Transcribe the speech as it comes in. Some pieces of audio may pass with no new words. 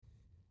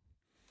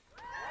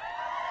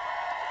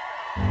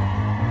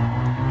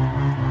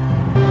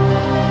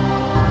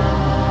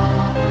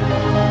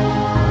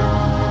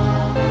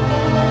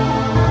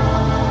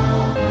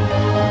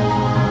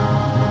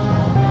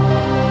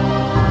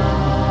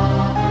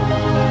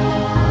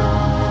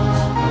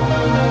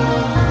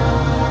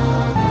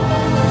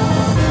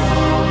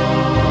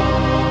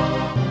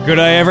Good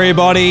day,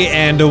 everybody,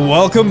 and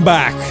welcome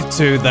back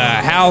to the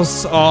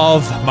House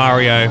of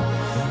Mario.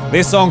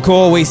 This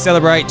encore, we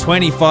celebrate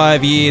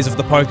 25 years of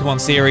the Pokemon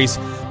series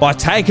by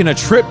taking a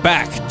trip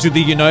back to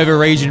the Unova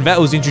region that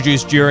was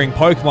introduced during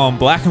Pokemon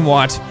Black and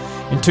White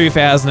in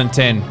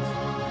 2010.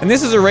 And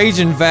this is a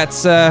region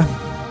that's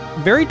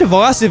very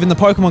divisive in the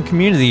Pokemon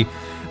community,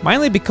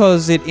 mainly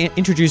because it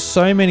introduced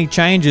so many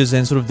changes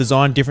and sort of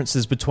design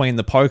differences between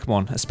the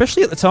Pokemon,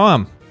 especially at the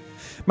time.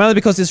 Mainly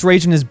because this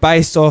region is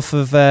based off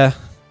of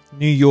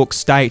New York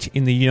State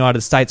in the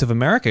United States of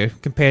America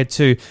compared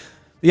to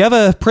the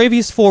other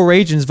previous four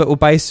regions that were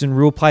based in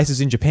real places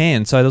in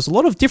Japan. So there's a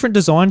lot of different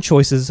design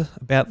choices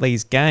about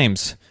these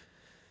games.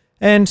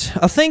 And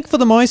I think for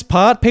the most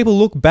part, people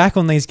look back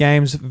on these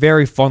games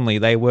very fondly.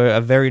 They were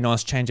a very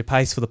nice change of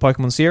pace for the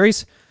Pokemon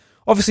series.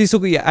 Obviously, still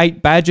got your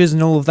 8 badges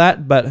and all of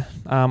that, but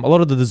a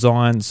lot of the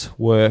designs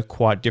were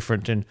quite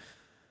different. And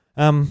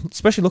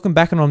especially looking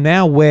back on them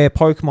now where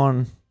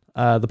Pokemon,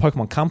 the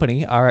Pokemon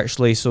Company, are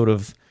actually sort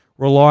of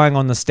relying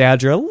on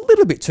nostalgia a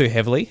little bit too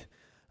heavily.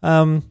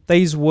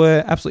 These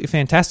were absolutely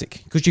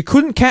fantastic because you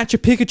couldn't catch a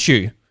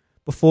Pikachu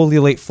before the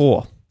Elite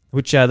Four,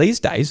 which these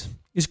days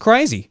is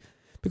crazy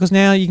because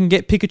now you can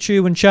get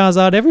Pikachu and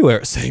Charizard everywhere,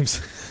 it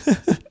seems.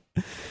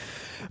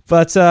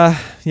 But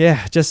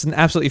yeah, just an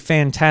absolutely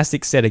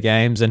fantastic set of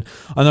games, and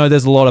I know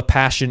there's a lot of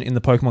passion in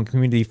the Pokemon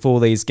community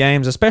for these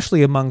games,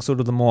 especially among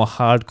sort of the more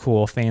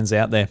hardcore fans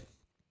out there.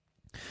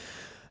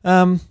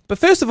 But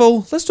first of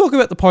all, let's talk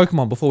about the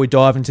Pokemon before we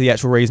dive into the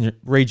actual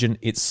region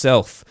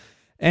itself.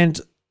 And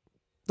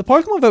the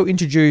Pokemon that were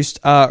introduced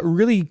are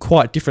really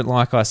quite different,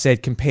 like I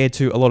said, compared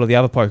to a lot of the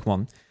other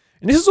Pokemon.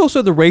 And this is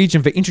also the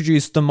region that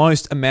introduced the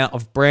most amount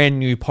of brand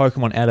new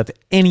Pokemon out of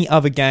any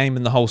other game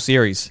in the whole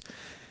series.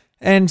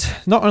 And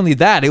not only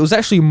that, it was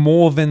actually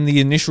more than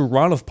the initial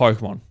run of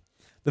Pokemon.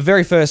 The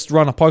very first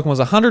run of Pokemon was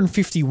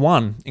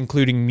 151,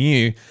 including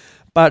Mew.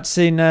 But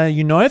in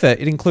Unova,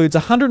 it includes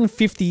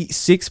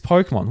 156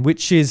 Pokemon,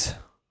 which is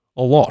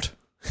a lot.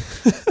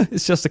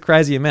 It's just a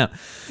crazy amount.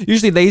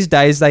 Usually these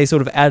days, they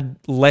sort of add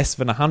less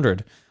than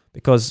 100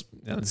 because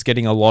it's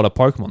getting a lot of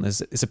Pokemon.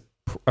 It's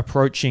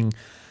approaching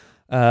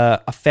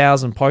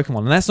 1,000 Pokemon.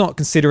 And that's not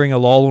considering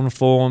Alolan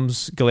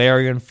forms,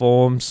 Galarian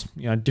forms,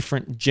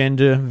 different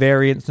gender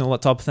variants and all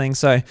that type of thing.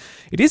 So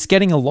it is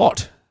getting a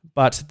lot.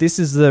 But this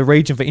is the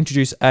region that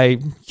introduced a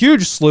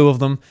huge slew of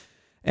them.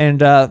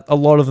 And a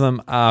lot of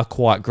them are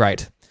quite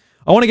great.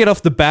 I want to get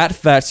off the bat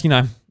that,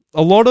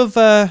 a lot of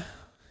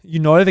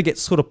Unova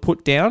gets sort of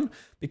put down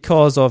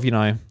because of,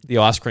 the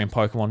ice cream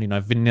Pokemon,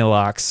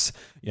 Vanilluxe,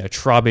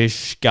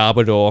 Trubbish,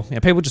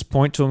 Garbodor. People just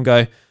point to them and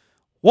go,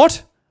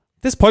 what?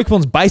 This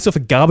Pokemon's based off a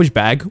garbage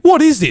bag?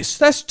 What is this?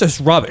 That's just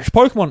rubbish.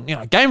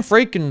 Pokemon, Game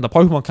Freak and the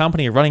Pokemon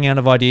Company are running out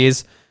of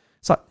ideas.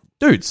 It's like,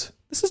 dudes,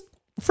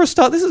 for a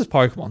start, this is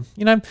Pokemon.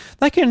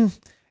 They can...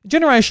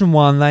 Generation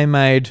 1, they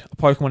made a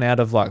Pokemon out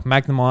of like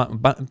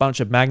Magnemite, a bunch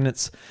of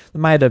magnets. They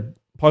made a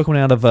Pokemon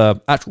out of a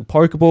actual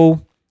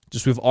Pokeball,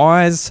 just with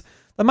eyes.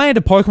 They made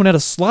a Pokemon out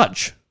of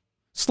Sludge.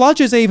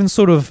 Sludge is even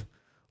sort of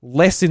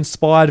less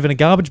inspired than a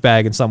garbage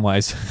bag in some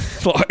ways.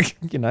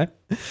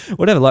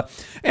 Whatever.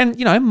 And,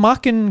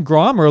 Muck and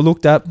Grimer are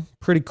looked at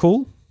pretty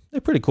cool.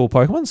 They're pretty cool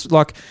Pokemon.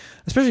 Like,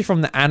 especially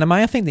from the anime.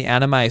 I think the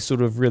anime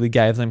sort of really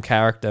gave them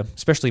character,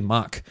 especially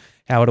Muck.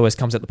 How it always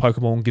comes out the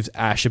Pokeball and gives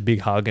Ash a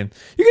big hug. And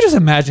you can just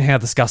imagine how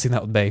disgusting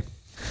that would be.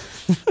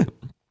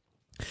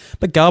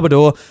 But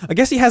Garbodor, I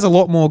guess he has a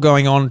lot more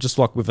going on, just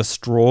like with a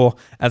straw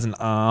as an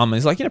arm.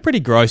 He's pretty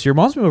gross. He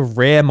reminds me of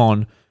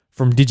Raymon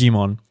from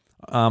Digimon.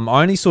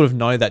 I only sort of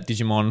know that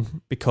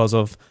Digimon because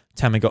of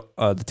the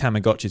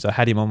Tamagotchis. I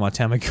had him on my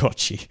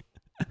Tamagotchi.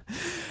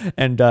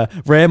 And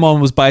Raymon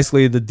was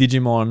basically the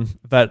Digimon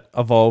that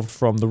evolved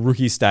from the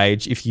rookie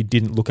stage. If you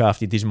didn't look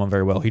after your Digimon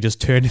very well, he just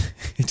turns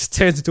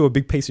into a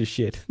big piece of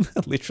shit.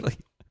 Literally.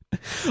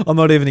 I'm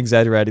not even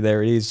exaggerating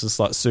there. It is just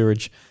like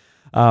sewage.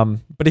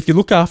 But if you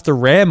look after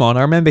Raymon,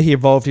 I remember he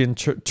evolved in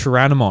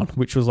Tyrannomon,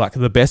 which was like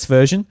the best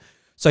version.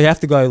 So you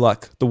have to go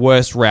like the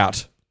worst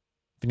route.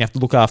 Then you have to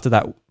look after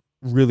that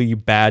really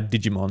bad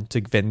Digimon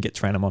to then get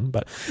Tyrannomon.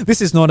 But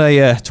this is not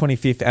a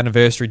 25th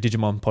anniversary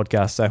Digimon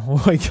podcast, so I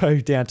won't go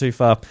down too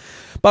far.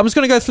 But I'm just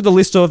going to go through the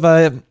list of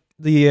the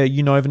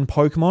Unovan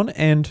Pokemon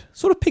and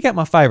sort of pick out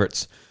my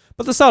favourites.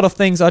 But to start off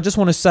things, I just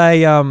want to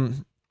say,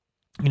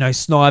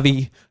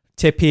 Snivy,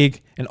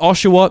 Tepig, and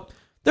Oshawott,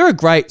 they're a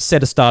great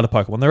set of starter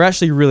Pokemon. They're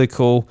actually really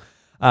cool.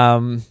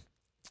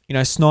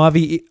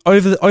 Snivy,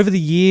 over the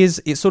years,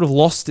 it sort of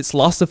lost its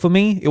luster for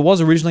me. It was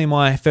originally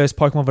my first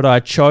Pokemon that I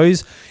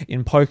chose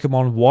in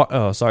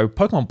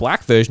Pokemon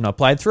Black version I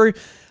played through.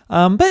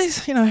 But,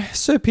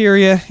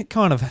 Superior, it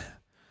kind of,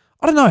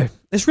 I don't know,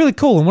 it's really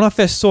cool. And when I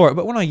first saw it,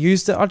 but when I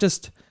used it, I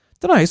just,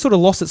 don't know, it sort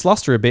of lost its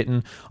luster a bit.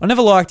 And I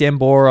never liked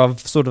Emboar. I've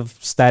sort of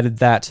stated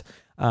that,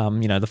 the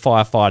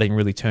firefighting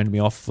really turned me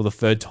off for the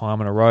third time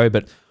in a row.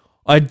 But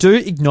I do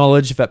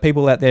acknowledge that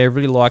people out there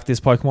really like this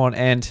Pokemon,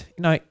 and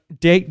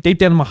deep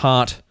down in my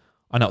heart,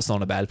 I know it's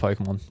not a bad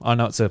Pokemon. I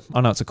know it's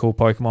a cool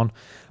Pokemon,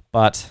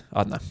 but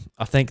I don't know.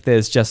 I think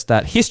there's just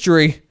that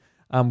history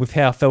with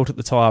how I felt at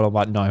the time. I'm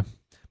like, no.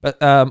 But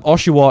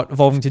Oshawott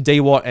evolving to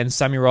Dewott and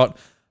Samurott,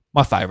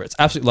 my favourites.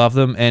 Absolutely love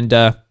them. And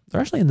they're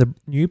actually in the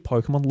new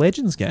Pokemon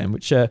Legends game,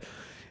 which,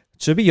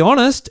 to be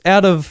honest,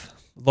 out of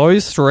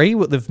those three,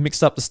 they've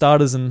mixed up the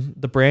starters in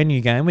the brand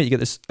new game where you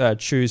get to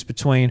choose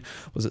between,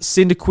 was it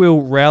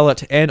Cyndaquil,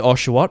 Rowlet, and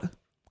Oshawott. I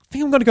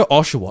think I'm going to go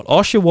Oshawott.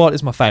 Oshawott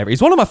is my favourite.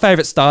 He's one of my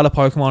favourite starter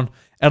Pokemon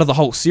out of the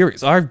whole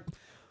series. I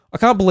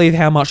can't believe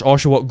how much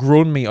Oshawott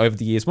grew on me over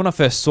the years. When I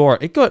first saw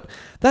it,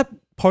 that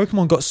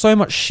Pokemon got so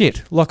much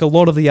shit, like a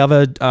lot of the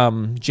other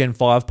Gen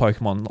 5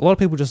 Pokemon. A lot of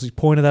people just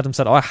pointed at him and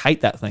said, I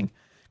hate that thing.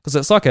 Because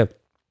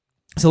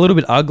it's a little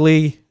bit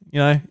ugly,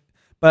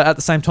 but at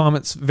the same time,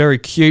 it's very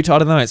cute. I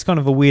don't know, it's kind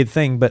of a weird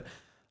thing, but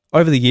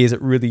over the years,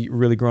 it really,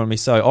 really grew on me.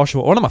 So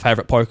Oshawott, one of my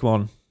favourite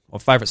Pokemon, or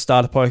favourite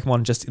starter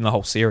Pokemon just in the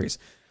whole series,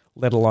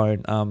 let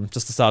alone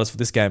just the starters for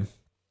this game.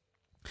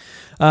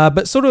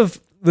 But sort of,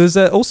 there's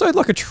also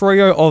like a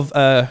trio of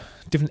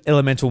different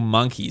elemental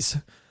monkeys.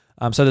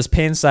 So there's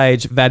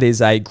Pansage, that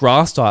is a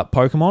grass-type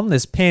Pokemon.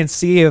 There's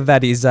Pansear,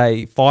 that is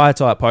a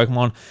fire-type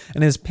Pokemon.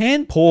 And there's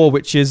Panpour,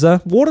 which is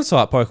a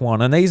water-type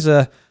Pokemon. And these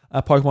are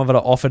Pokemon that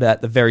are offered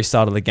at the very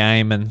start of the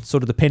game. And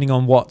sort of depending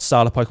on what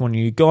starter Pokemon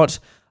you got,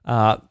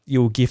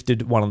 you're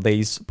gifted one of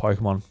these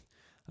Pokemon.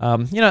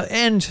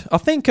 And I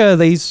think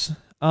these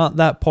aren't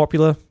that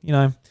popular,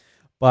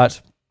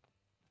 but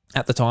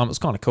at the time it was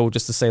kind of cool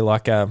just to see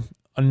like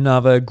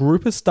another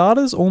group of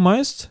starters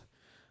almost.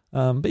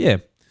 But yeah.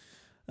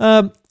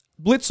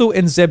 Blitzel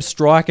and Zeb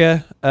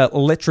Striker,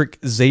 electric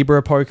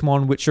zebra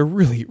Pokemon, which are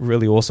really,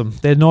 really awesome.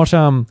 They're not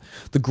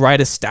the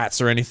greatest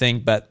stats or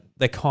anything, but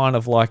they're kind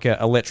of like an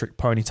electric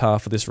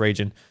Ponyta for this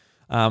region.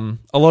 A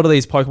lot of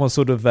these Pokemon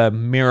sort of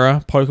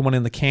mirror Pokemon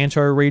in the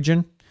Kanto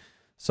region.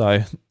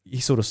 So you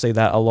sort of see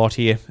that a lot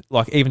here,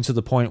 like even to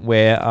the point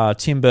where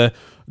Timber,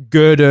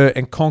 Girder,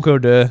 and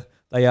Conkeldurr,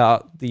 they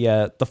are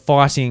the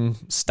fighting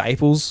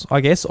staples,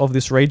 I guess, of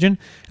this region,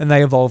 and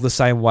they evolve the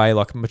same way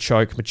like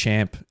Machoke,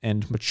 Machamp,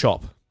 and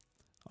Machop.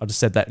 I just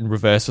said that in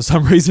reverse for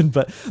some reason,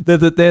 but they're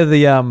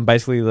the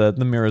basically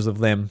the mirrors of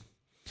them.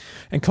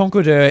 And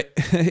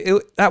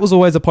Conkeldurr, that was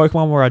always a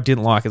Pokemon where I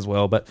didn't like as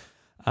well, but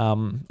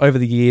over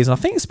the years, and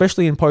I think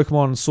especially in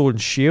Pokemon Sword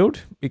and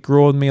Shield, it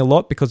grew on me a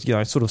lot because,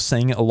 sort of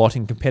seeing it a lot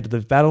in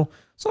competitive battle.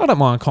 So I don't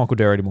mind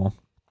Conkeldurr anymore.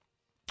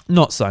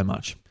 Not so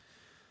much.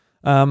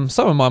 Some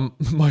of my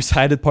most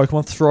hated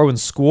Pokemon, Throw and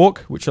Squawk,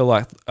 which are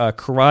like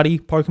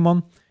karate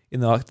Pokemon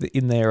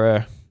in their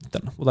I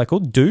don't know, what are they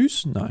called?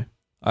 Doos? No.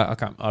 I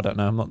don't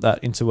know. I'm not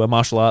that into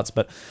martial arts,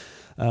 but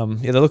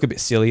they look a bit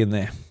silly in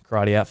their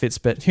karate outfits.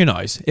 But who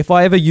knows? If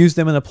I ever use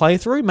them in a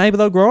playthrough, maybe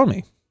they'll grow on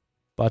me.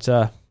 But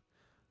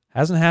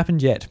hasn't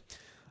happened yet.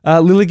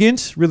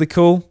 Lilligant, really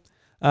cool.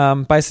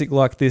 Basic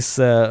like this,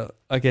 I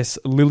guess,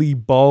 lily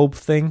bulb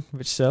thing,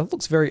 which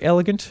looks very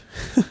elegant.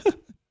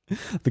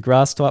 The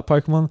grass type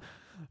Pokemon.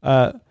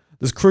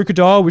 There's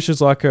Crocodile, which is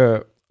like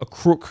a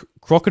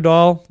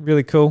crocodile,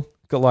 really cool.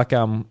 Got like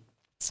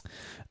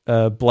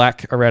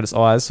black around its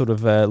eyes, sort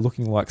of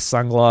looking like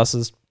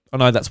sunglasses. I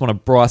know that's one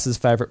of Bryce's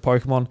favourite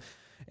Pokemon,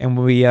 and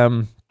we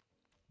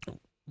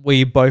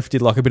both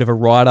did like a bit of a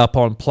write-up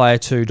on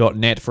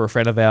player2.net for a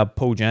friend of ours,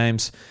 Paul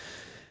James.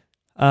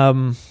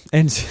 And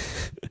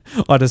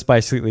I just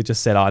basically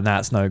just said, nah,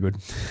 it's no good.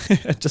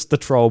 Just to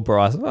troll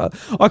Bryce.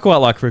 I quite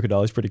like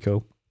Crocodile, he's pretty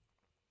cool.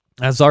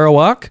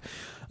 Zoroark,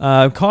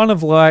 kind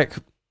of like,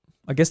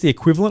 I guess, the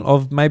equivalent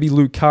of maybe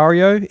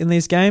Lucario in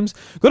these games.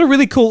 Got a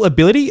really cool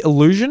ability,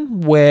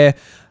 Illusion, where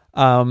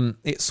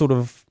it sort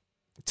of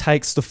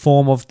takes the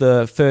form of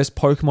the first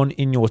Pokemon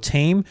in your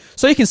team.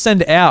 So you can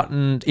send it out,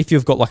 and if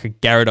you've got like a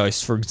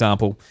Gyarados, for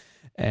example,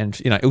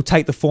 and it'll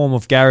take the form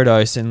of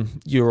Gyarados,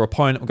 and your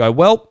opponent will go,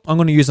 well, I'm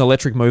going to use an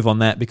electric move on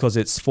that because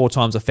it's 4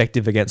 times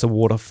effective against a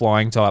water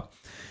flying type.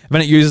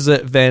 When it uses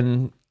it,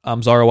 then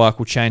Zoroark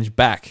will change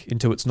back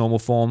into its normal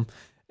form.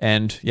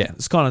 And yeah,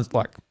 it's kind of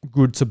like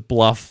good to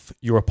bluff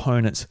your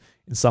opponent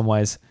in some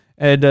ways.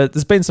 And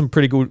there's been some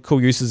pretty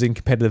cool uses in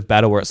competitive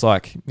battle where it's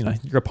like,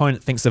 your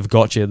opponent thinks they've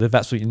got you. They've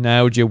absolutely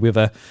nailed you with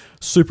a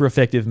super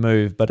effective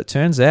move. But it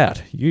turns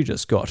out you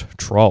just got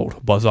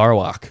trolled by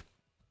Zoroark.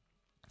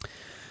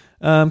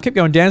 Keep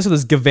going down. So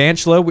there's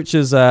Galvantula, which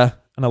is an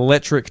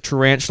electric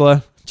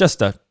tarantula.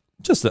 Just an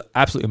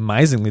absolutely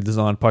amazingly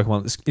designed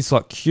Pokemon. It's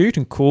like cute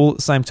and cool at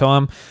the same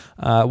time.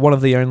 One of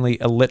the only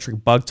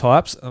electric bug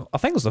types. I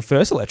think it was the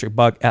first electric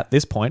bug at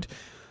this point.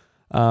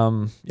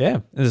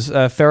 There's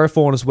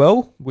Ferrothorn as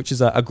well, which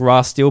is a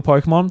grass steel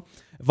Pokemon.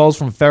 Evolves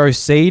from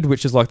Ferroseed,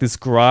 which is like this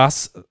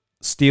grass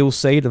steel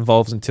seed.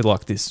 Evolves into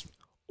like this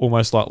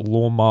almost like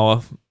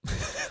lawnmower.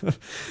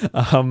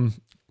 Not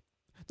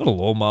a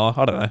lawnmower,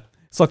 I don't know.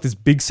 It's like this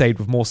big seed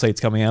with more seeds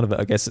coming out of it.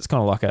 I guess it's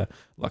kind of like a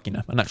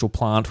natural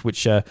plant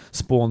which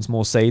spawns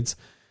more seeds.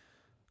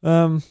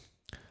 One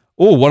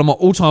of my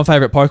all-time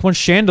favorite Pokemon,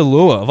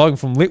 Chandelure, evolving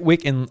from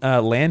Litwick and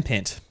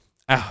Lampent.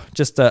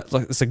 Just like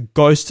it's a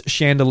ghost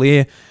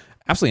chandelier.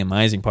 Absolutely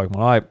amazing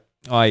Pokemon.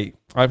 I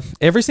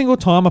every single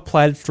time I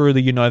played through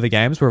the Unova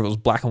games, whether it was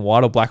Black and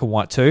White or Black and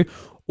White 2,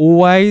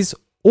 always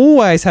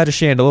always had a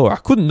Chandelure. I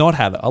could not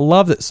have it. I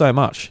loved it so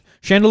much.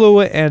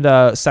 Chandelure and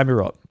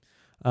Samurott.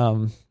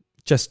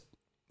 Just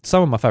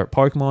some of my favorite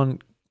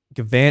Pokemon.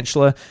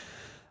 Galvantula.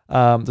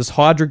 There's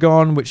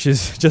Hydreigon, which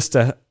is just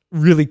a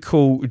really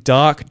cool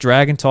dark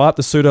dragon type,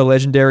 the pseudo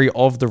legendary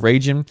of the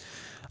region.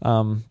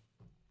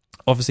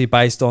 Obviously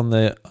based on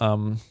the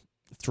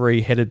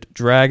 3-headed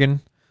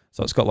dragon.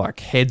 So it's got like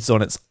heads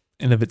on its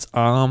end of its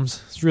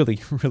arms. It's really,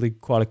 really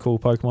quite a cool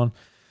Pokemon.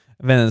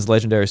 And then there's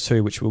legendaries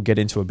too, which we'll get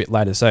into a bit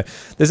later. So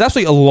there's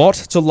absolutely a lot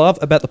to love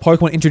about the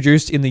Pokemon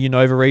introduced in the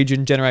Unova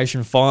region,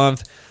 Generation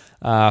 5.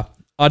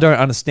 I don't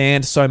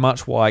understand so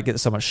much why I get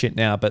so much shit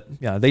now, but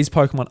these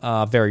Pokemon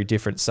are very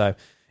different. So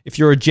if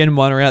you're a Gen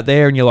 1er out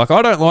there and you're like,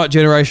 I don't like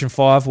Generation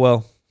 5,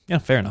 well, yeah,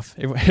 fair enough.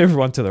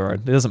 Everyone to their own.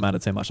 It doesn't matter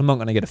too much. I'm not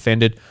going to get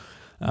offended,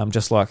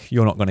 just like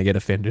you're not going to get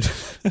offended.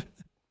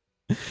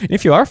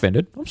 If you are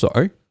offended, I'm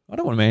sorry. I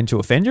don't want to mean to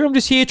offend you. I'm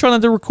just here trying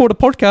to record a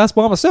podcast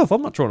by myself.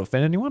 I'm not trying to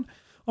offend anyone.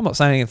 I'm not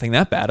saying anything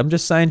that bad. I'm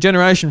just saying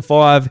Generation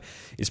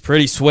 5 is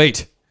pretty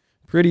sweet.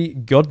 Pretty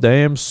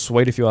goddamn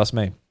sweet if you ask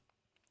me.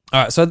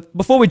 All right, so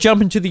before we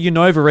jump into the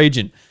Unova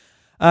region,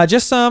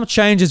 just some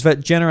changes that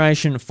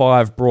Generation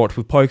 5 brought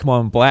with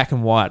Pokemon Black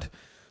and White.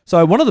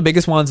 So one of the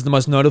biggest ones, the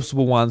most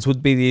noticeable ones,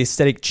 would be the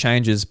aesthetic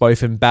changes,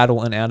 both in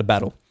battle and out of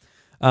battle.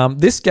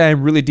 This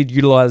game really did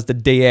utilize the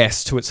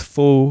DS to its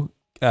full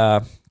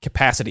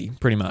capacity,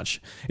 pretty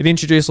much. It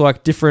introduced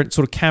like different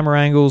sort of camera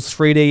angles,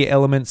 3D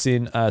elements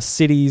in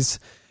cities,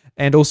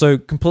 and also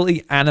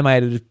completely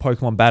animated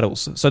Pokemon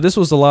battles. So this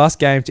was the last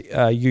game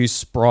to use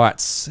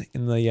sprites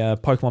in the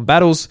Pokemon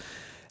battles,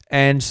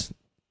 and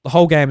the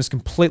whole game is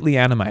completely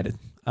animated.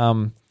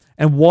 And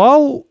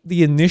while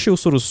the initial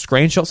sort of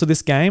screenshots of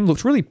this game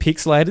looked really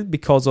pixelated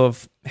because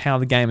of how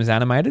the game is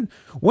animated,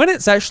 when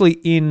it's actually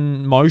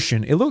in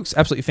motion, it looks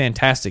absolutely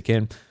fantastic.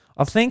 And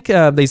I think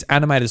these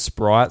animated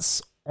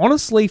sprites,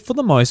 honestly, for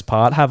the most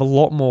part, have a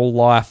lot more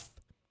life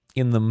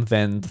in them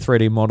than the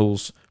 3D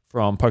models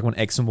from Pokemon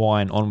X and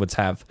Y and onwards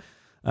have.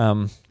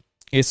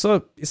 It's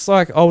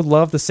like I would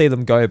love to see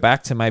them go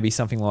back to maybe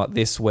something like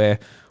this, where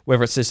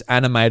whether it's just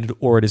animated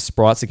or it is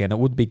sprites again, it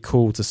would be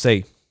cool to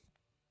see.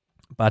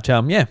 But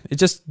it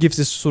just gives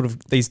this sort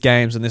of these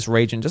games in this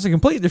region just a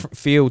completely different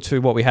feel to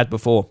what we had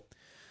before.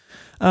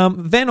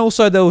 Then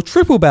also there were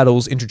triple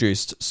battles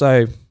introduced.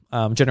 So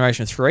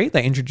Generation 3,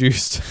 they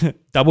introduced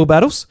double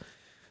battles.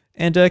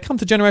 And come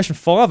to Generation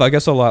 5, I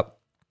guess I'm like,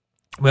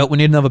 well, we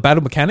need another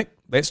battle mechanic.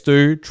 Let's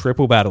do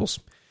triple battles.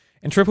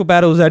 And triple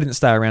battles, they didn't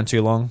stay around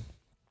too long.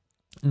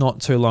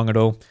 Not too long at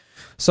all.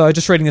 So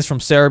just reading this from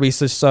Cerebi,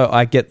 so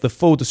I get the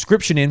full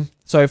description in.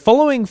 So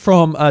following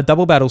from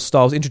double battle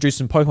styles introduced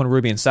in Pokemon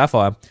Ruby and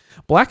Sapphire,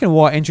 Black and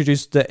White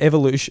introduced the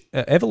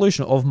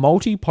evolution of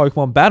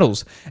multi-Pokemon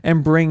battles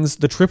and brings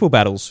the triple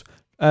battles.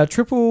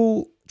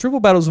 Triple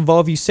battles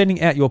involve you sending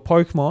out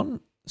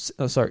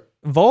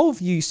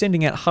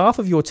half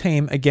of your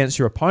team against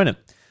your opponent.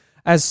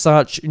 As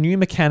such, new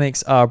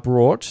mechanics are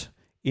brought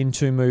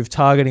into move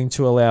targeting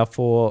to allow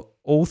for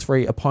all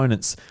 3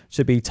 opponents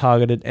to be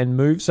targeted, and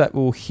moves that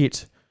will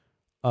hit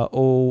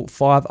all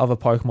 5 other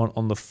Pokemon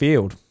on the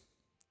field.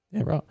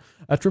 Yeah, right.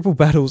 Triple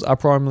battles are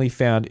primarily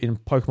found in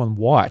Pokemon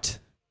White.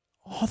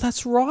 Oh,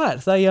 that's right.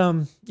 They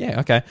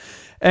okay.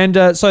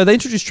 And so they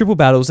introduced triple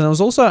battles, and there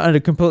was also a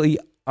completely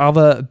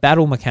other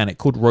battle mechanic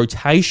called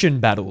rotation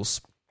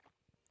battles.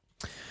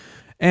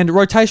 And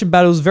rotation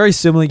battles, very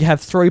similar. You have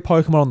 3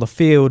 Pokemon on the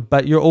field,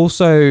 but you're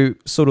also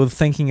sort of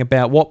thinking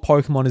about what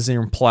Pokemon is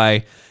in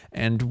play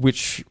and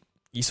which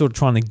you're sort of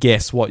trying to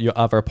guess what your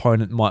other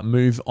opponent might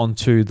move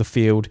onto the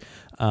field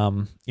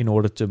in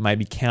order to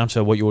maybe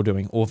counter what you're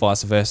doing, or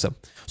vice versa.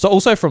 So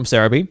also from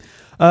Cerebi,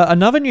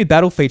 another new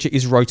battle feature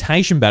is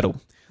rotation battle.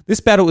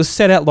 This battle is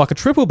set out like a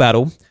triple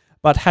battle,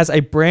 but has a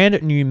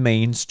brand new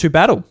means to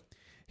battle.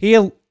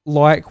 Here,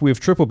 like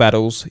with triple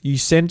battles, you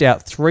send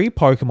out 3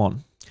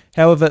 Pokemon.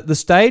 However, the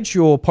stage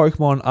your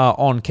Pokemon are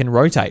on can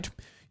rotate.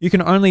 You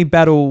can only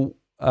battle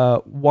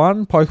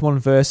one Pokemon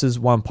versus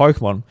one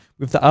Pokemon,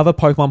 with the other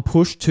Pokemon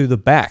pushed to the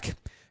back.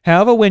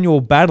 However, when you're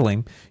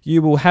battling,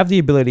 you will have the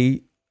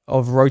ability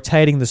of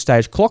rotating the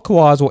stage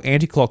clockwise or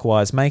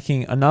anti-clockwise,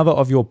 making another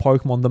of your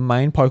Pokemon the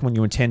main Pokemon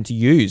you intend to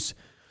use.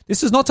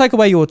 This does not take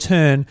away your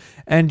turn,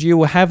 and you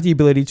will have the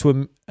ability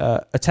to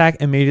attack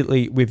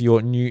immediately with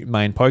your new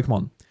main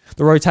Pokemon.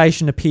 The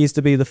rotation appears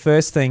to be the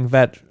first thing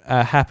that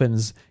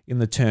happens in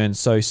the turn,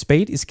 so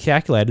speed is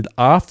calculated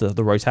after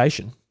the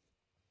rotation.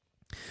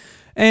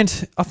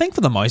 And I think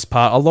for the most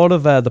part, a lot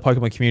of the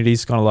Pokemon community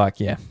is kind of like,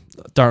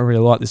 don't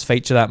really like this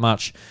feature that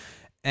much.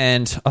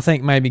 And I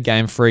think maybe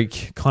Game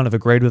Freak kind of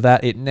agreed with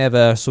that. It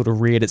never sort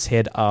of reared its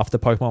head after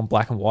Pokemon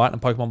Black and White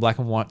and Pokemon Black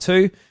and White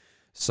 2.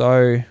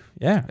 So,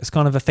 it's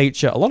kind of a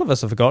feature a lot of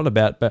us have forgotten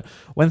about. But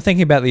when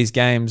thinking about these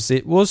games,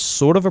 it was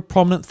sort of a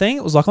prominent thing.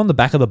 It was like on the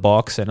back of the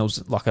box, and it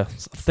was like a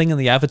thing in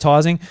the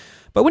advertising.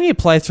 But when you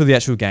play through the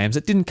actual games,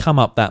 it didn't come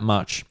up that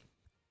much.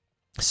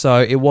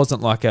 So it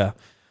wasn't like a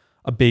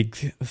big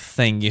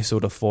thing you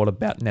sort of thought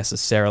about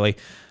necessarily.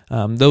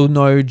 There were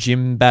no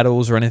gym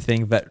battles or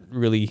anything that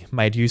really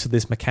made use of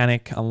this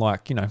mechanic,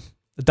 unlike,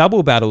 the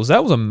double battles,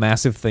 that was a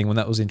massive thing when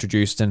that was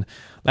introduced, and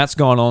that's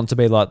gone on to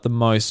be like the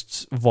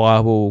most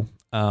viable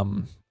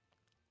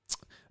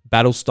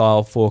battle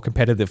style for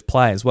competitive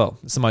play as well.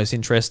 It's the most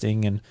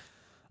interesting, and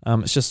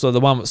it's just sort of the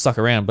one that stuck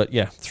around. But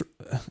yeah,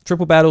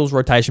 triple battles,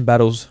 rotation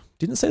battles,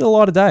 didn't see the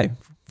light of day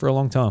for a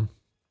long time.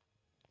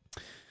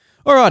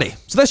 Alrighty,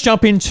 so let's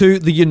jump into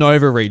the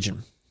Unova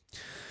region.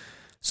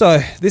 So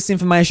this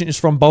information is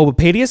from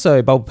Bulbapedia.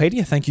 So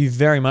Bulbapedia, thank you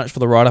very much for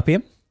the write-up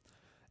here.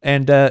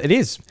 And it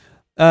is.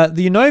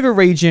 The Unova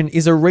region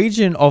is a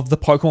region of the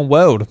Pokemon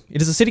world.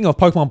 It is a setting of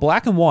Pokemon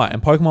Black and White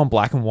and Pokemon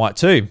Black and White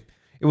 2.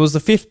 It was the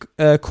fifth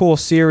core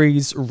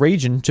series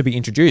region to be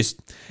introduced.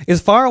 It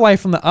is far away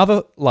from the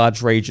other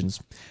large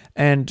regions,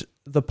 and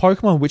the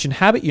Pokemon which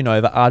inhabit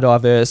Unova are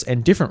diverse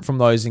and different from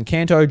those in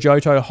Kanto,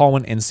 Johto,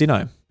 Hoenn, and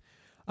Sinnoh.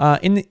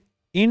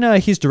 In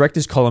his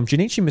director's column,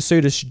 Junichi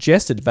Masuda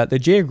suggested that the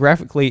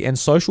geographically and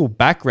social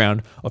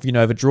background of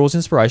Unova draws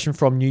inspiration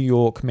from New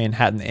York,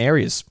 Manhattan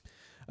areas.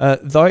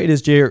 Though it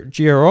is just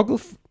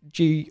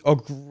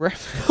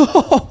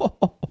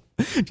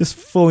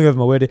falling over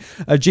my word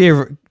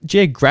here.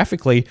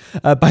 Geographically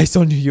based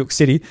on New York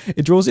City,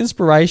 it draws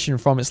inspiration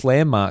from its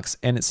landmarks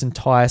and its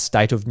entire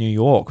state of New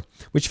York,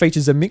 which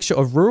features a mixture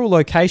of rural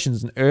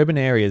locations and urban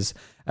areas,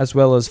 as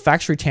well as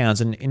factory towns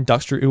and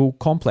industrial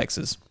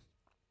complexes.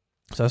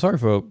 So sorry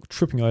for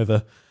tripping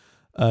over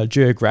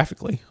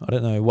geographically. I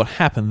don't know what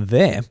happened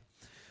there.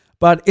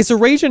 But it's a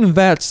region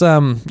that,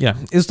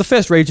 it was the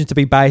first region to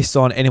be based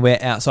on anywhere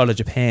outside of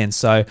Japan.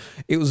 So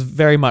it was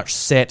very much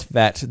set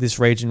that this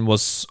region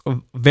was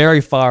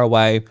very far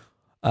away.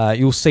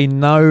 You'll see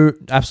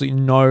absolutely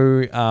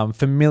no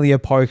familiar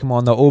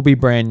Pokemon. They'll all be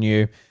brand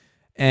new.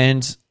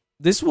 And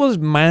this was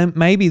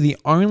maybe the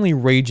only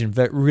region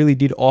that really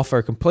did offer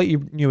a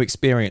completely new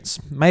experience.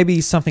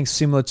 Maybe something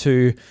similar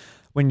to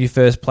when you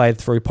first played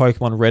through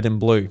Pokemon Red and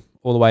Blue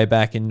all the way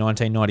back in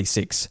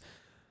 1996.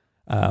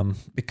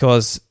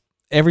 Because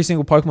every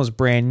single Pokemon was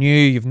brand new.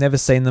 You've never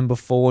seen them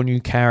before, new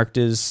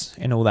characters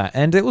and all that.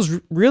 And it was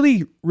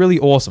really, really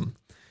awesome.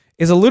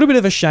 It's a little bit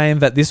of a shame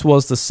that this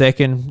was the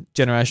second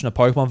generation of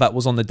Pokemon that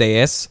was on the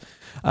DS.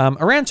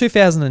 Around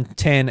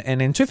 2010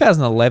 and in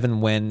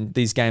 2011 when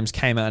these games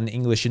came out in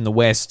English in the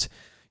West,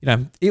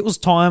 it was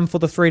time for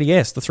the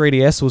 3DS. The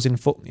 3DS was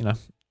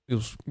it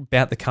was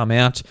about to come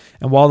out.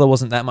 And while there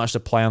wasn't that much to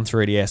play on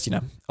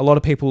 3DS, a lot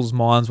of people's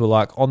minds were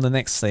like on the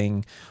next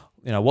thing.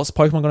 What's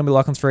Pokemon going to be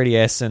like on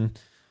 3DS? And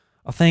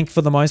I think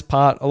for the most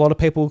part, a lot of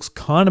people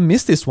kind of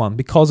missed this one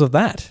because of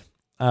that.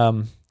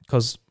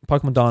 Because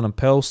Pokemon Diamond and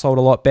Pearl sold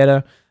a lot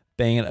better,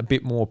 being at a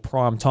bit more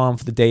prime time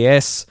for the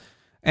DS.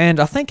 And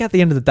I think at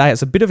the end of the day,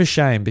 it's a bit of a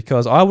shame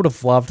because I would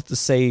have loved to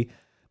see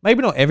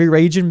maybe not every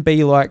region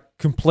be like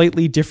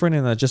completely different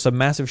and just a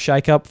massive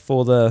shake-up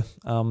for the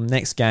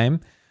next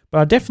game. But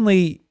I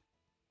definitely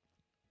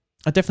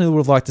would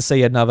have liked to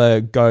see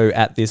another go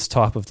at this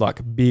type of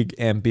like big,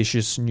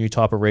 ambitious new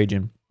type of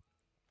region.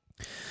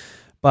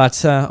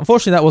 But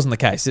unfortunately, that wasn't the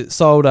case. It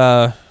sold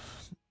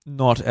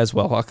not as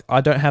well. Like,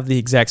 I don't have the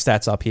exact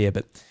stats up here,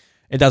 but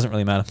it doesn't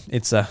really matter.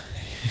 It's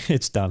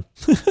done.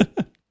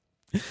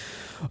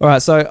 All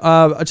right,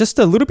 so just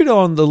a little bit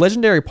on the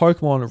legendary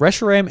Pokemon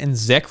Reshiram and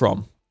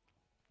Zekrom.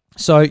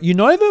 So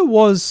Unova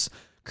was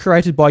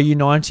created by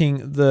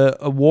uniting the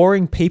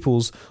warring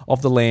peoples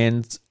of the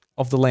land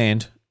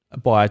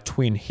by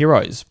twin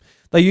heroes.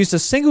 They used a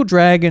single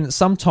dragon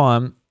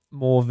sometime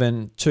more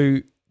than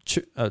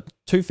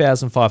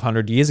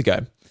 2,500 years ago.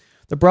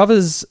 The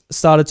brothers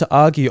started to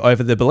argue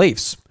over their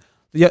beliefs.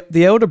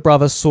 The elder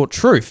brother sought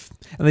truth,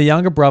 and the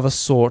younger brother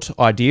sought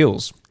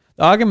ideals.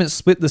 The argument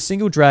split the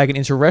single dragon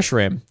into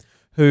Reshiram,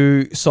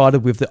 who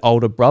sided with the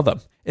older brother,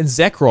 and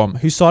Zekrom,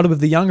 who sided with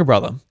the younger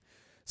brother.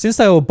 Since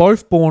they were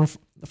both born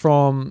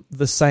from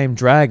the same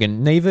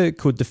dragon, neither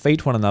could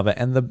defeat one another,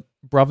 and the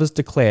brothers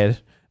declared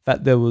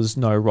that there was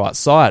no right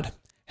side.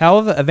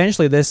 However,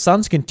 eventually their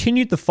sons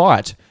continued the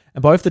fight,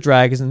 and both the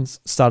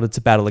dragons started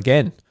to battle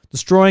again,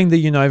 destroying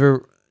the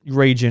Unova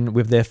region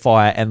with their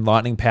fire and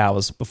lightning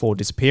powers before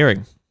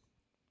disappearing.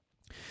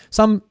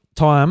 Some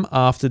time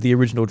after the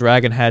original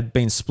dragon had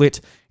been split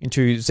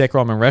into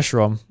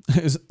Reshiram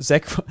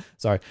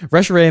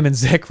and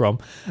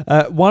Zekrom,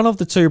 one of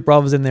the two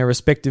brothers and their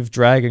respective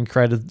dragon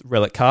created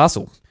Relic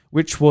Castle,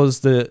 which was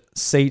the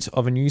seat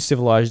of a new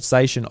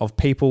civilization of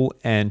people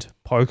and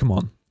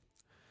Pokemon.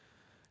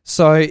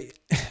 So,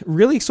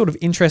 really sort of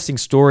interesting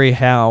story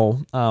how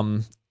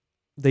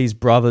these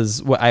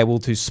brothers were able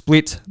to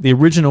split the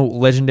original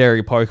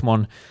legendary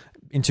Pokemon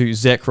into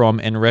Zekrom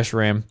and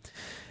Reshiram.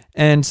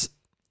 And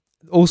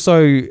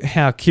also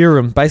how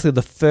Kyurem, basically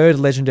the third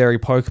legendary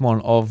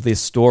Pokemon of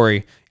this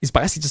story, is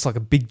basically just like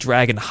a big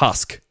dragon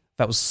husk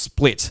that was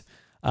split.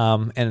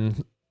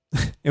 And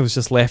it was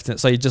just left.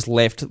 So you're just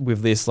left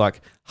with this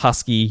like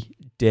husky,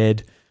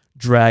 dead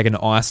dragon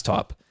ice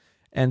type.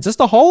 And just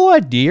the whole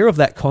idea of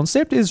that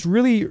concept is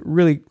really,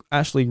 really,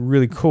 actually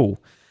really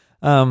cool.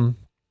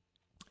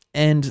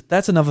 And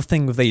that's another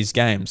thing with these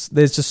games.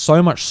 There's just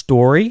so much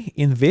story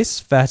in this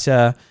that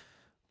I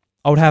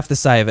would have to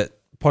say that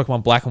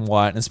Pokemon Black and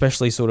White, and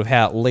especially sort of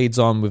how it leads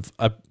on with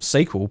a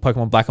sequel,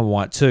 Pokemon Black and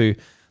White 2,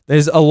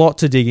 there's a lot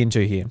to dig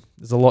into here.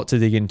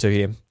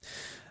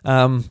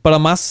 But I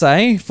must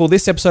say, for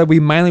this episode, we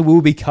mainly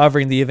will be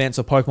covering the events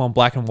of Pokemon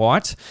Black and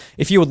White.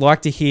 If you would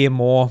like to hear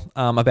more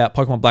about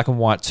Pokemon Black and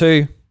White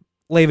 2,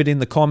 leave it in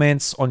the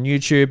comments on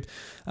YouTube.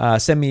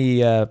 Send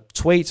me a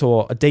tweet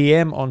or a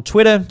DM on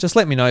Twitter. Just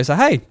let me know. So,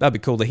 hey, that'd be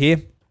cool to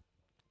hear.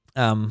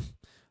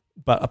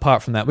 But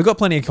apart from that, we've got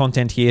plenty of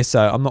content here,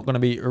 so I'm not going to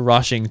be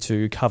rushing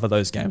to cover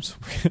those games.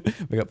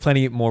 We've got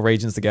plenty more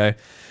regions to go.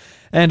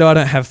 And I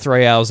don't have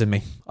 3 hours in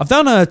me. I've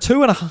done a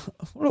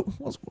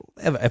 2.5,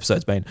 whatever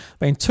episode's been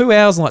 2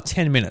 hours and like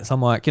 10 minutes.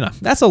 I'm like,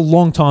 that's a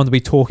long time to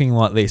be talking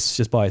like this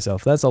just by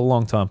yourself. That's a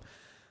long time.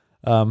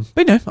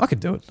 But I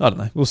could do it. I don't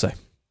know. We'll see.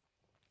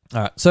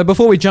 All right. So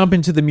before we jump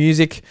into the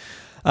music,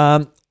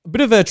 a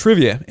bit of a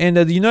trivia. And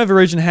the Unova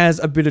region has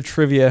a bit of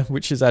trivia,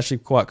 which is actually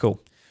quite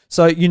cool.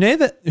 So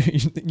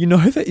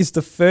Unova is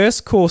the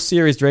first core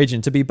series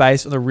region to be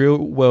based on the real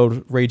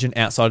world region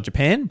outside of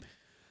Japan.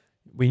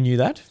 We knew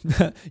that.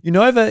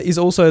 Unova is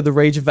also the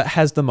region that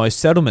has the most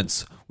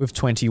settlements, with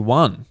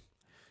 21.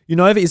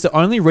 Unova is the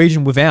only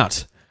region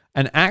without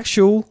an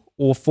actual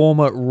or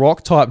former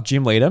rock-type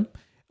gym leader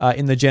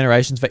in the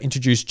generations that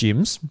introduced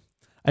gyms,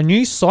 a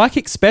new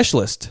psychic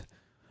specialist,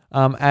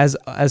 as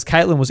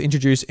Caitlin was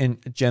introduced in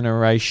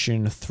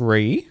Generation 4.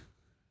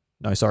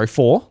 I was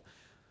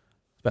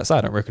about to say,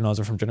 I don't recognize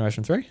her from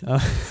Generation 3.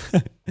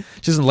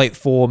 She's an Elite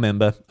 4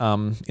 member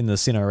in the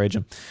Sinnoh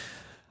region.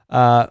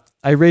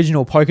 A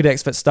regional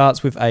Pokedex that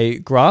starts with a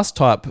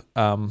grass-type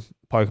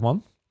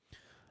Pokemon.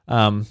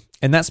 And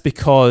that's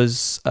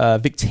because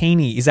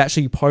Victini is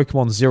actually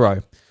Pokemon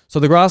 0.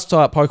 So the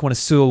grass-type Pokemon is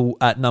still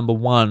at number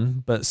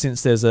 1, but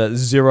since there's a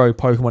 0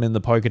 Pokemon in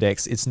the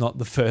Pokedex, it's not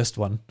the first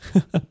one.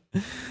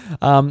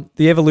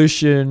 The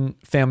evolution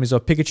families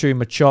of Pikachu,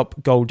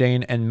 Machop,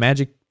 Goldeen, and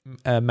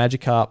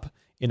Magikarp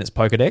in its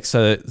Pokedex.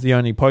 So the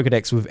only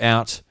Pokedex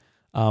without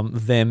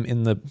them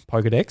in the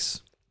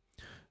Pokedex,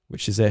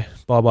 which is a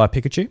bye-bye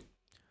Pikachu.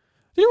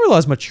 I didn't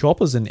realise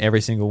Machop is in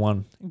every single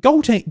one.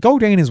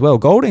 Goldeen as well.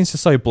 Goldeen's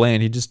just so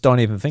bland, you just don't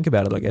even think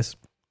about it, I guess.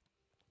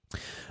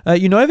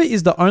 Unova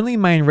is the only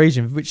main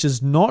region which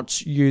does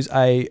not use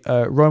a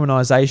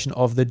romanization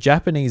of the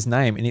Japanese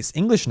name in its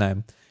English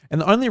name,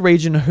 and the only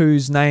region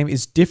whose name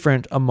is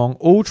different among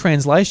all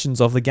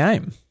translations of the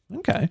game.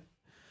 Okay.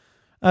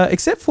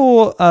 Except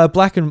for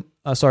Black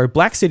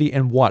City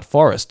and White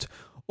Forest,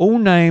 all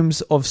names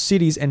of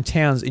cities and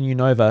towns in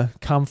Unova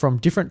come from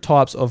different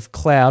types of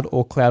cloud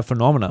or cloud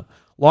phenomena.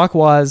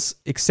 Likewise,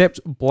 except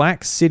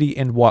Black City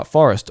and White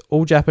Forest,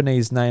 all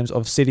Japanese names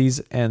of cities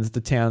and the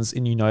towns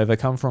in Unova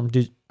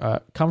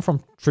come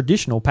from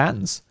traditional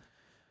patterns.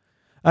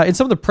 In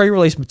some of the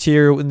pre-release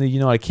material in the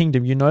United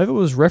Kingdom, Unova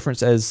was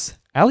referenced as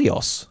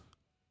Alios.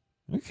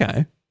 Okay,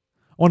 I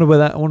wonder where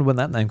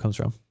that name comes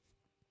from.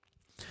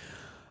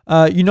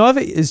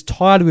 Unova is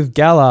tied with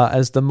Galar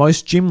as the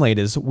most gym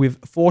leaders,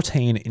 with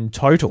 14 in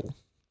total.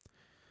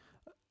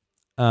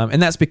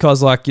 And that's because,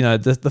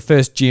 the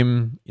first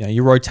gym,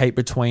 you rotate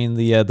between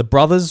the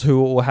brothers,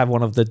 who all have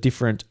one of the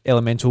different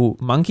elemental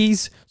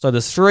monkeys. So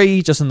there's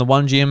 3 just in the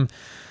one gym.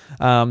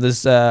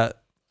 There's the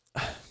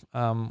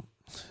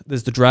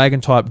dragon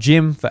type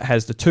gym that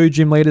has the 2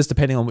 gym leaders,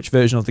 depending on which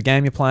version of the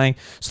game you're playing.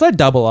 So they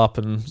double up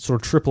and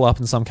sort of triple up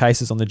in some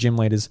cases on the gym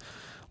leaders.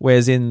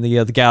 Whereas in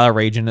the Galar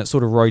region, it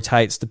sort of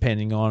rotates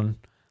depending on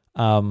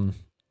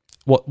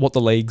what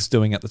the league's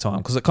doing at the time,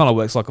 because it kind of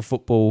works like a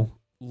football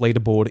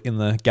leaderboard in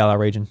the Galar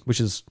region, which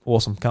is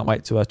awesome. Can't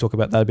wait to talk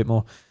about that a bit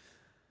more.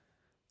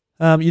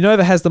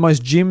 Unova has the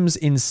most gyms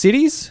in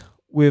cities,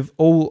 with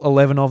all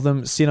 11 of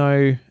them.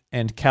 Sinnoh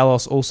and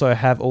Kalos also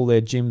have all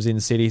their gyms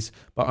in cities,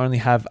 but only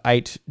have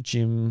 8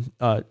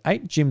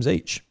 gyms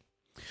each.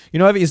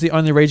 Unova is the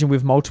only region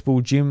with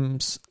multiple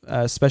gyms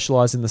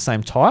specialized in the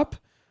same type.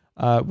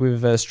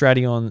 With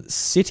Stradion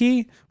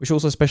City, which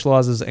also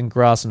specializes in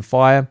grass and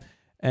fire,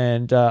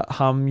 and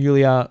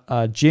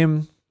Harmulia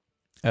Gym,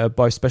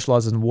 both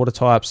specializes in water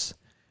types.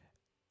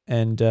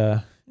 And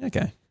and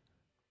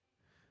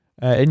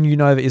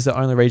Unova is the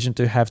only region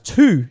to have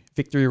 2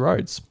 victory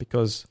roads,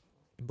 because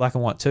in Black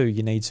and White 2,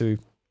 you need to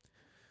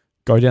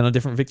go down a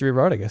different victory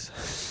road, I guess.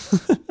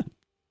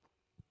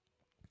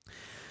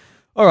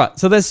 All right,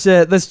 so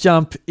let's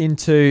jump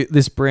into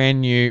this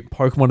brand new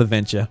Pokemon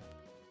adventure.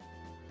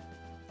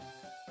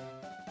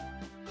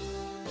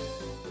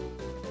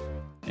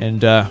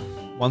 And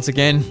once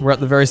again, we're at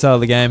the very start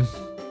of the game.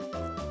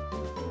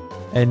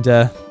 And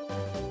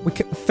we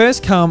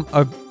first come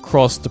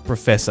across the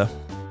Professor.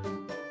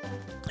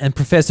 And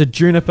Professor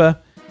Juniper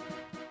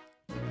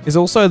is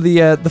also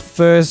the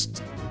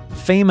first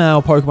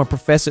female Pokemon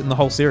Professor in the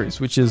whole series,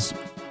 which is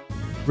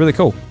really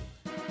cool.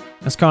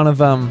 It's kind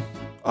of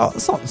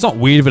it's not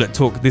weird that it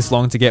took this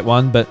long to get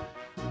one, but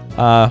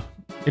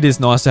it is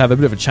nice to have a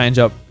bit of a change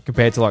up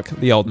compared to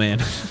the old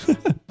man.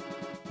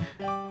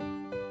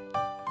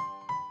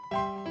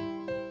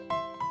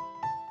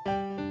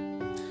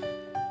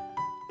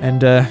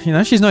 And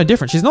she's no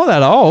different. She's not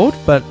that old,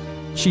 but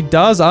she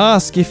does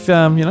ask if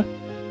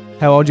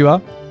how old you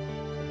are.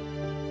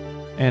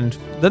 And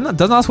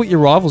doesn't ask what your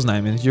rival's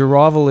name is. Your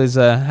rival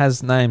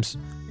has names.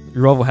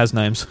 Your rival has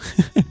names.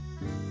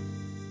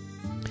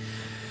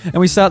 And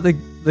we start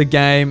the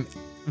game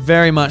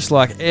very much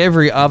like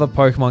every other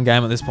Pokemon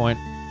game at this point.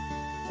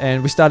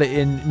 And we start it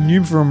in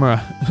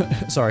Newfoundland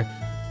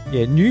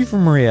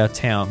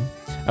Town.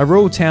 A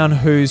rural town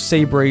whose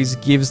sea breeze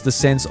gives the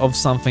sense of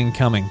something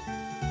coming.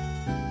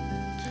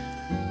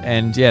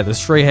 And yeah,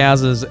 there's 3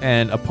 houses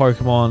and a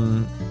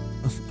Pokemon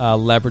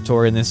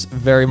laboratory in this,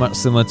 very much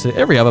similar to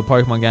every other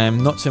Pokemon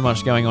game. Not too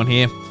much going on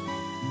here.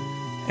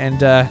 And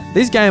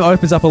this game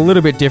opens up a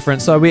little bit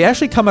different. So we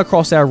actually come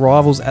across our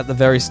rivals at the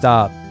very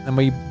start, and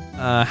we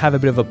have a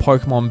bit of a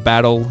Pokemon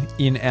battle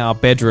in our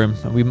bedroom,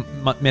 and we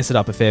mess it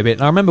up a fair bit.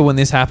 And I remember when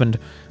this happened,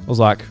 I was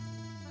like,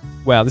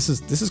 wow, this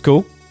is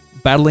cool.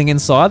 Battling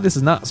inside, this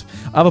is nuts.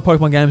 Other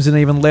Pokemon games didn't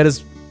even let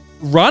us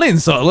run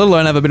inside, let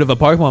alone have a bit of a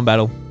Pokemon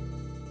battle.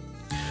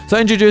 So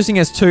introducing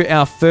us to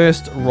our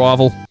first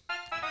rival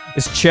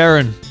is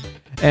Cheren.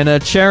 And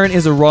Cheren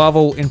is a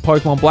rival in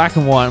Pokemon Black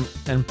and White,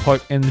 and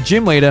the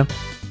gym leader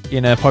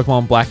in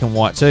Pokemon Black and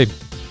White too.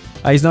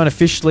 He's known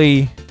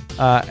officially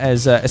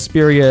as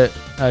Asperia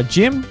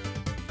Gym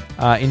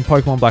in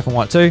Pokemon Black and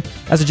White 2.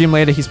 As a gym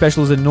leader, he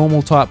specializes in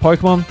normal type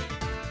Pokemon.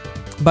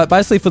 But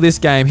basically for this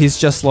game, he's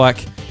just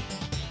like,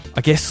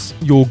 I guess,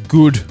 your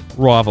good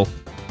rival.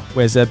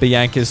 Whereas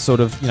Bianca's sort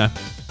of,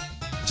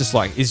 just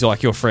like, is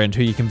like your friend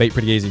who you can beat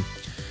pretty easy.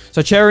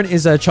 So Cheren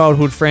is a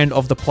childhood friend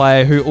of the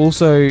player who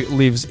also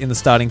lives in the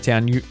starting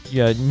town,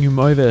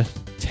 Numova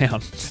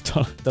Town.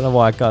 Don't know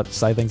why I can't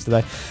say things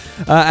today.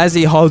 As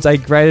he holds a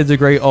greater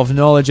degree of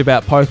knowledge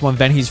about Pokemon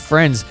than his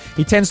friends,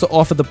 he tends to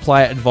offer the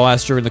player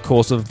advice during the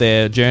course of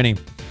their journey.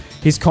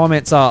 His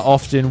comments are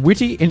often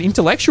witty and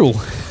intellectual.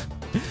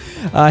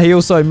 He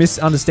also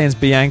misunderstands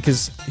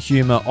Bianca's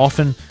humor,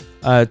 often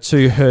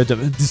to her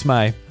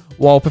dismay.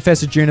 While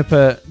Professor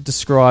Juniper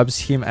describes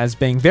him as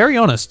being very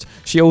honest,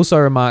 she also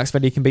remarks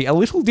that he can be a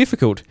little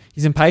difficult.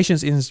 His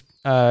impatience is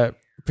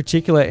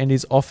particular and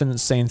is often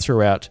seen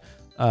throughout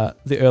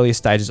the earlier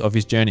stages of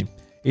his journey.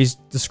 He's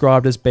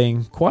described as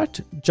being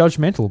quite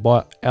judgmental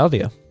by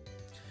Aldia.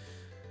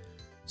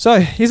 So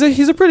he's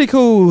a pretty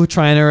cool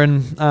trainer,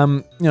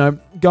 and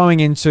going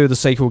into the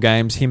sequel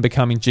games, him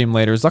becoming gym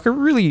leader is like a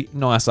really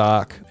nice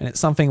arc, and it's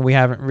something we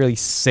haven't really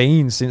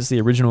seen since the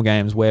original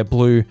games, where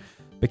Blue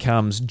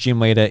becomes gym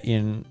leader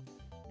in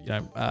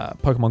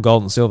Pokemon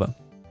Gold and Silver.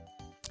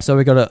 So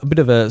we got a bit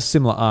of a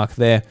similar arc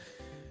there.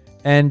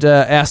 And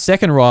our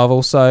second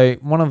rival, so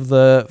one of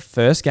the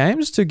first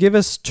games to give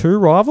us 2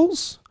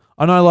 rivals.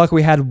 I know like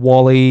we had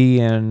Wally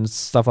and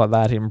stuff like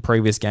that in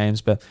previous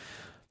games, but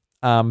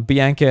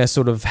Bianca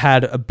sort of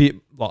had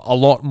a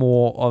lot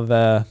more of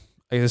a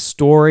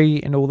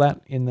story and all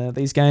that in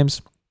these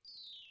games.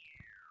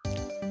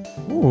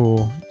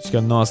 Ooh, she's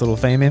got a nice little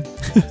theme here.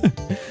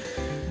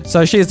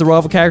 So she is the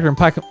rival character in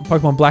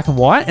Pokemon Black and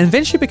White, and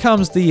then she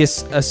becomes the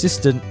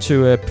assistant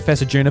to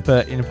Professor Juniper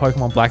in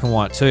Pokemon Black and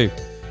White 2.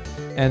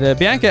 And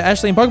Bianca,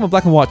 actually, in Pokemon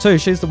Black and White 2,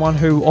 she's the one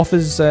who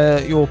offers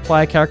your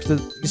player character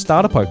your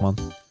starter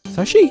Pokemon.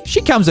 So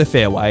she comes a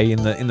fair way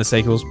in the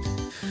sequels.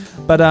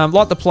 But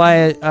like the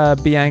player,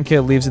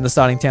 Bianca lives in the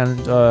starting town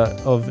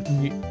of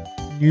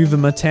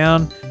Newfoundland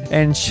Town,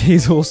 and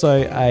she's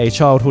also a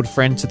childhood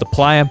friend to the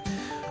player.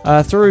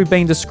 Through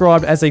being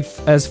described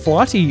as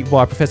flighty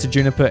by Professor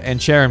Juniper and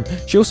Cheren,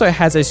 she also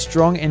has a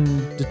strong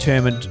and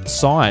determined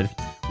side,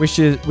 which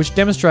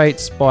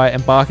demonstrates by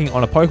embarking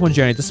on a Pokemon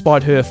journey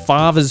despite her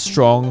father's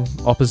strong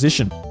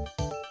opposition.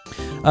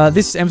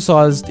 This is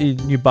emphasized in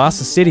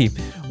Nubasa City,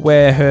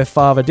 where her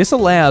father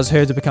disallows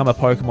her to become a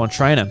Pokemon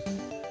trainer.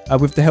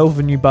 With the help of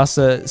a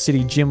Nubasa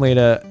City gym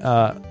leader,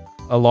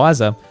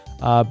 Eliza,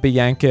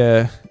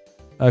 Bianca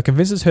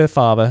convinces her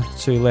father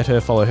to let her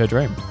follow her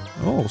dream.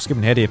 Oh,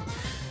 skipping ahead here.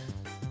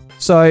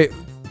 So,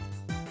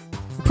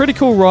 pretty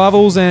cool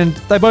rivals, and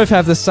they both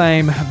have the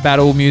same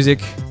battle music,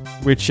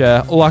 which,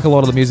 like a lot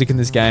of the music in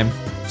this game,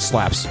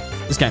 slaps.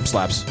 This game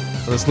slaps.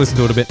 So let's listen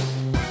to it a bit.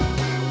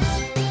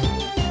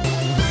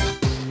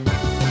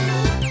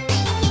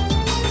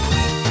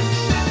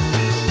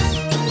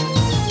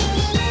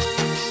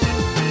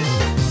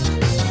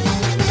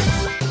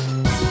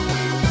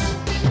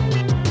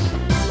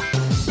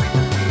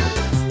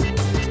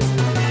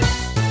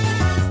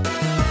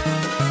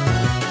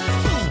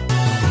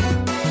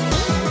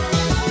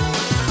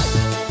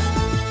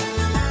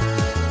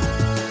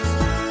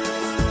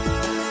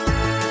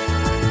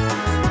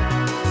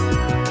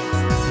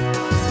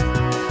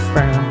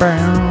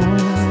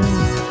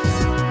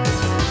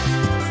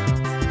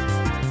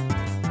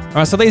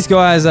 Alright, so these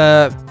guys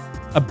are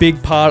a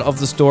big part of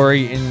the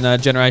story in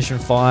Generation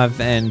 5,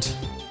 and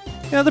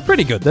they're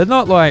pretty good. They're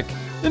not like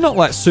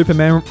super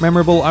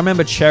memorable. I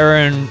remember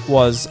Cheren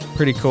was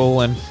pretty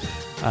cool, and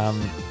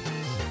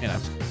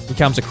he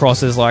comes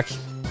across as like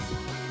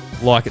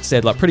it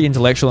said, like pretty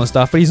intellectual and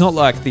stuff, but he's not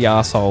like the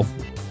asshole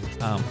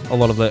a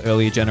lot of the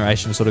earlier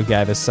generations sort of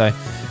gave us. So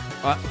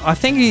I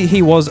think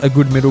he was a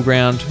good middle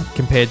ground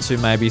compared to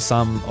maybe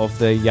some of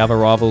the other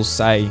rivals,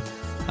 say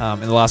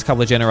in the last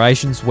couple of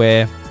generations,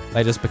 where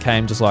they just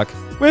became just like,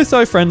 we're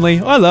so friendly,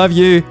 I love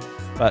you.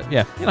 But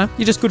yeah,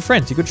 you're just good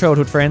friends. You're good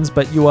childhood friends,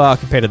 but you are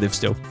competitive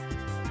still.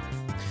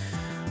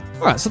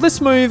 All right, so let's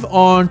move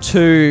on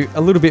to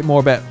a little bit more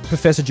about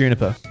Professor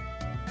Juniper.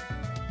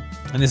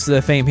 And this is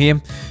the theme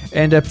here.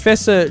 And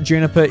Professor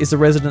Juniper is the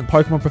resident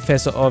Pokemon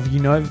professor of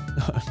Newverma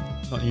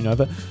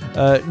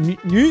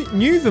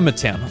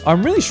Town.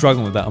 I'm really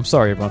struggling with that. I'm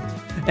sorry, everyone.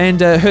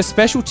 And her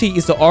specialty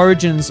is the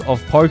origins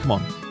of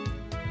Pokemon.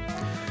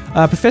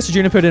 Professor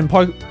Juniper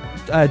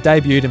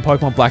debuted in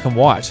Pokemon Black and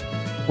White,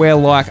 where,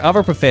 like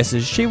other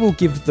professors, she will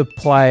give the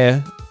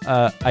player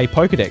a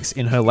Pokedex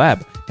in her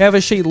lab. However,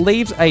 she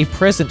leaves a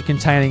present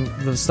containing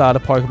the starter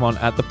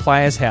Pokemon at the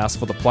player's house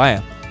for the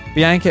player.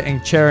 Bianca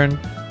and Sharon.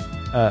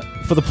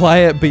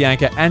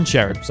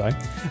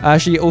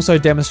 She also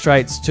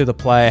demonstrates to the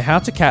player how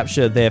to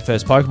capture their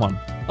first Pokemon,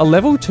 a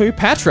level 2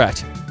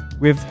 Patrat,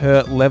 with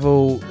her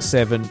level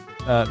 7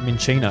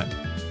 Minccino.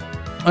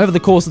 Over the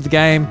course of the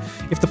game,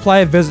 if the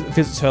player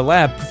visits her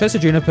lab, Professor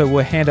Juniper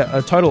will hand out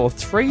a total of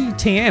 3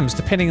 TMs,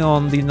 depending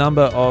on the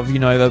number of the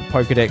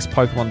Pokedex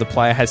Pokemon the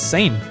player has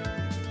seen.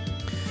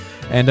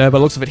 And by the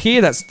looks of it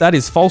here, that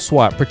is False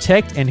Swipe,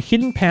 Protect, and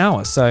Hidden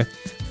Power. So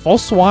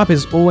False Swipe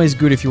is always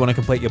good if you want to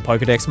complete your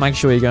Pokedex. Make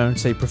sure you go and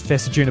see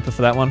Professor Juniper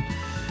for that one.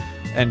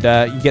 And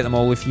you get them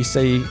all if you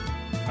see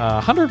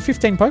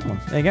 115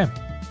 Pokemon. There you go.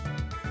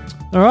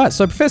 Alright,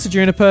 so Professor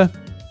Juniper,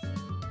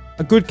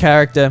 a good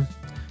character.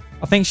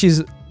 I think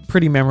she's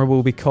pretty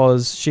memorable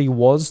because she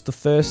was the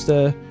first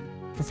female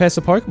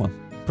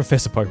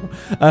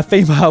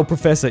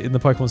professor in the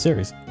Pokemon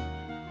series.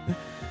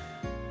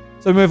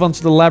 So we move on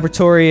to the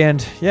laboratory,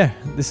 and yeah,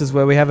 this is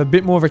where we have a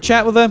bit more of a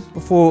chat with her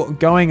before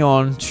going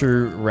on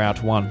to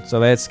Route 1. So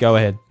let's go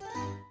ahead.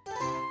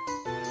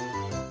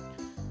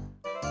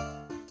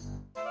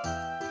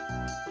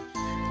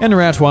 And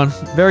Route 1,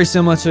 very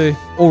similar to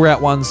all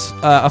Route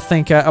 1s. I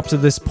think up to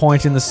this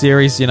point in the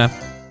series,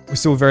 we're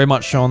still very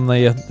much on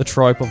the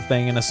trope of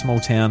being in a small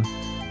town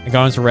and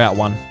going to Route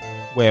 1,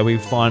 where we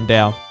find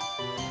our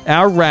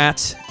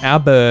rat, our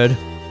bird,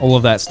 all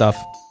of that stuff.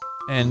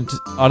 And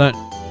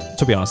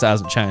to be honest, that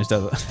hasn't changed,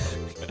 does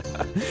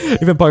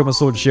it? Even Pokemon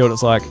Sword and Shield,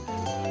 it's like,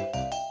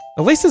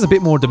 at least there's a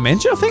bit more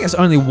dimension. I think it's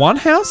only one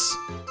house.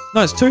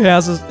 No, it's 2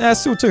 houses. Yeah, it's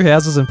still 2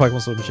 houses in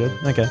Pokemon Sword and Shield.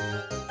 Okay.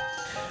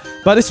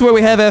 But this is where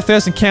we have our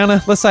first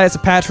encounter. Let's say it's a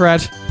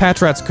Patrat.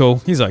 Patrat's cool.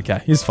 He's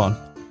okay. He's fun.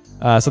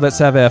 So let's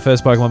have our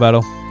first Pokemon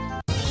battle.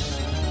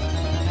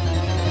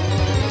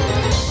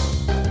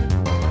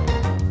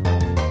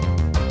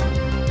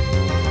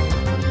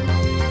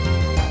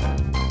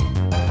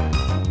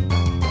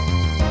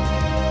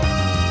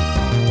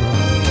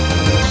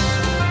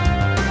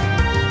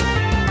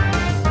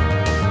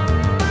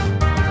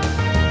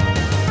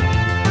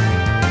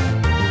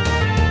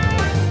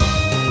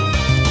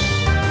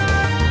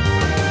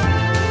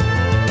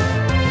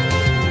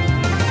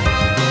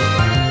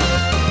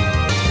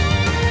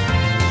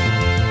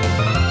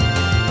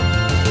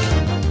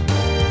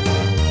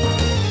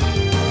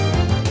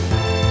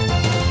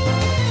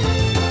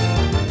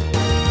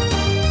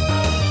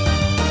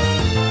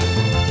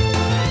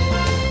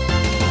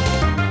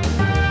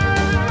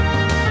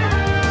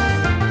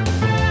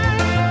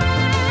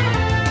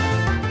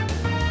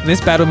 This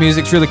battle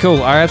music's really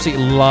cool. I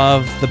absolutely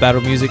love the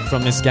battle music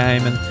from this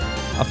game, and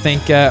I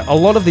think a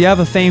lot of the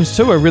other themes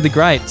too are really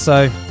great.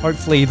 So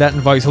hopefully that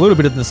invokes a little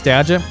bit of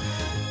nostalgia,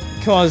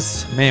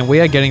 because man,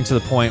 we are getting to the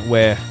point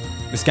where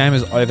this game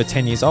is over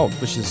 10 years old,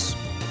 which is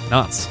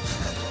nuts.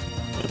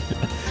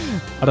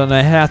 I don't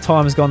know how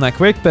time has gone that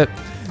quick, but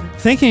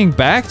thinking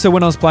back to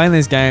when I was playing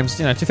these games,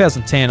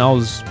 2010, I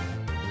was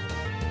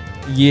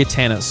year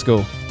 10 at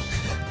school,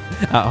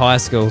 at high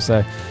school.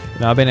 So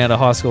I've been out of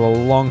high school a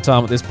long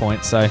time at this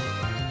point, so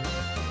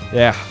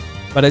yeah.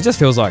 But it just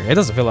feels like, it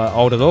doesn't feel like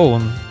old at all.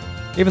 And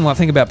even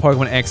think about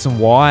Pokemon X and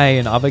Y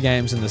and other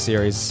games in the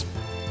series,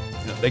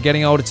 they're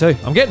getting older too.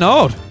 I'm getting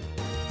old.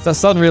 It's that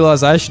sudden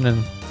realization,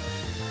 and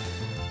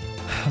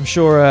I'm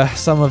sure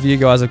some of you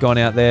guys have gone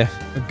out there,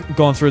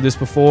 gone through this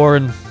before,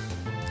 and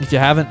if you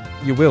haven't,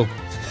 you will.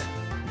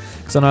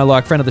 Because I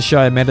know, friend of the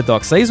show,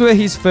 Metadox, these were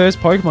his first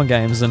Pokemon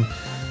games, and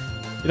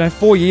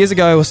 4 years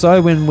ago or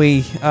so when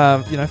we,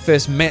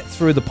 first met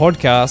through the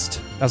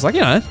podcast, I was like,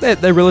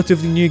 they're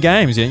relatively new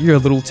games. You're a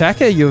little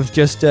tacker. You've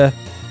just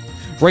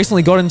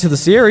recently got into the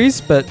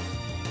series, but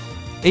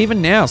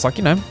even now, it's like,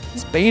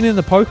 he's been in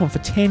the Pokemon for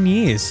 10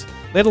 years,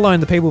 let alone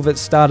the people that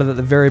started at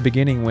the very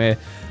beginning where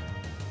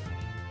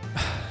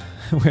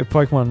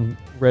Pokemon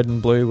Red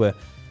and Blue were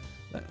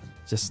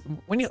just...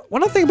 When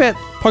I think about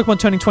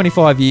Pokemon turning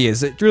 25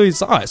 years, it really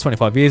is, it's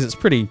 25 years. It's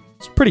pretty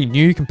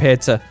new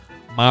compared to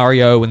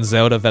Mario and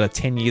Zelda that are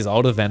 10 years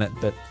older than it,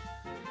 but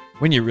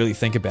when you really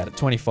think about it,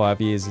 25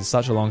 years is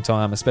such a long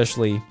time,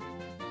 especially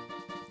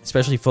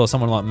for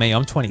someone like me.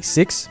 I'm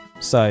 26,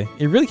 so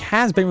it really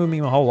has been with me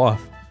my whole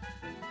life.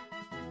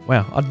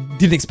 Wow, I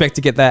didn't expect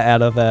to get that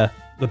out of the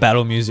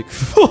battle music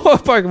for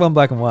Pokemon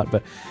Black and White,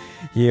 but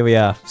here we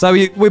are. So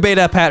we beat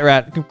our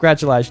Patrat.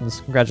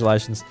 Congratulations.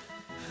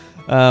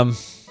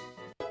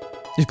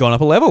 You've gone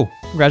up a level.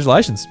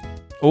 Congratulations.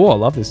 Oh, I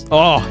love this.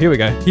 Oh, here we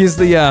go. Here's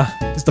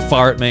the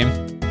fire it meme,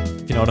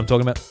 if you know what I'm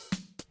talking about.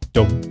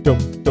 Dum,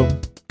 dum,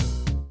 dum.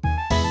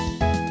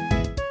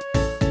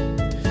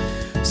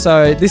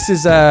 So this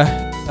is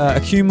a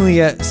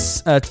Cumulia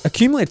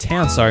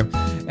town,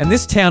 and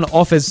this town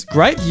offers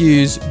great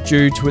views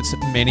due to its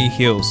many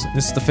hills.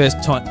 This is the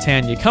first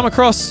town you come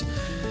across,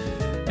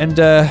 and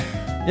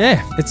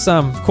it's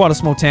quite a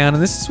small town,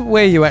 and this is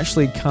where you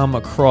actually come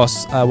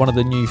across one of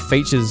the new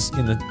features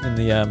in the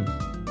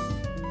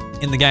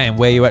game,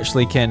 where you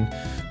actually can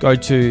go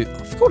to,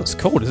 I forgot what it's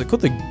called. Is it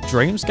called the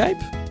Dreamscape?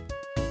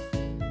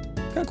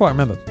 Can't quite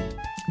remember.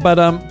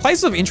 But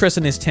places of interest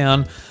in this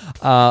town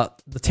are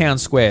the town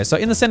square. So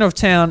in the center of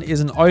town is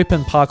an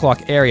open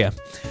park-like area.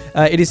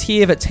 It is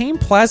here that Team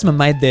Plasma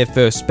made their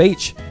first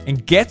speech,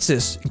 and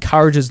Getsus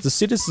encourages the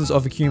citizens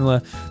of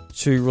Accumula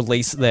to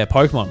release their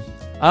Pokemon.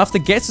 After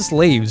Getsus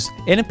leaves,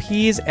 N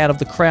appears out of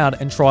the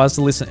crowd and tries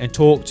to listen and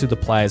talk to the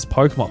player's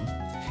Pokemon.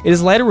 It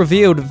is later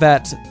revealed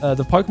that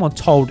the Pokemon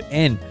told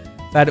N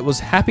that it was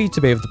happy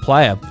to be with the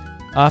player.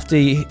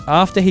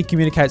 After he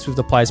communicates with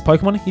the player's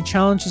Pokemon, he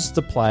challenges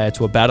the player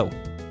to a battle.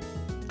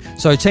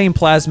 So Team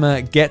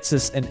Plasma,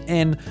 Getsus, and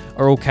N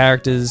are all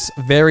characters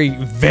very,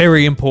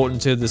 very important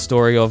to the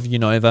story of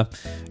Unova,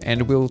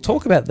 and we'll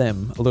talk about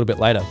them a little bit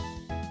later.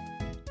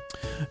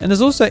 And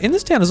there's also, in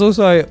this town, there's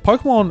also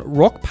Pokemon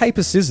Rock,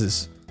 Paper,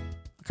 Scissors. I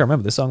can't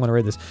remember this, so I'm going to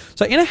read this.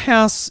 So in a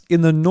house in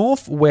the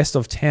northwest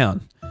of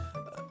town,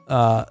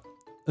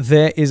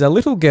 there is a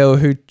little girl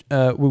who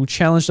will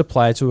challenge the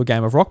player to a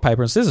game of rock,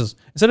 paper, and scissors.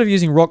 Instead of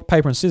using rock,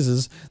 paper, and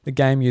scissors, the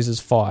game uses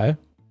fire,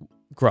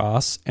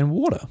 grass, and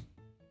water.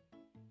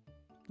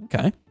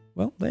 Okay,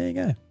 well, there you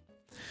go.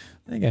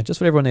 There you go,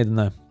 just what everyone needed to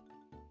know.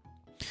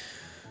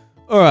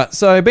 Alright,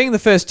 so being the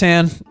first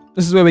town,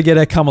 this is where we get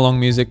our come-along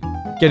music,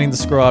 getting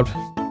described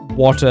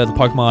what the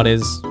Pokemon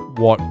is,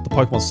 what the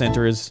Pokemon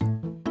Center is,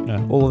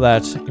 all of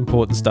that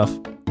important stuff.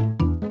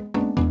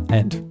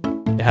 And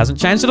it hasn't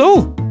changed at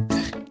all.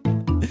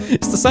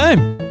 It's the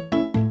same.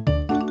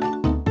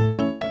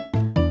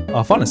 Oh,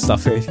 I find this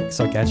stuff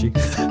so catchy.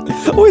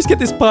 I always get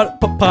this part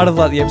of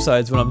like the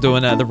episodes when I'm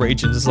doing the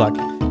regions. It's like,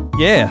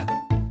 yeah,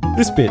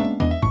 this bit.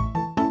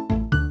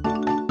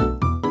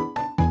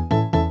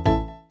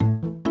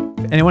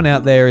 If anyone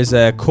out there is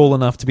cool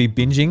enough to be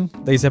binging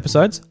these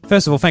episodes,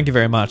 first of all, thank you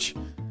very much.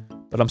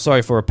 But I'm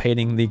sorry for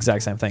repeating the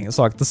exact same thing. It's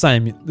like the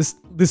same. This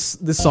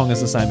song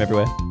is the same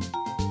everywhere.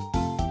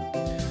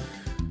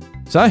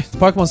 So the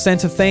Pokemon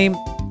Center theme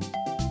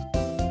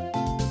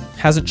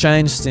hasn't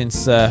changed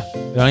since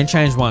it only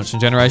changed once in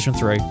Generation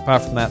 3.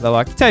 Apart from that, they're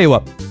like, tell you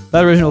what,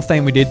 that original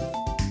theme we did,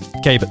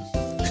 keep it.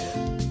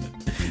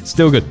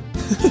 Still good.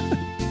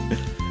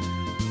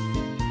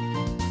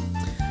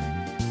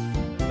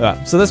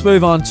 Alright, so let's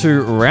move on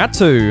to Route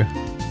 2.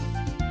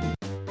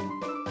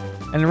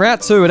 And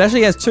Route 2, it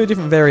actually has two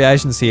different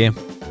variations here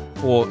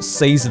for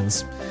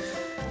seasons.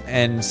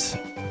 And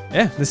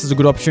yeah, this is a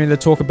good opportunity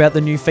to talk about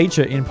the new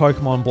feature in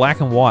Pokemon Black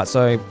and White.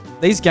 So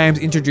these games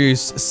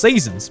introduce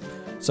seasons.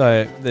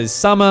 So there's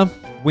summer,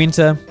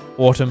 winter,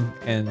 autumn,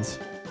 and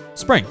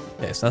spring.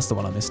 Yes, that's the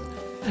one I missed.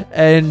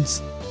 And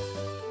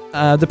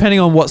depending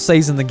on what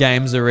season the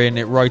games are in,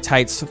 it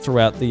rotates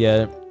throughout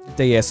the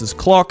DS's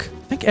clock.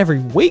 I think every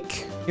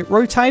week it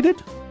rotated,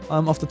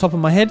 off the top of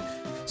my head.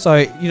 So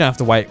you don't have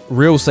to wait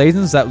real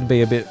seasons. That would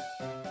be a bit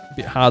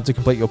hard to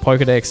complete your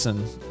Pokedex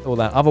and all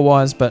that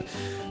otherwise. But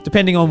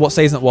depending on what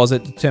season it was,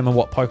 it determined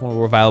what Pokemon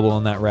were available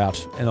on that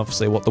route, and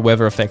obviously what the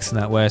weather effects in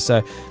that were.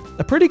 So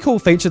a pretty cool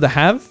feature to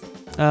have.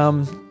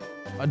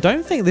 I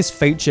don't think this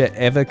feature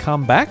ever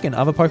come back in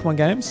other Pokemon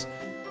games.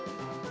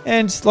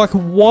 And like,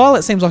 while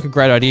it seems like a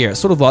great idea, it's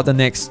sort of like the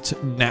next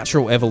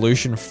natural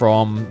evolution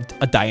from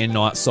a day and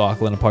night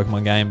cycle in a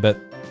Pokemon game. But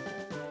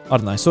I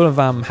don't know, sort of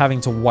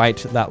having to wait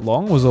that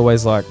long was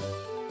always like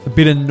a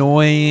bit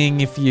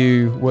annoying if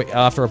you were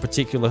after a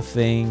particular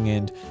thing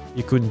and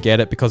you couldn't get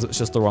it because it's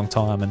just the wrong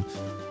time. And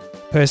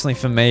personally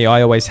for me,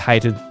 I always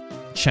hated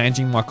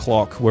changing my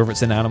clock, whether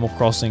it's in Animal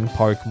Crossing,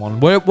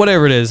 Pokemon,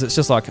 whatever it is. It's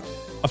just like,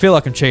 I feel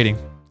like I'm cheating.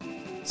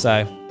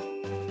 So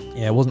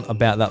yeah, it wasn't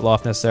about that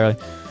life necessarily.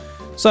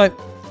 So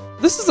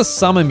this is the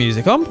summer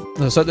music.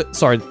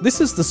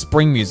 This is the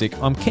spring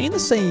music. I'm keen to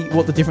see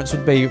what the difference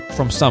would be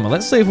from summer.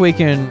 Let's see if we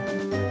can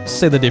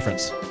see the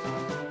difference.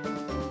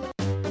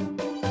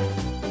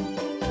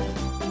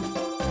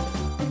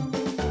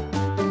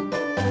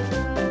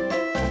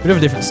 Bit of a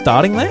different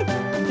starting there.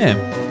 Yeah.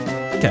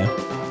 Okay.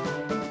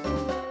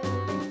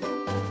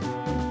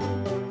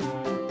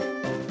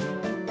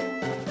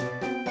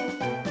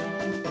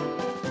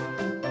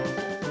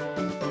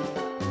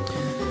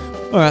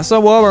 Alright, so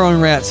while we're on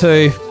Route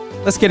 2,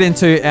 let's get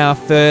into our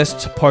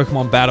first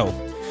Pokemon battle.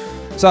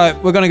 So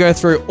we're going to go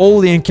through all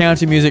the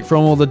encounter music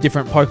from all the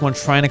different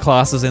Pokemon trainer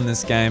classes in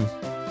this game.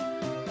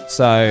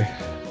 So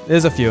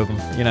there's a few of them,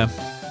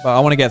 but I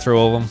want to get through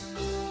all of them.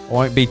 I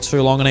won't be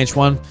too long on each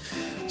one.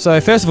 So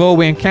first of all,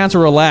 we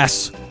encounter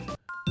Alas.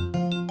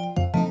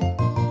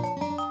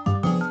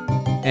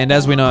 And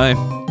as we know,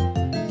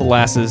 the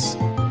Lasses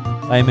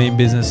They mean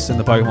business in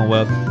the Pokemon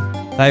world.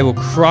 They will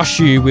crush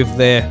you with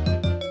their,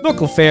 not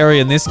Clefairy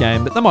in this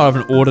game, but they might have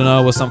an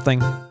Audino or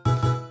something.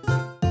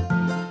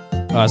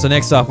 Alright, so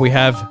next up we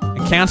have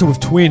Encounter with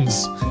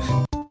Twins.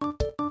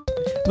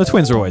 The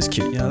twins are always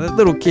cute, you know, they're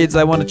little kids,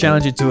 they want to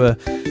challenge you to a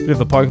bit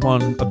of a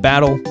Pokemon, a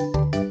battle.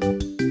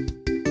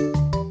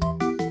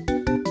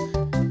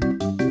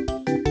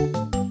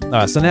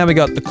 Alright, so now we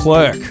got the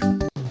Clerk.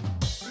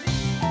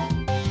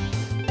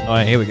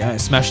 Alright, here we go,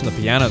 smashing the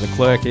piano, the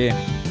Clerk here.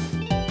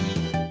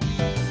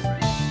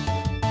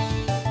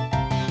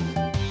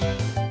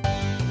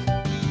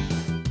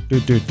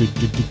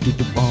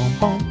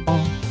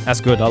 That's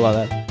good, I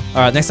like that.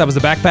 Alright, next up is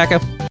the Backpacker.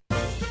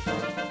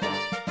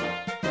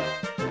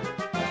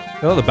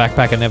 Oh, the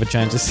Backpacker never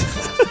changes.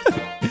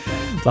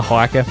 The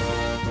Hiker.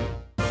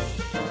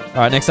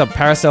 Alright, next up,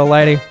 Parasol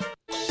Lady.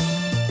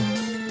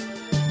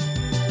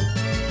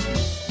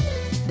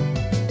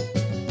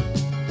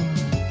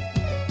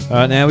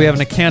 Alright, now we have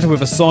an encounter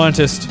with a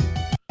scientist.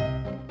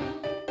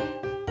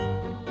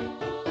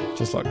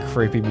 Just like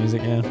creepy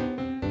music, yeah.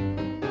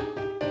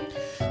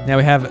 Now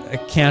we have a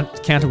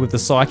encounter with the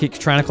Psychic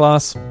trainer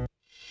class.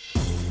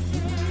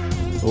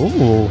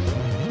 Ooh.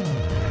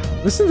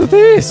 Listen to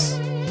this.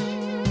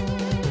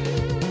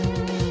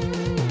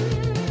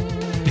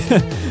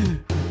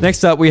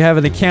 Next up, we have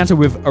an encounter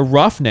with a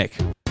Roughneck,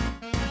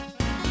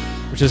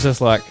 which is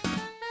just like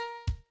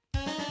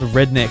the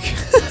redneck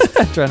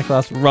trainer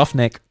class,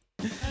 Roughneck.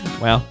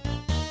 Wow.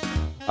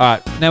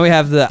 Alright, now we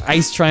have the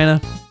Ace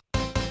trainer.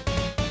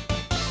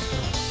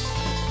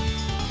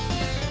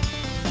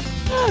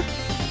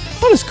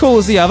 Not as cool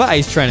as the other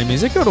Ace trainer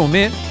music, gotta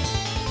admit.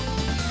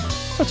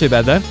 Not too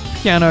bad though.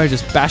 Piano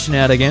just bashing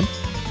out again.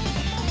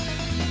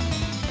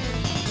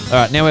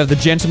 Alright, now we have the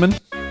Gentleman.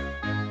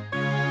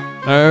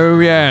 Oh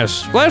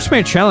yes, let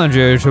me challenge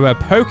you to a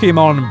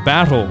Pokemon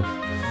battle.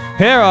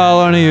 Here I'll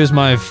only use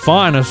my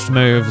finest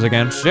moves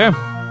against you.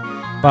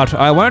 But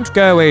I won't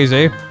go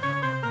easy,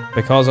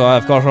 because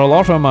I've got a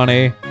lot of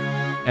money,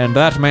 and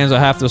that means I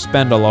have to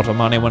spend a lot of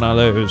money when I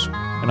lose.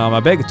 And I'm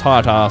a big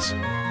tight ass,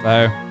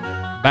 so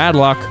bad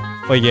luck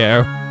for you.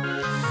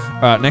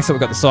 Alright, next up we've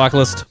got the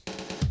Cyclist.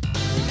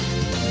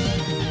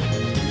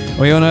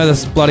 We all know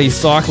this bloody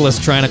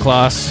Cyclist trainer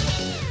class.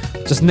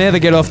 Just never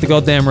get off the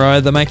goddamn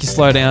road. They make you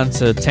slow down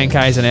to 10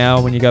 k's an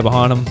hour when you go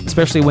behind them.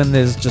 Especially when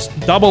there's just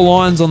double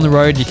lines on the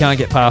road, you can't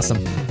get past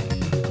them.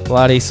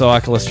 Bloody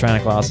Cyclist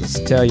trainer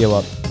classes. Tell you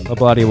what, the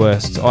bloody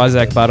worst.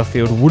 Isaac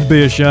Butterfield would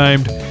be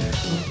ashamed.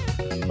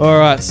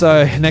 Alright,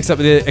 so next up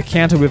the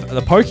encounter with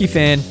the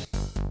Pokefan.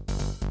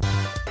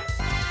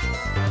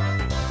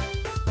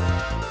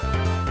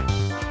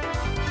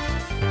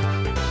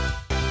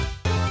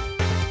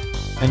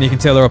 And you can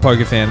tell they're a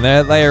Pokefan.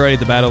 They are ready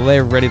to battle.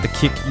 They're ready to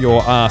kick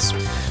your ass.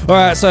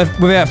 Alright, so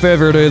without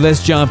further ado,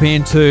 let's jump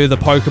into the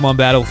Pokemon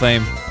battle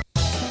theme.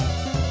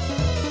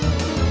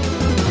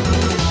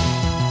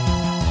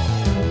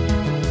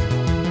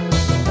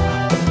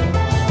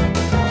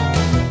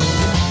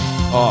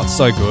 Oh, it's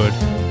so good.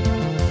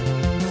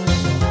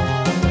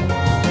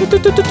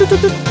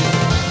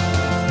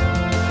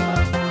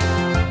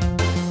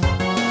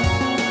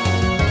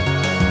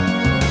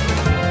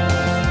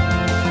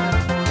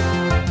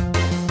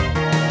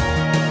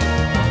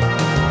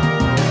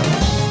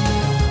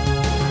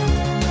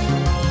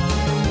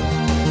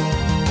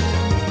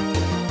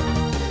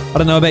 I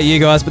don't know about you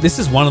guys, but this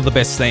is one of the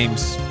best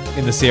themes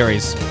in the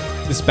series.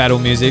 This battle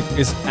music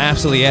is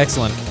absolutely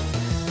excellent.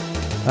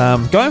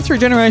 Going through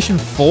Generation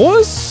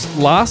 4's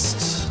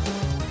last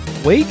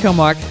week, I'm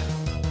like,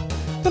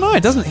 I don't know,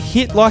 it doesn't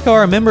hit like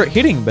I remember it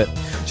hitting, but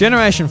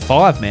Generation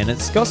 5, man,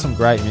 it's got some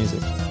great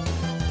music.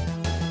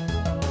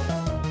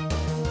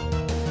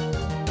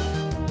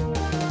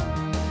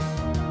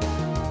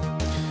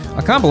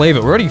 I can't believe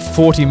it, we're already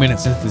 40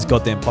 minutes into this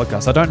goddamn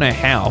podcast. I don't know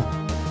how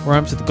we're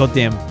up to the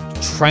goddamn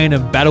trainer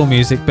battle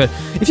music, but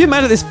if you've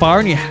made it this far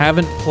and you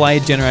haven't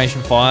played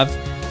Generation 5,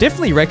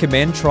 definitely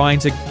recommend trying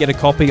to get a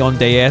copy on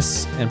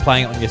DS and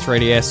playing it on your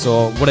 3DS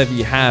or whatever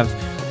you have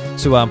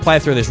to play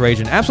through this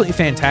region. Absolutely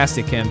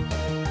fantastic, and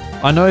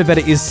I know that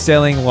it is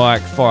selling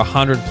like for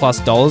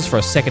 $100+ for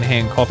a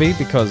second-hand copy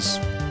because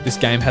this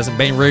game hasn't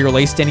been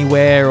re-released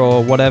anywhere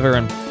or whatever,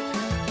 and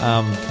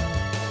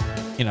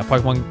you know,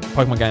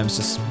 Pokemon games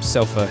just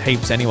sell for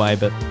heaps anyway,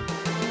 but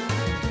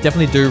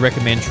definitely do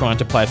recommend trying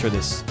to play through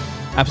this.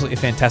 Absolutely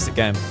fantastic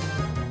game.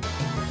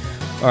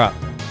 Alright,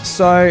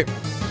 so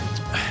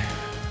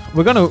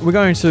we're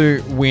going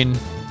to win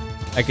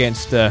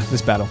against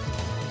this battle.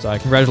 So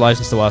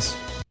congratulations to us.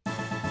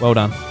 Well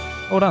done.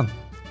 Well done.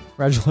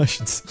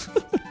 Congratulations.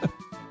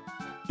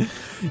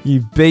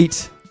 You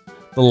beat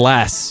the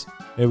lass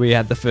who we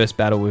had the first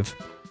battle with.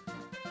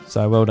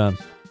 So well done.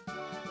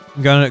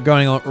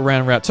 Going on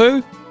around Route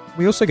 2,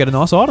 we also get a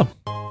nice item.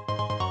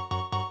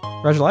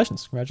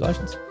 Congratulations.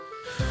 Congratulations.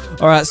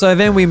 Alright, so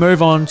then we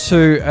move on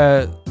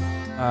to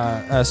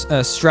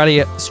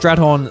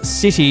Straton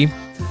City.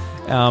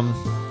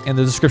 And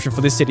the description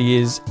for this city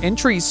is: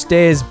 entry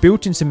stairs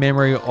built into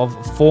memory of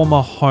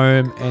former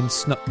home and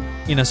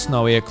in a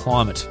snowier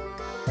climate.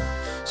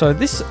 So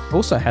this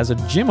also has a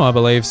gym, I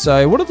believe.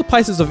 So what are the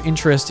places of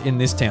interest in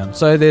this town?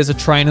 So there's a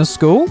trainer's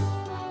school.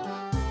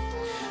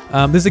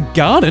 There's a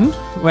garden.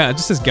 Wow, it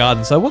just says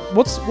garden. So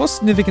what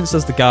significance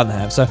does the garden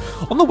have? So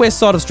on the west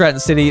side of Stratton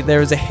City,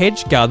 there is a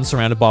hedge garden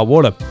surrounded by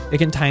water. It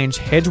contains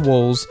hedge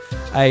walls,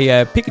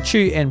 a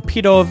Pikachu and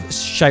Pidove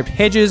shaped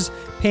hedges,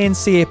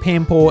 Pansear,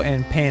 Panpour,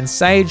 and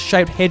Pansage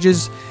shaped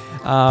hedges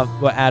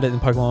were added in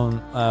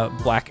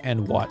Pokemon Black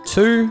and White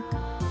 2.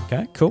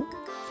 Okay, cool.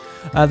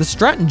 The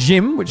Stratton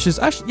Gym, which is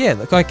actually,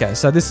 okay,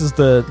 so this is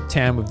the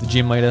town with the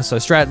gym leader. So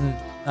Stratton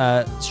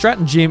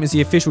Gym is the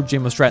official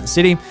gym of Stratton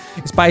City.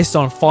 It's based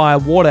on fire,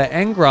 water,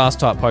 and grass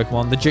type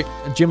Pokemon.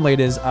 The gym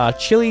leaders are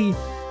Chili,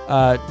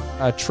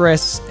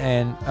 Tress,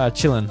 and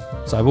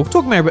Chillin. So we'll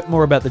talk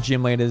more about the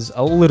gym leaders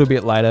a little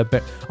bit later,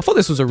 but I thought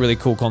this was a really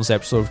cool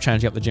concept, sort of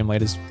changing up the gym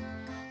leaders.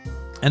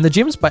 And the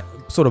gym's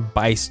sort of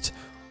based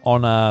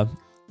on a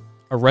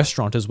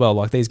restaurant as well.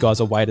 Like, these guys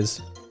are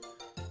waiters.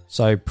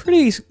 So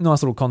pretty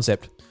nice little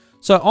concept.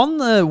 So on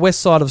the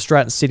west side of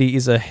Stratton City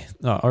is I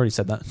already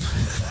said that.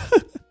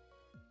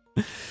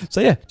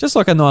 So yeah, just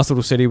like a nice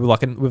little city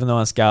with a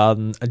nice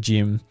garden, a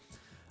gym.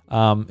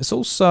 It's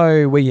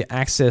also where you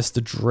access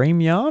the Dream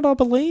Yard, I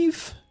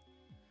believe,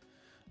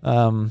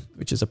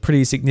 which is a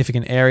pretty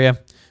significant area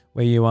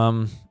where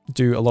you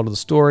do a lot of the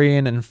story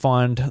in and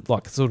find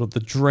like sort of the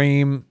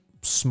dream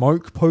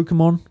smoke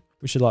Pokemon,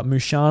 which are like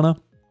Musharna,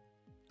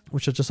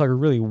 which are just like a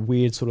really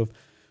weird sort of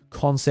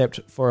concept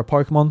for a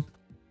Pokemon.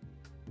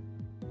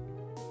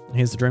 And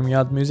here's the Dream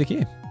Yard music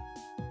here.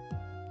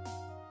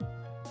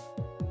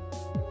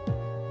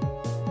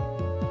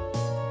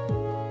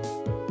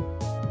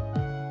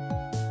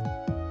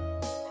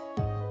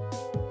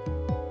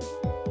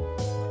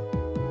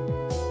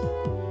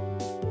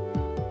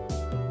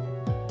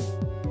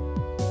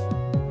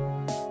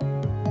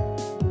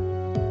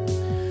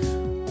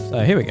 So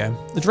here we go.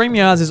 The Dream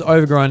Yards is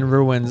overgrown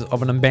ruins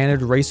of an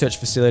abandoned research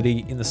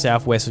facility in the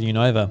southwest of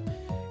Unova.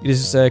 It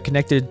is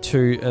connected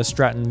to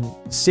Stratton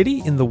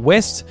City in the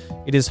west.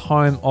 It is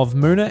home of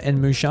Munna and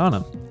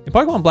Musharna. In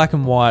Pokemon Black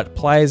and White,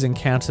 players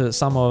encounter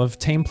some of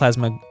Team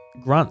Plasma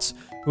grunts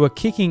who are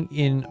kicking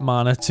in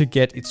mana to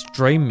get its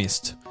Dream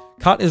Mist.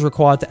 Cut is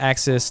required to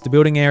access the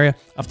building area.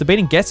 After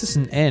beating Ghetsis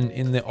and N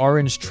in the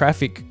orange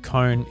traffic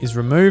cone is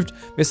removed,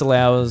 this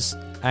allows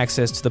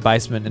access to the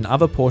basement and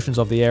other portions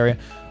of the area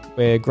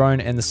where Grown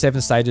and the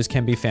 7 stages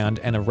can be found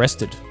and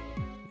arrested.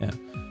 Yeah.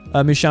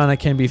 Musharna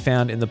can be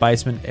found in the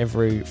basement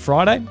every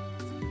Friday.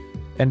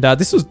 And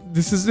this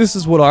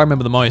is what I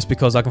remember the most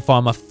because I can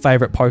find my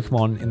favourite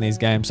Pokemon in these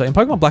games. So in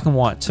Pokemon Black and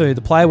White 2,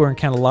 the player will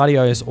encounter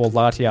Latios or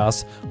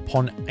Latias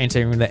upon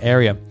entering the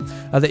area.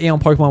 The Eon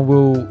Pokemon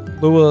will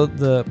lure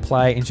the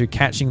player into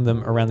catching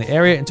them around the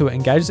area until it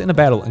engages in a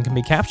battle and can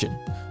be captured.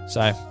 So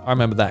I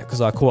remember that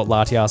because I caught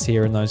Latias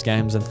here in those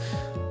games, and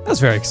that's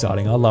very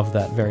exciting. I love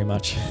that very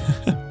much.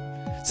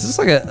 So it's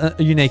like a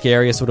unique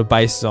area sort of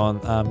based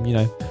on,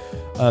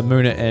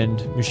 Munna and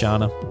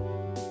Musharna.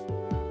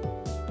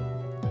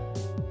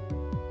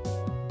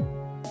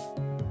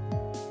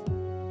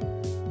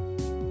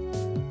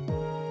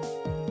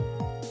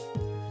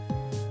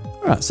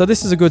 Alright, so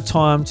this is a good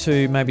time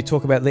to maybe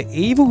talk about the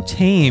evil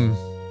team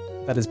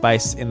that is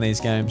based in these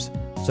games.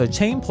 So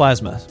Team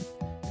Plasma,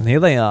 and here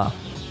they are.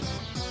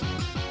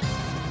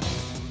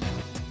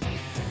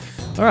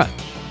 Alright.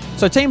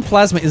 So Team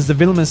Plasma is the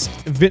villainous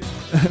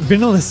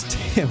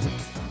team,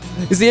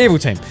 is the evil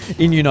team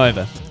in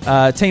Unova.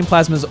 Team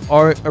Plasma's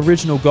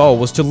original goal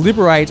was to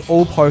liberate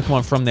all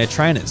Pokemon from their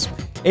trainers,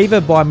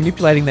 either by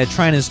manipulating their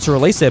trainers to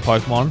release their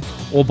Pokemon,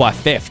 or by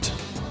theft.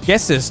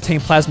 Ghetsis,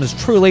 Team Plasma's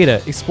true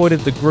leader,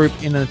 exploited the group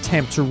in an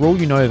attempt to rule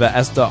Unova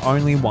as the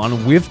only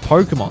one with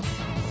Pokemon.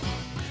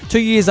 2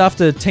 years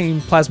after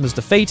Team Plasma's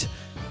defeat,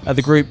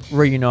 the group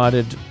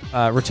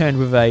returned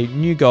with a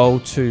new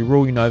goal to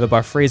rule Unova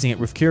by freezing it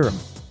with Kyurem.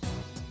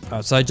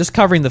 So just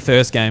covering the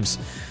first games.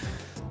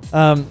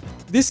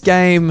 This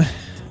game's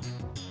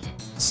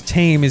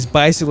team is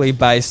basically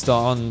based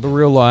on the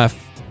real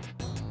life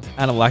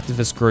animal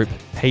activist group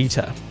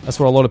PETA. That's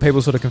what a lot of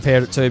people sort of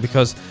compared it to,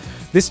 because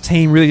this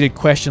team really did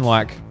question,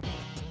 like,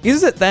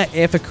 is it that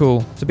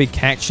ethical to be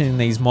catching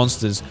these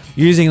monsters,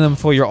 using them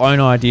for your own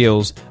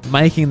ideals,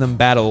 making them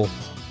battle,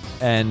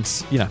 and,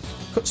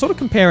 sort of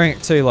comparing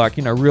it to, like,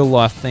 real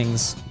life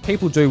things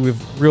people do with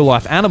real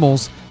life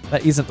animals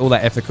that isn't all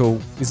that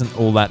ethical, isn't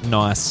all that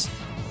nice,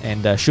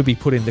 and should be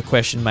put into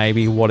question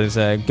maybe what is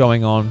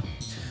going on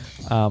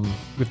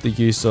with the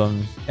use of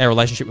our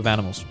relationship with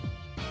animals.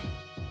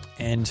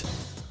 And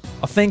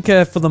I think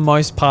for the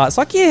most part, it's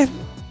like, yeah,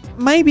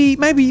 maybe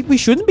we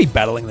shouldn't be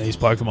battling these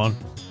Pokemon.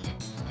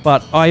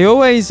 But I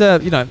always,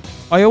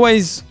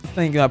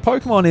 think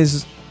Pokemon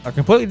is a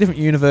completely different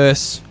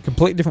universe,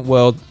 completely different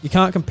world. You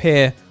can't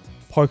compare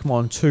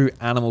Pokemon to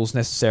animals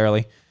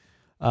necessarily.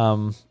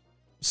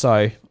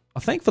 So I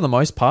think for the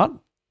most part,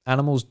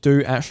 animals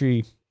do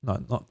actually,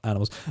 no, not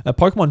animals.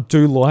 Pokemon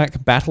do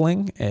like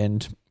battling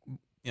and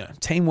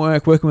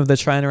teamwork, working with their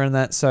trainer and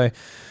that. So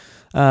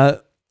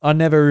I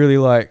never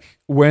really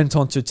went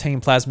onto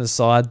Team Plasma's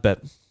side,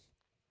 but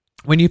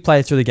when you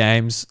play through the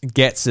games,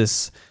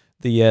 Ghetsis,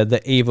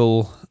 the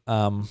evil,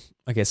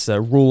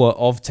 ruler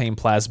of Team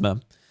Plasma,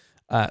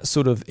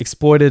 sort of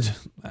exploited,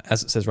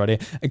 as it says right here,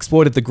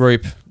 exploited the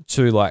group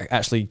to like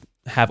actually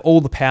have all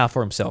the power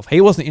for himself.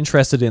 He wasn't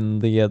interested in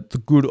the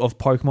good of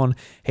Pokemon.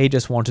 He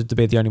just wanted to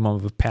be the only one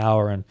with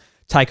power and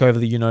take over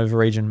the Unova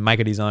region, make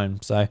it his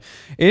own. So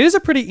it is a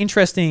pretty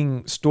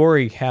interesting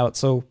story how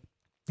it's all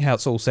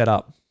set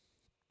up.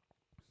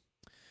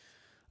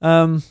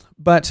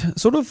 But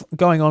sort of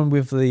going on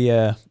with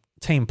the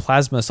Team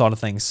Plasma side of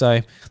things.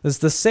 So there's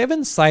the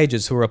 7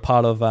 sages who are a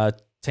part of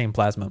Team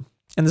Plasma.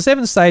 And the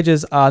 7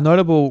 sages are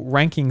notable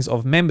rankings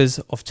of members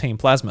of Team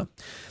Plasma.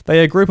 They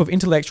are a group of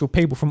intellectual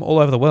people from all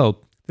over the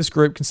world. This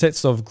group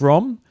consists of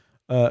Grom,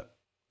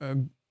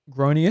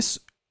 Gronius,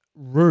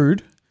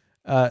 Rude,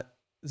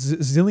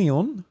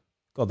 Zillion.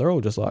 God, they're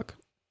all just like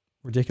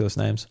ridiculous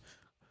names.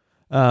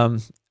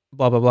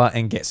 Blah, blah, blah,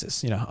 and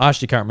Ghetsis. I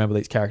actually can't remember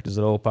these characters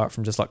at all, apart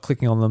from just like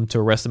clicking on them to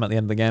arrest them at the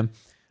end of the game.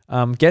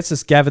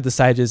 Ghetsis gathered the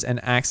sages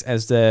and acts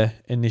as their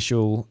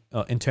initial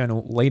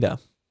internal leader.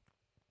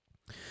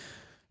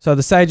 So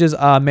the sages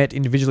are met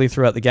individually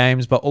throughout the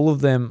games, but all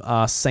of them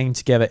are seen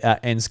together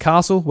at N's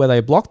castle, where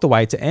they block the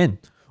way to N.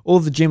 All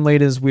of the gym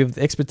leaders, with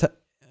the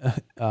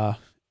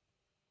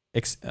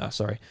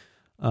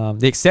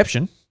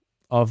exception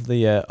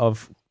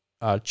of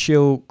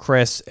Chill,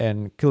 Cress,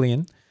 and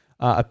Killian,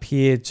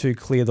 appear to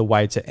clear the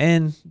way to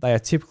N. They are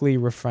typically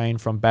refrain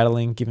from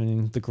battling,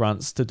 giving the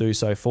grunts to do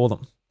so for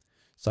them.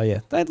 So yeah,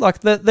 they're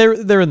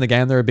in the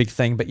game. They're a big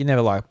thing, but you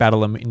never like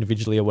battle them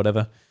individually or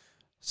whatever.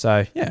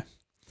 So yeah.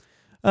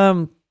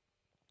 Team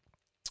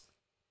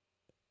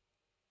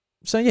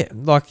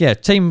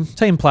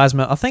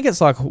Plasma. I think it's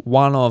like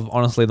one of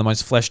honestly the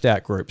most fleshed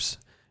out groups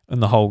in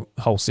the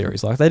whole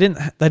series. Like they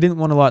didn't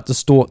want to like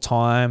distort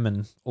time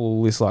and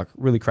all this like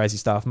really crazy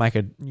stuff, make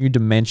a new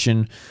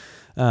dimension.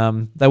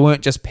 They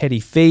weren't just petty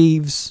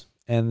thieves,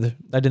 and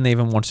they didn't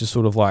even want to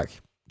sort of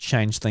like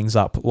change things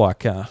up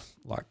like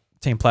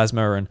Team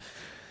Plasma and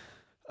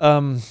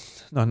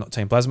not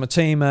Team Plasma,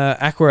 Team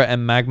Aqua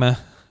and Magma.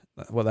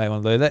 What they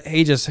want to do. That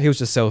he was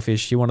just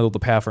selfish. He wanted all the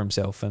power for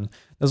himself, and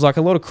there's like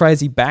a lot of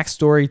crazy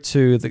backstory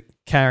to the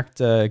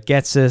character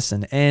Ghetsis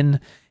and N,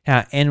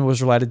 how N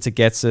was related to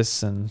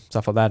Ghetsis and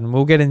stuff like that. And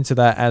we'll get into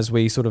that as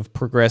we sort of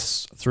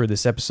progress through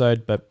this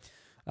episode. But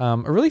a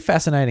really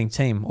fascinating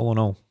team, all in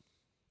all.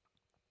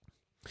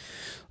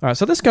 All right,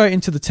 so let's go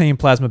into the Team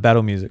Plasma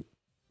battle music.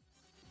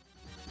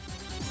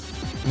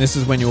 And this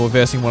is when you're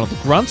versing one of the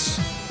grunts.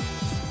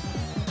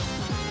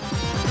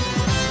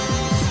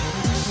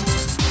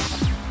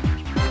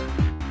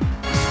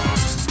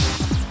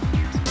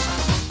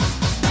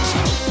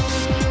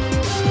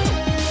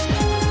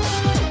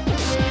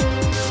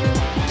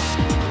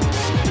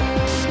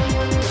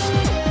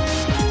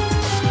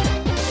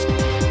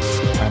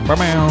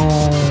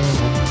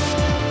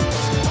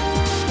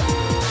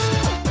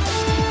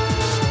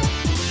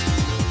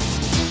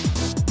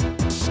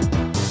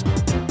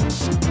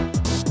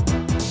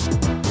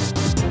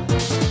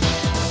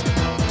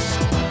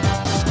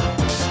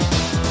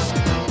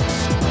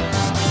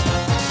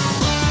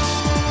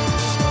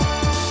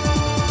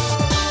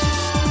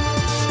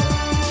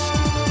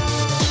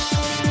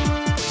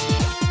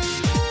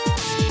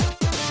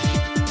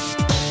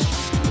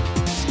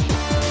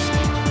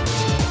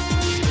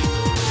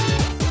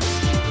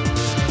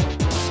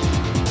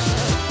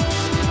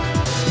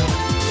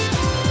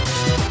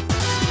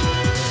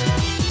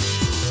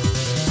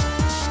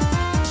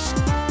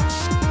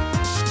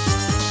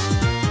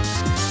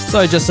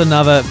 So just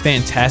another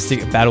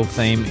fantastic battle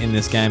theme in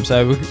this game.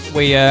 So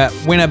we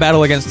win a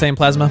battle against Team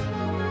Plasma.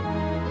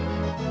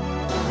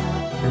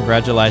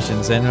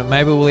 Congratulations. And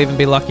maybe we'll even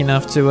be lucky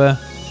enough to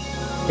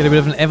get a bit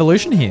of an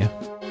evolution here.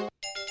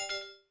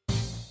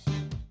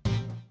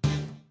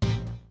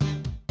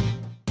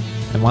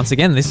 And once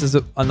again, this is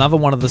another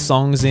one of the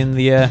songs in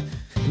the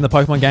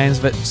Pokemon games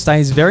that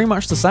stays very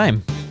much the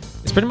same.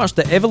 It's pretty much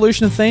the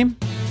evolution theme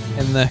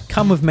and the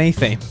come with me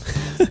theme.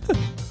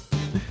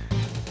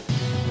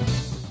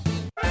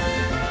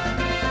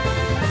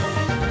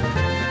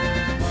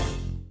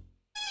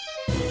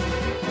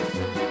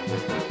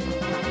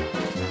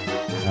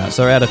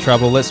 So we're out of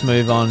trouble. Let's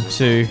move on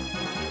to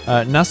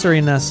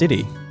Nacirina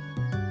City.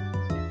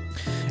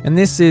 And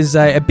this is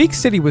a big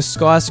city with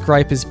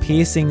skyscrapers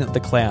piercing the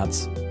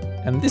clouds.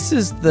 And this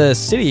is the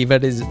city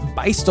that is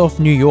based off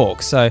New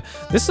York. So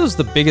this is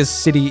the biggest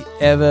city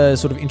ever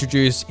sort of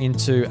introduced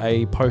into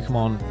a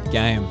Pokemon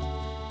game.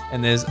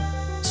 And there's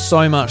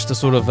so much to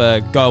sort of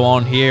go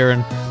on here,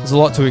 and there's a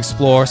lot to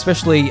explore,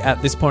 especially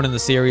at this point in the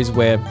series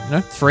where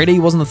 3D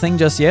wasn't a thing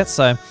just yet.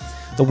 So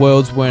the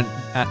worlds weren't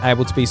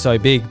able to be so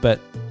big, but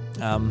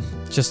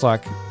just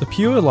like the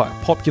pure like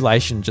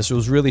population just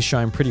was really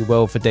shown pretty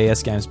well for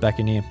DS games back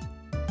in here.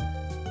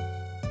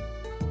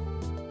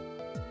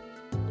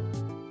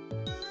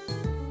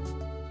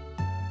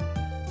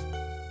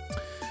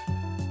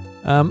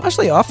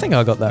 Actually, I think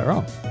I got that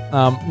wrong.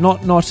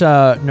 Not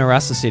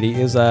Narasa City,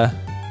 is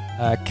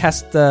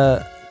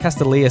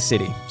Castelia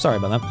City. Sorry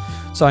about that.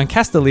 So in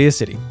Castelia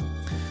City,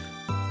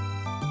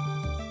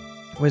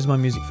 Where's my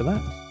music for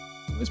that?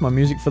 Where's my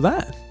music for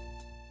that?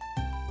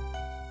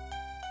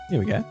 Here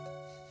we go.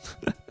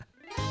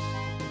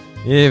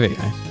 Here we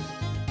go.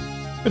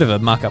 Bit of a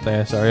muck up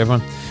there, sorry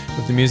everyone,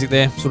 with the music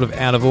there, sort of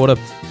out of order.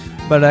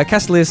 But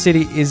Castellia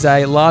City is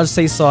a large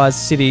seaside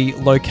city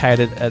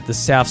located at the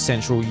south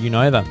central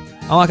Unova.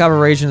 Unlike other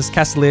regions,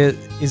 Castellia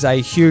is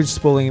a huge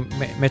sprawling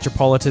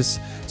metropolis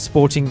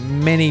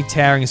sporting many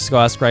towering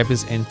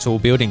skyscrapers and tall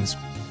buildings.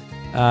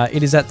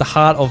 It is at the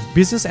heart of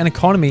business and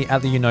economy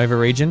at the Unova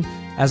region,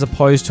 as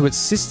opposed to its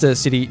sister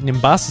city,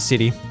 Nimbasa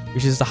City,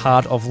 which is the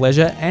heart of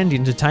leisure and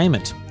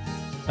entertainment.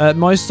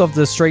 Most of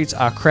the streets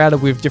are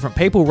crowded with different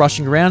people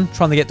rushing around,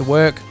 trying to get to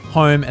work,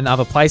 home, and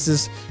other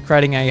places,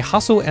 creating a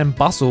hustle and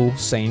bustle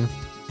scene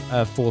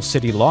for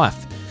city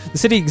life. The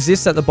city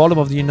exists at the bottom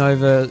of the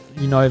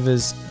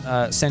Unova's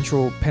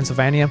central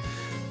Pennsylvania,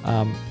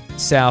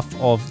 south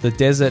of the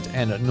desert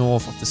and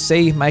north of the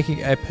sea,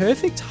 making a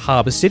perfect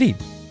harbour city.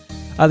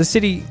 The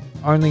city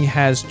only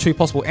has two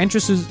possible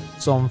entrances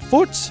on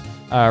foot,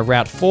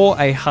 Route 4,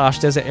 a harsh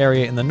desert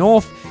area in the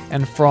north,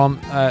 and from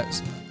a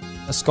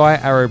Sky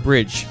Arrow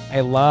Bridge,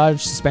 a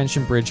large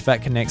suspension bridge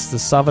that connects the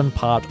southern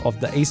part of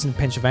the eastern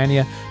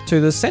Pennsylvania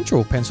to the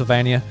central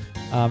Pennsylvania,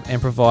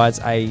 and provides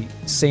a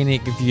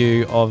scenic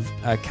view of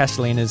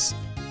Castellina's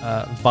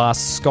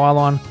vast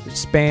skyline, which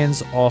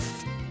spans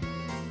off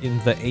in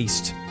the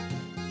east.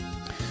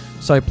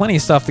 So plenty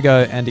of stuff to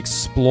go and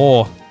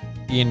explore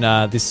in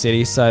this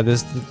city. So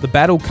there's the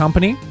Battle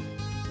Company,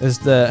 there's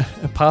the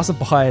Passerby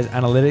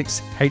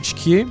Analytics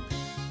HQ,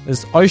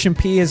 there's Ocean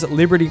Piers,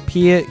 Liberty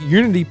Pier,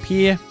 Unity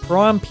Pier,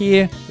 Prime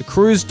Pier, the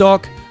Cruise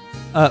Dock,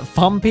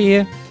 Fun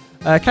Pier,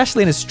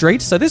 Castellina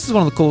Street. So this is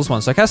one of the coolest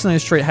ones. So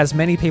Castellina Street has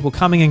many people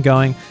coming and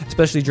going,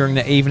 especially during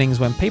the evenings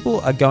when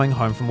people are going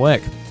home from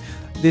work.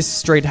 This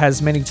street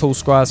has many tall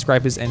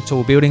skyscrapers and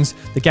tall buildings.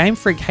 The Game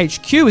Freak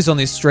HQ is on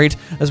this street,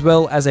 as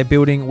well as a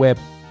building where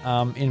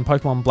in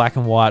Pokemon Black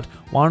and White,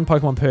 one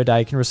Pokemon per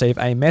day can receive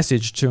a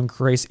message to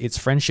increase its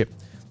friendship.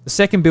 The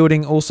second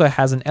building also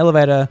has an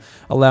elevator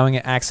allowing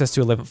it access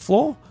to 11th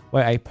floor,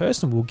 where a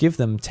person will give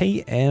them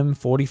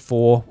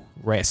TM44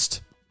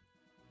 rest.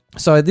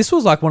 So this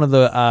was like one of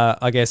the,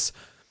 I guess,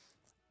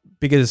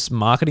 biggest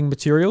marketing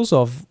materials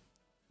of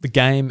the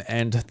game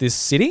and this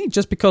city,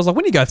 just because like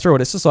when you go through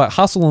it, it's just like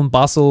hustle and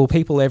bustle,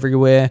 people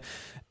everywhere,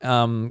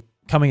 coming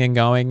and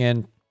going,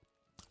 and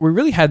we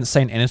really hadn't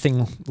seen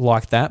anything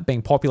like that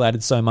being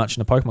populated so much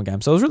in a Pokemon game.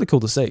 So it was really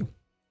cool to see.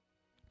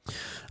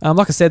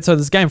 Like I said, so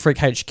there's Game Freak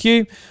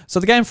HQ. So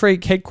the Game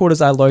Freak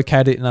headquarters are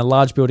located in a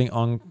large building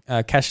on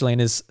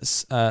Castellina's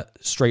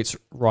street's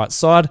right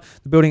side.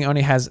 The building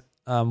only has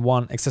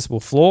one accessible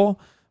floor,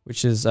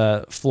 which is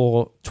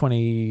floor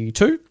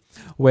 22,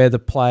 where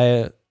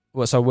the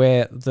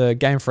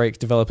Game Freak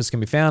developers can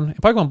be found. In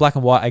Pokemon Black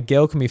and White, a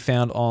girl can be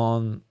found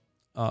on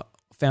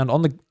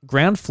the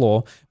ground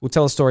floor, will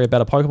tell a story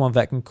about a Pokemon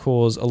that can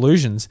cause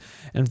illusions,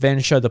 and then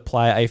show the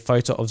player a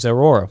photo of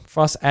Zeraora,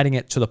 thus adding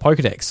it to the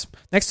Pokedex.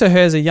 Next to her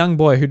is a young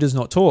boy who does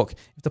not talk.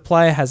 If the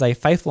player has a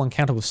faithful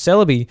encounter with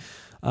Celebi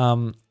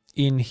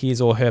in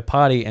his or her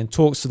party and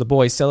talks to the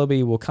boy,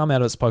 Celebi will come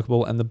out of its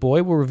Pokeball, and the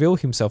boy will reveal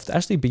himself to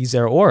actually be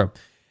Zeraora,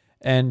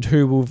 and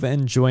who will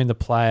then join the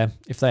player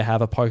if they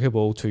have a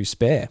Pokeball to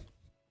spare.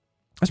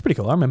 That's pretty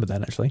cool. I remember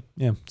that actually.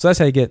 Yeah. So that's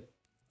how you get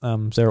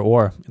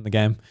Zeraora in the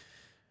game,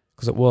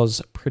 because it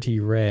was pretty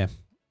rare.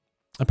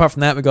 Apart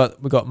from that,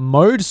 we got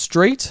Mode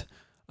Street,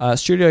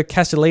 Studio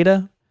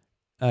Castellita,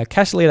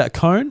 Castellita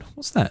Cone.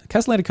 What's that?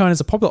 Castellita Cone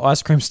is a popular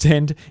ice cream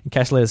stand in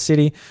Castellita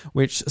City,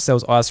 which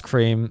sells ice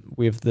cream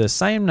with the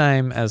same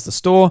name as the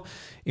store,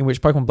 in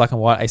which Pokemon Black and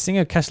White, a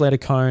single Castellita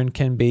Cone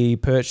can be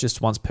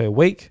purchased once per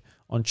week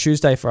on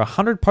Tuesday for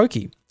 100 Poke,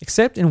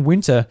 except in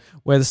winter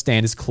where the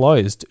stand is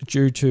closed.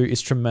 Due to its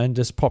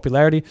tremendous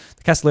popularity,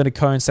 the Castellina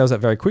Cone sells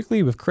out very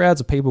quickly, with crowds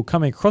of people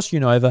coming across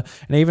Unova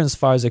and even as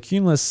far as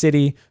Cumulus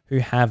City who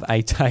have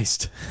a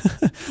taste.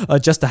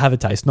 Just to have a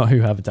taste, not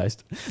who have a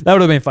taste. That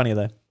would have been funnier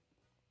though.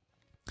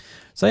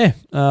 So yeah,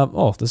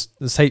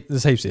 there's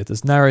heaps here.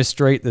 There's Narrow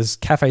Street, there's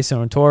Cafe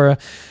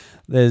Senatora,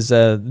 there's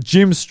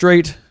Gym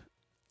Street,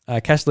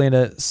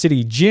 Castellina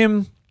City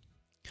Gym,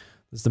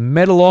 there's the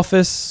Metal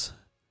Office,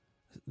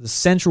 the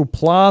Central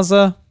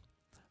Plaza,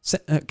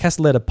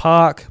 Castellita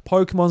Park,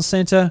 Pokemon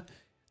Center,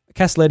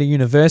 Castellita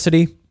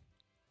University.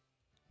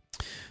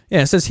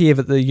 Yeah, it says here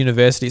that the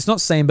university, it's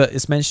not seen, but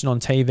it's mentioned on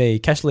TV.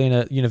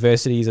 Castellina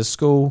University is a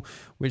school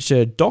which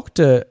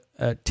Dr.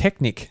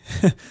 Technic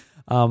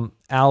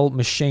Al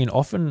Machine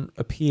often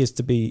appears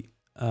to be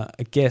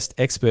a guest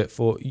expert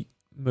for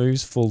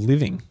moves for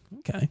living.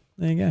 Okay,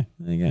 there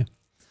you go.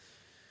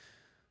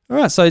 All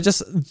right, so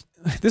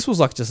this was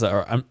like just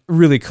a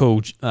really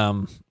cool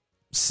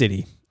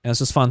city, and it's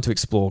just fun to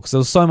explore because there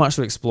was so much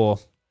to explore,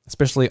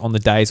 especially on the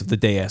days of the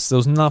DS. There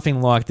was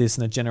nothing like this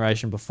in a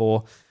generation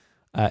before,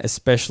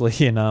 especially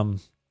in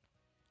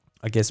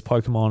I guess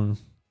Pokemon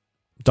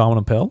Diamond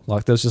and Pearl.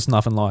 Like there's just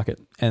nothing like it,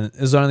 and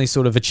it was only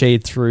sort of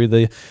achieved through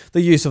the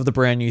use of the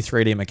brand new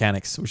 3D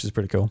mechanics, which is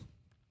pretty cool.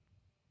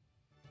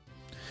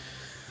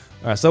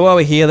 All right, so while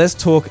we're here, let's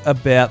talk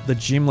about the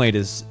gym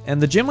leaders. And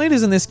the gym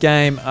leaders in this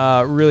game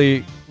are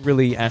really,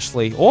 really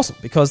actually awesome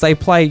because they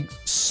play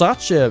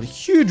such a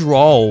huge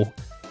role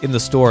in the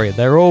story.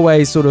 They're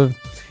always sort of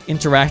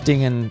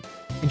interacting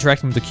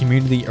with the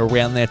community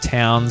around their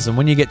towns. And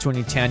when you get to a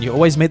new town, you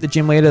always meet the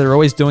gym leader. They're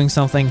always doing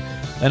something.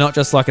 They're not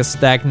just like a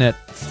stagnant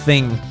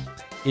thing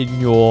in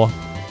your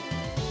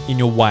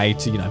way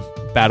to,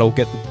 battle,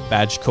 get the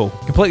badge, cool.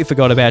 Completely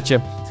forgot about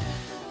you.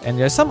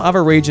 And some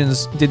other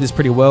regions did this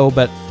pretty well,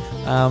 but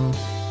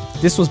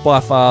this was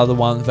by far the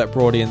one that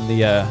brought in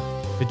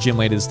the gym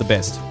leaders the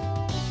best.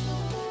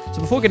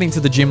 So before getting to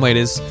the gym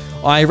leaders,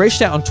 I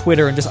reached out on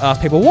Twitter and just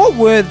asked people what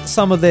were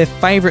some of their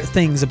favorite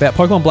things about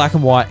Pokemon Black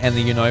and White and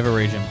the Unova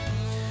region.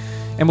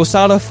 And we'll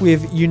start off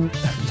with not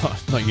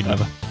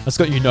Unova. I just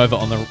got Unova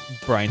on the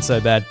brain so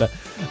bad, but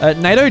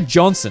Nato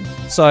Johnson.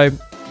 So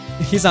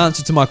his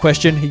answer to my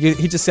question,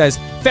 he just says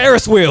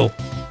Ferris wheel,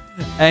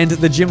 and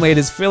the gym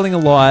leaders feeling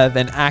alive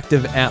and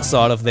active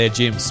outside of their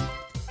gyms.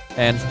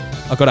 And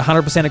I've got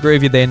 100% agree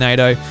with you there,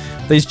 Nato.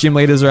 These gym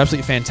leaders are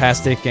absolutely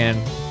fantastic, and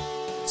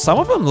some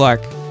of them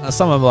like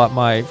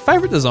my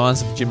favorite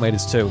designs of gym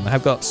leaders too. They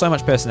have got so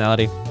much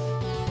personality.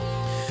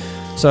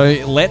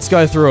 So let's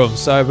go through them.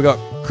 So we've got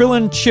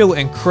Krillin, Chill,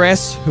 and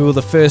Cress, who are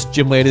the first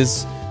gym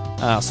leaders,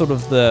 sort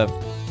of the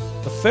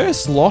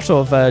first lot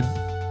of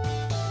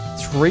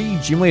 3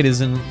 gym leaders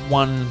in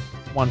one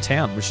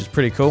town, which is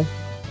pretty cool.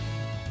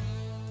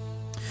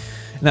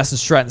 And that's in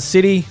Stratton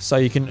City, so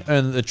you can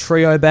earn the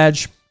trio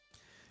badge.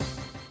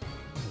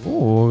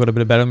 Ooh, got a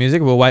bit of battle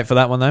music. We'll wait for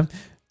that one though.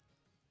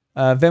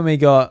 Then we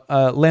got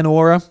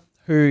Lenora,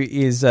 who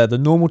is the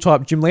normal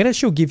type gym leader.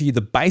 She'll give you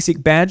the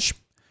basic badge.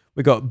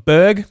 We got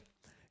Berg.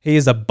 He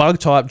is a bug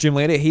type gym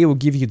leader. He will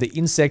give you the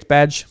insect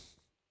badge.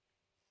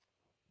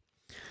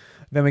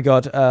 Then we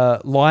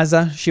got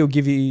Liza. She'll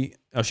give you...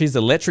 she's the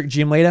electric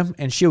gym leader,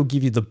 and she'll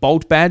give you the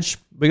bolt badge.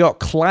 We got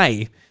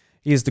Clay.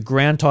 He is the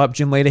ground type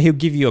gym leader. He'll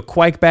give you a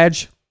quake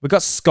badge. We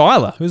got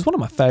Skylar, who's one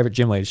of my favorite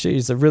gym leaders.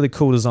 She's a really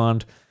cool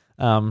designed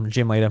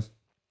gym leader.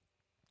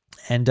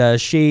 And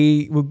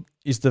she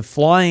is the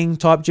flying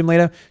type gym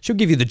leader. She'll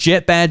give you the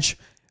jet badge.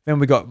 Then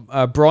we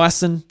got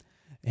Bryson.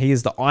 He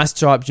is the ice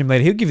type gym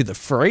leader. He'll give you the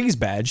freeze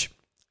badge.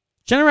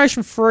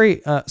 Generation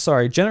 5.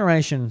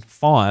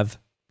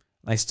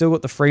 They still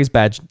got the freeze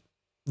badge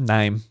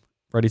name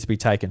ready to be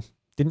taken.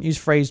 Didn't use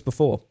freeze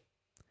before.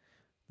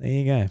 There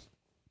you go.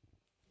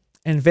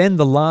 And then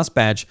the last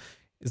badge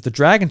is the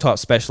dragon type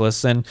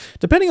specialist. And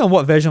depending on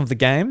what version of the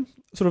game,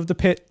 sort of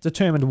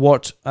determined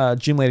what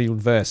gym leader you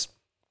would verse.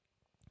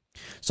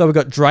 So we've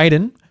got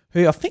Drayden,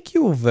 who I think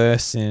you will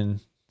verse in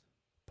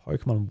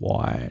Pokemon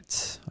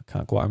White. I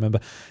can't quite remember.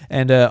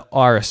 And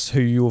Iris, who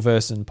you will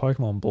verse in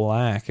Pokemon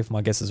Black, if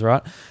my guess is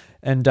right.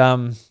 And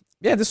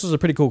this was a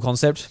pretty cool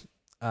concept.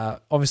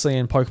 Obviously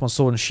in Pokemon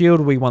Sword and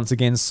Shield, we once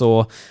again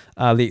saw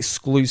the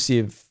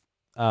exclusive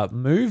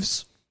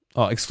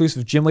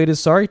exclusive gym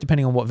leaders,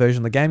 depending on what version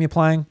of the game you're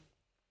playing.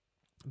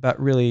 But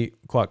really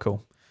quite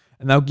cool.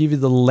 And they'll give you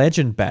the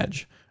legend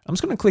badge. I'm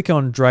just going to click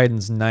on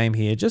Drayden's name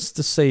here just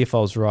to see if I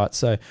was right.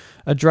 So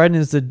Drayden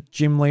is the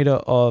gym leader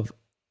of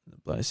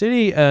Blood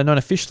City. Not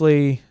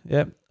officially,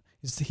 yep.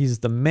 He's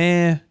the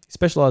mayor. He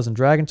specializes in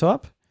dragon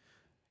type.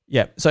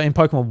 Yeah, so in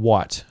Pokemon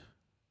White.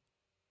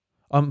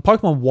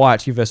 Pokemon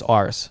White, you verse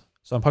Iris.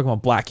 So in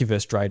Pokemon Black, you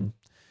verse Drayden.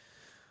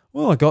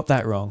 Well, I got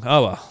that wrong.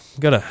 Oh well.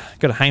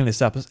 Gotta hang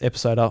this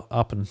episode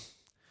up and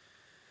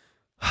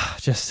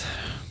just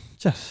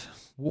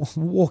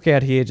walk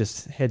out here,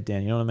 just head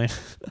down, you know what I mean?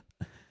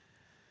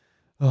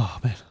 Oh,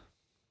 man.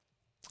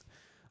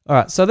 All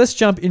right, so let's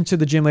jump into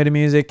the gym leader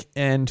music,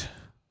 and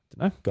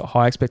got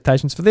high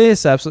expectations for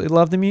this. Absolutely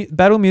love the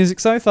battle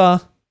music so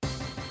far.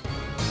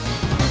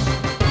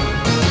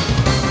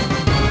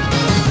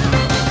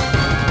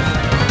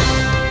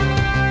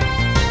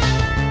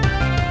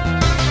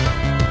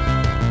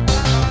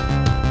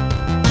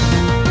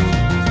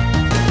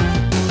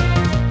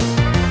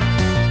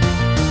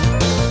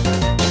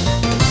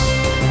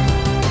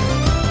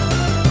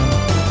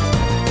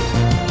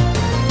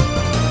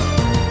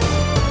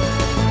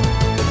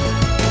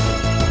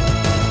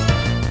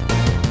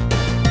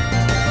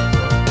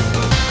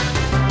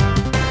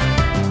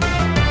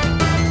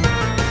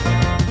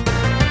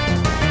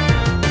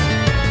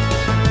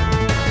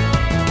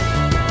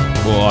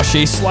 Oh,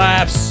 she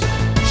slaps.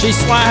 She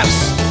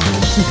slaps.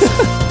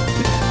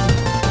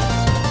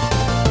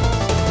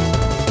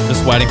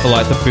 Just waiting for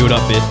like the build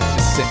up bit.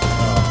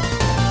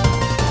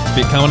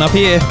 Bit coming up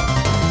here.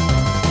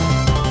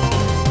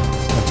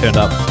 I turned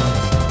up.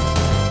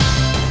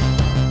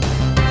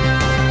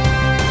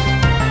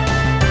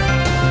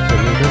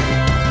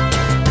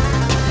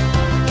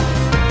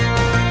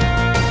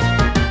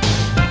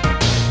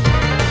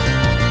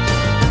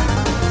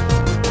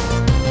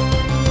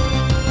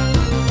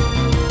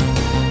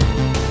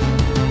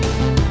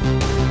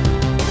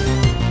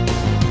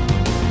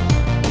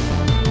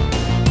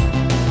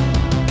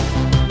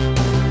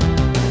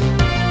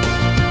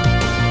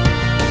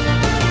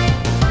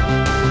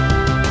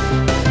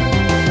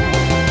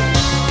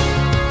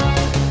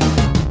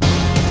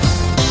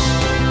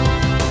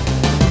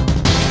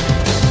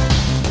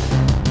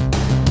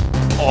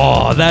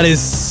 Oh, that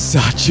is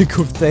such a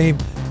good theme.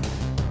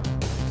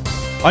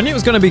 I knew it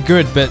was going to be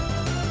good, but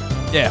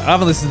yeah, I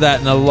haven't listened to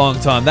that in a long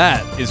time.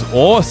 That is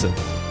awesome.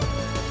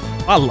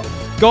 I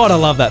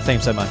love that theme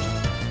so much.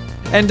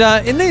 And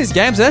in these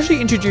games, they actually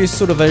introduced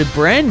sort of a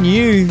brand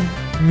new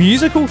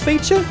musical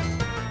feature,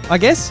 I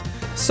guess.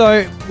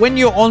 So when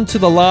you're on to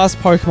the last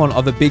Pokemon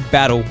of a big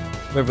battle,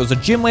 whether it was a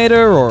gym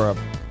leader or a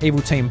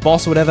evil team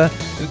boss or whatever,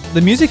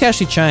 the music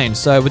actually changed.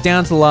 So we're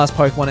down to the last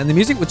Pokemon and the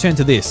music would turn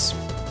to this.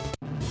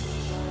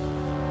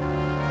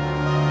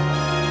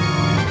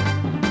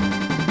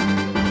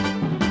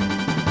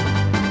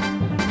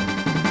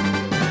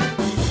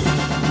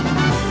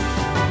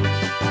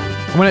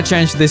 And when it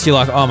changed to this, you're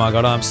like, oh my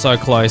god, I'm so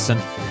close.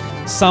 And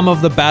some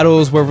of the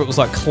battles, whether it was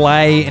like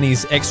Clay and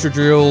his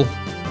Excadrill,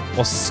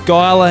 or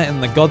Skylar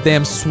and the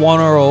goddamn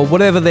Swanna, or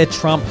whatever their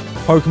trump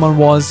Pokemon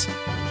was,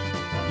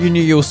 you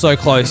knew you were so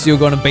close. You were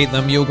going to beat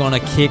them. You were going to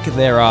kick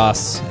their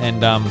ass.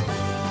 And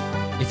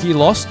if you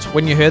lost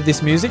when you heard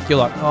this music, you're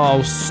like,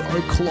 oh, so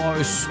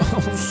close.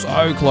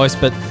 So close.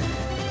 But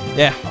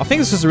yeah, I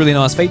think it's just a really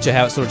nice feature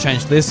how it sort of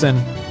changed this, and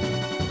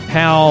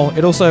how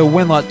it also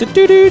went like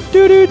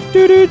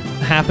do-do-do-do-do-do-do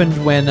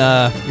happened when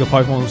your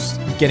Pokemon was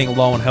getting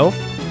low on health.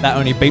 That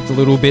only beeped a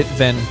little bit,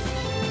 then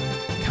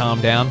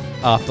calmed down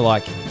after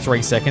like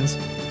 3 seconds.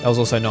 That was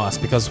also nice,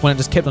 because when it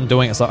just kept on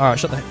doing it, it's like, alright,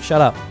 shut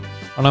up.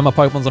 I know my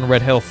Pokemon's on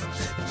red health.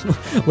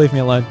 Leave me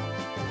alone.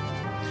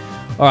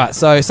 Alright,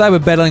 so say we're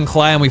battling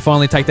Clay and we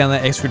finally take down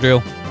that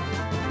Excadrill.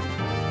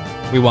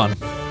 We won.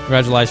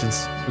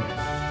 Congratulations.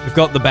 We've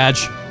got the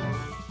badge.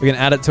 We can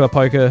add it to our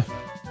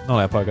not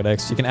our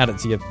Pokedex. You can add it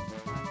to your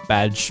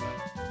badge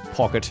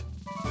pocket.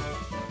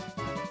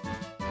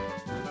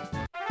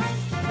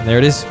 And there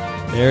it is.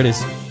 There it is.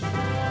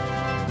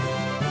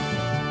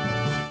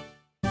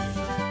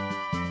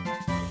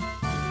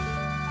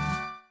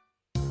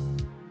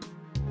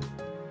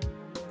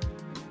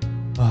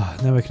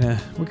 Now we can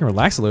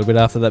relax a little bit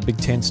after that big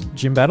tense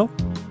gym battle.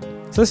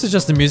 So this is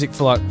just the music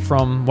for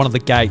from one of the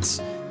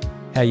gates,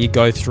 how you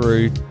go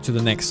through to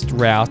the next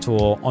route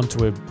or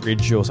onto a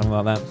bridge or something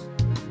like that.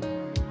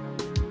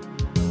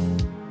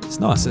 It's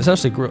nice. It's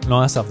actually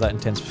nice after that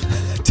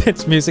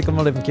intense music. I'm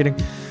not even kidding.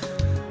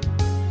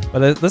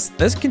 But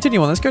let's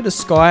continue on. Let's go to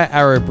Sky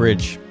Arrow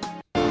Bridge.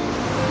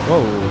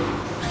 Whoa.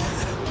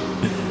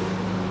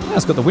 Oh,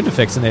 it's got the wind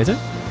effects in there too.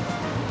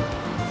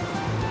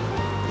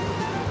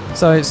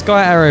 So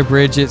Sky Arrow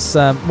Bridge, it's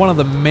one of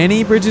the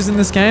many bridges in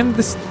this game.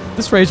 This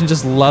region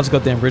just loves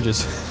goddamn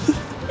bridges.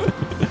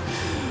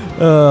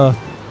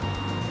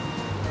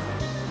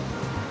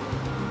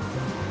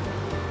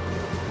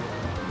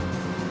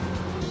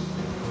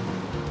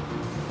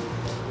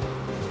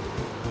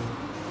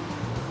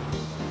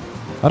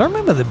 I don't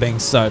remember there being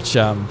such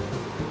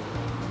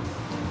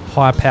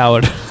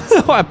high-powered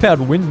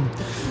wind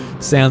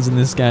sounds in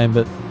this game,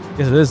 but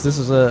yes it is. This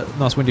is a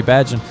nice windy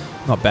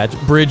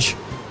bridge.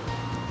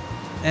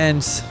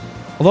 And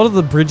a lot of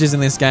the bridges in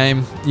this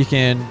game,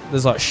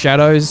 there's like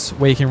shadows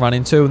where you can run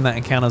into, and that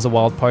encounters a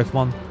wild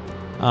Pokemon.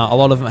 A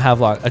lot of them have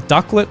like a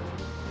Ducklet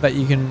that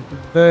you can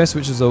verse,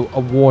 which is a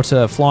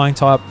water flying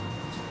type.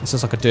 It's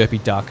just like a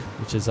derpy duck,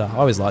 which is, I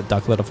always liked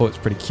Ducklet. I thought it was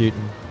pretty cute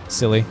and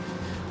silly.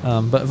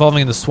 But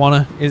evolving into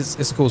Swanna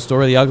is a cool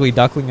story. The ugly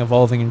duckling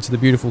evolving into the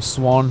beautiful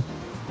swan,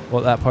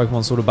 what that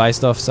Pokemon's sort of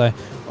based off. So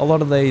a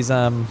lot of these,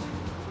 Ducklet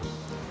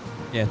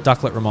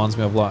reminds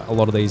me of like a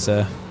lot of these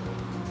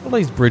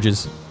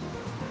bridges.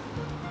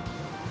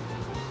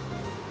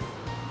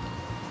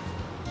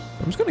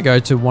 I'm just going to go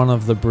to one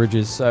of the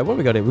bridges. So what have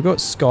we got here? We've got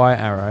Sky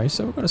Arrow.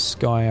 So we've got a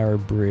Sky Arrow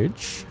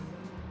Bridge.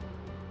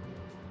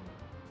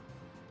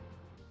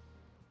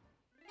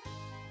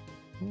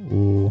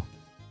 Ooh.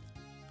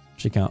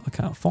 Actually, I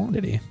can't find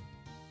it here.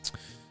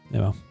 Yeah,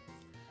 well.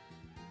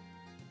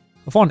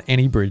 I'll find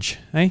any bridge.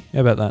 Hey, how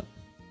about that?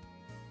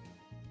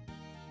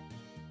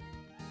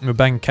 We're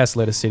banging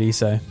Castelletta City,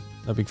 so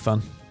that'll be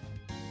fun.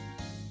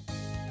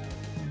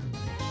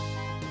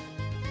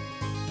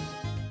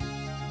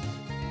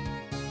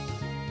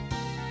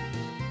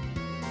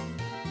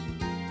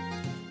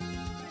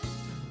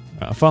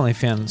 I finally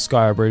found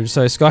Sky Arrow Bridge.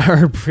 So Sky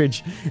Arrow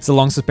Bridge is a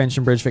long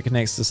suspension bridge that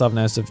connects the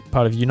southernmost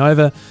part of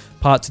Unova,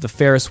 part to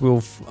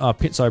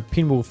the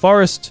Pinwheel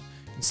Forest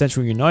in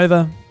central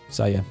Unova.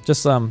 So yeah,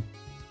 just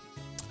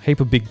heap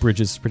of big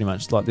bridges pretty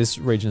much. Like this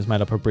region is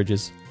made up of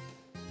bridges.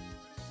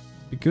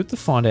 Be good to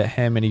find out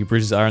how many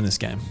bridges are in this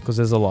game, because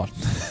there's a lot.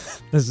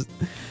 there's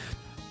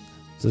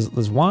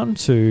 1,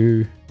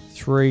 2,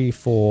 3,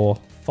 4,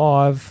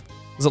 5.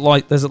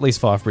 There's at least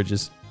 5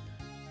 bridges.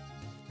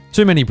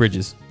 Too many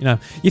bridges. You know,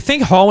 you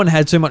think Hoenn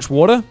had too much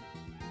water?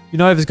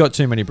 Unova's got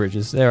too many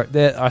bridges. There.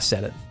 I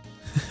said it.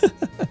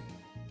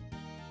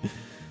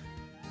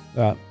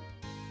 Alright.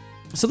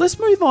 So let's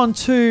move on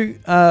to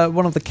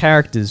one of the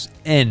characters,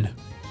 N.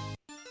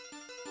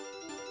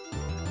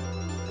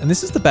 And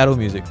this is the battle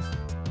music.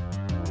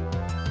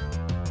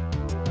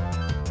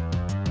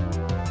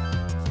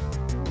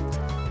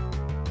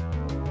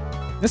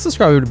 Let's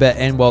describe a bit about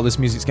N while this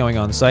music's going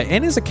on. So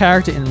N is a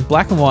character in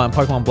Black and White and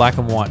Pokemon Black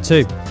and White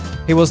too.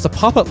 He was the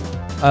puppet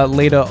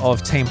leader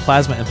of Team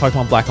Plasma in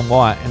Pokemon Black and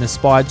White and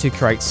aspired to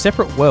create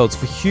separate worlds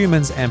for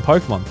humans and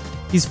Pokemon.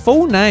 His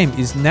full name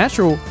is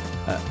Natural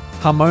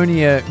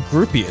Harmonia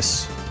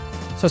Groupius.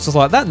 So it's just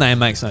like, that name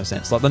makes no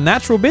sense. Like the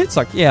natural bits,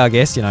 like, yeah, I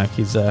guess, you know,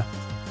 he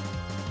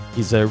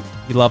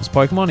loves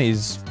Pokemon.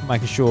 He's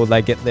making sure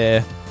they get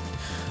their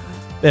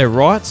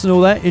rights and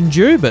all that in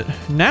due, but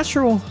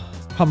Natural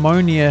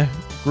Harmonia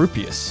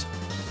Groupius.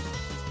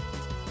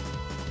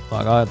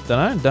 Like, I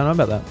don't know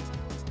about that.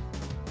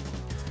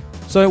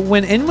 So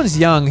when N was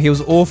young, he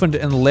was orphaned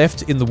and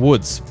left in the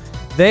woods.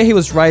 There he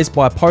was raised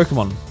by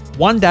Pokemon.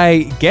 One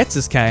day,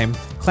 Ghetsis came,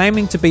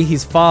 claiming to be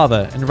his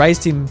father, and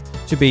raised him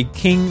to be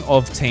king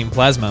of Team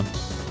Plasma.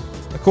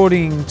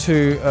 According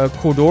to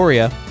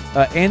Cordoria,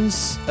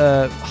 N's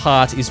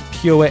heart is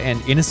pure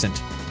and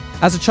innocent.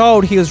 As a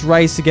child, he was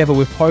raised together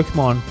with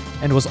Pokemon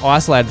and was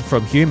isolated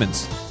from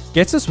humans.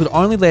 Ghetsis would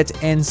only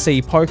let N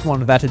see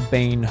Pokemon that had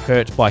been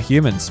hurt by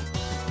humans.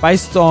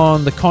 Based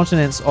on the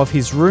contents of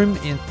his room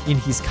in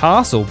his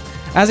castle,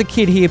 as a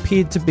kid he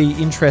appeared to be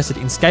interested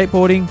in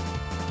skateboarding,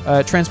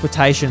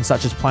 transportation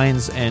such as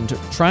planes and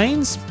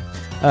trains,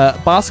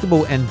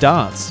 basketball and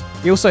darts.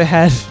 He also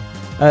had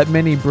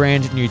many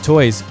brand new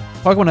toys.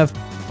 Pokemon have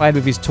played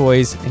with his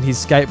toys, and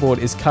his skateboard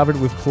is covered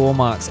with claw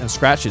marks and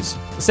scratches.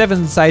 The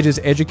Seven Sages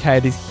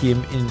educated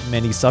him in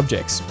many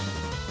subjects.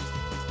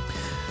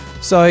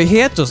 So he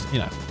had just,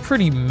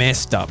 pretty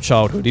messed up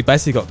childhood. He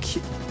basically got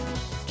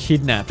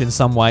kidnapped in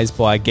some ways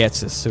by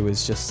Ghetsis, who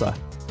is just an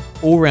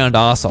all-round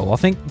arsehole. I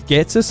think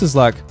Ghetsis is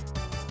like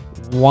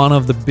one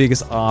of the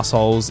biggest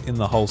arseholes in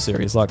the whole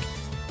series. Like,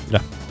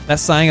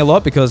 that's saying a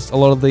lot because a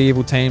lot of the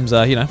evil teams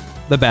are,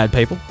 the bad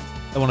people.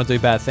 They want to do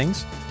bad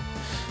things.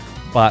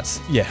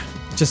 But yeah,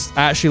 just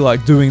actually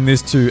like doing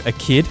this to a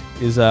kid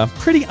is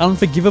pretty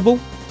unforgivable.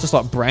 Just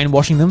like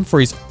brainwashing them for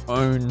his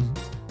own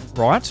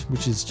right,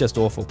 which is just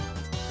awful.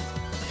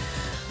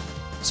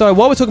 So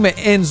while we're talking about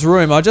N's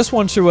room, I just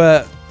want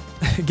to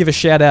give a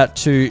shout out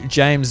to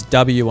James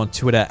W on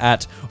Twitter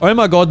at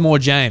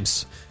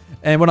 @OhMyGodMoreJames.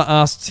 And when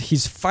I asked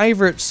his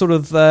favorite sort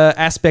of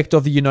aspect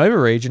of the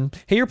Unova region,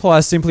 he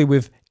replies simply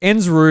with,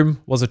 N's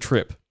room was a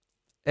trip.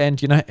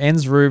 And,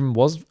 N's room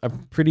was a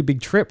pretty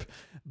big trip.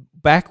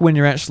 Back when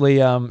you're actually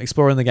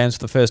exploring the games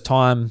for the first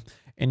time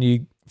and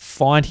you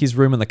find his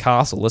room in the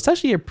castle, it's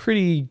actually a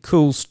pretty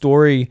cool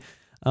story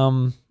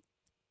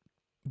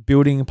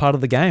building part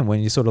of the game when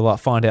you sort of like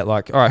find out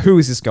like, all right, who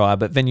is this guy?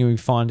 But then you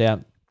find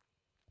out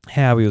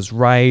how he was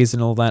raised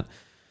and all that.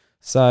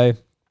 So,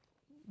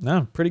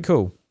 no, pretty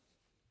cool.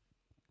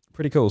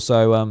 Pretty cool.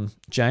 So,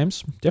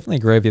 James, definitely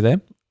agree with you there.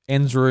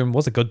 N's room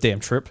was a goddamn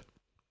trip.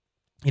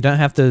 You don't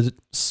have to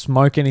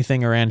smoke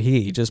anything around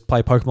here. You just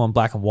play Pokemon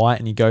Black and White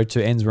and you go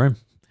to N's room.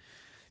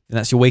 And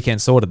that's your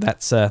weekend sorted.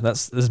 That's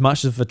as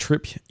much of a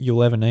trip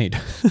you'll ever need.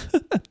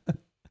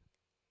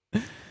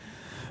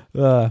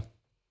 All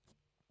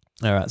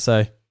right,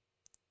 so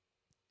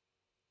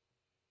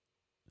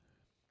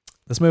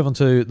let's move on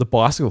to the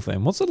bicycle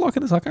theme. What's it like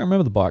in this? I can't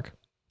remember the bike.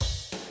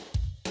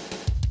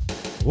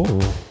 Whoa.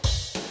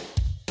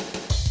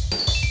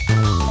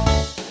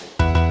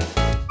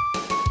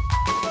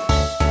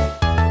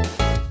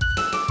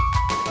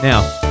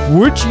 Now,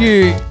 would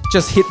you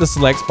just hit the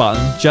select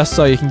button just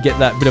so you can get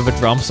that bit of a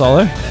drum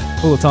solo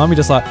all the time? You're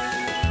just like,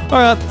 all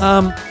right,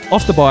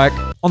 off the bike,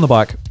 on the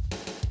bike.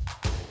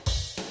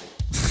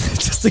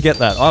 Just to get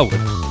that, I would.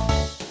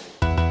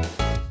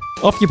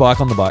 Off your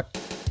bike, on the bike.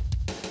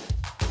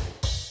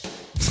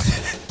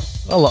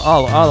 I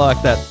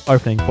like that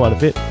opening quite a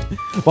bit.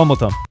 One more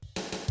time.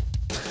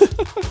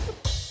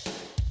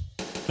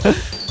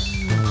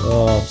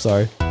 Oh, I'm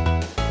sorry.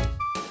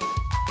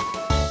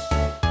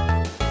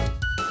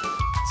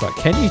 It's like,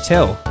 can you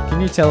tell?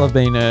 Can you tell I've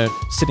been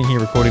sitting here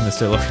recording this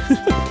too long?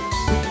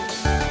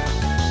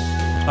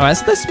 All right,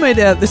 so this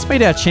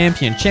made our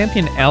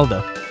champion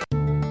Alder.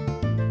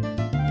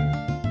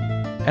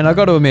 And I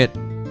got to admit,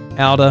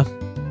 Alder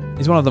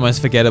is one of the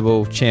most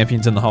forgettable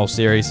champions in the whole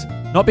series.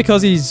 Not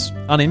because he's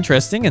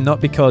uninteresting and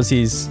not because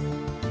he's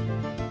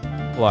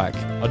like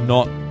a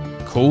not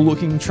cool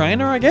looking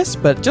trainer, I guess,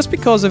 but just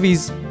because of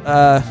his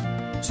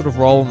sort of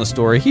role in the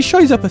story. He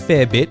shows up a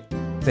fair bit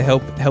to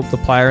help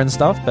the player and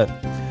stuff, but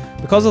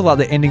because of like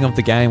the ending of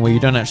the game where you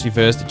don't actually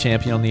verse the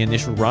champion on the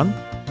initial run,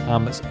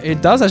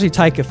 it does actually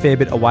take a fair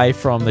bit away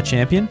from the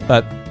champion,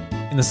 but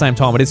in the same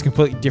time it is a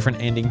completely different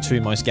ending to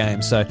most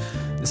games, so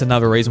it's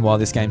another reason why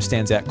this game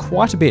stands out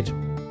quite a bit.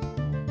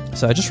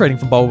 So just reading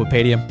from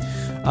Bulbapedia,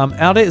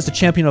 Alder is the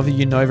champion of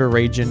the Unova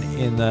region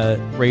in the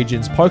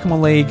region's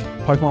Pokemon League,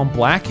 Pokemon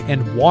Black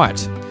and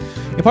White.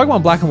 In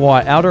Pokemon Black and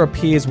White, Alder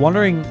appears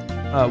wandering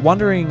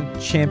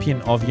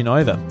champion of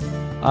Unova.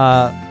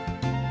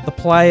 The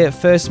player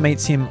first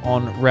meets him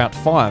on Route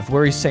 5,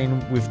 where he's seen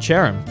with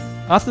Cheren.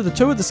 After the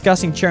two are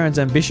discussing Cheren's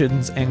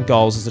ambitions and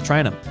goals as a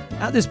trainer.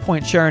 At this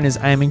point, Cheren is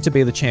aiming to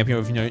be the champion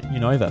of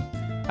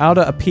Unova.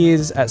 Alder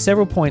appears at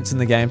several points in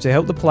the game to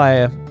help the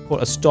player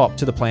put a stop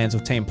to the plans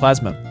of Team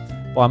Plasma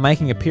by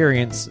making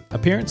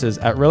appearances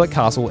at Relic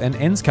Castle and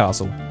N's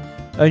Castle.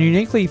 And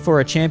uniquely for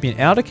a champion,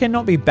 Outer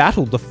cannot be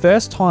battled the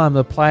first time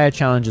the player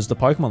challenges the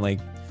Pokemon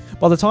League.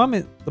 By the time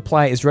the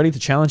player is ready to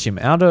challenge him,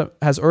 Outer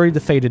has already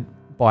defeated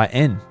by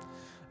N.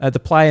 The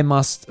player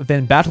must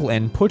then battle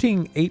N,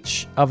 putting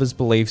each other's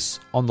beliefs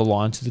on the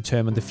line to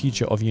determine the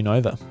future of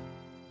Unova.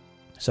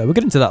 So we'll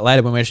get into that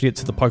later when we actually get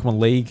to the Pokemon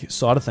League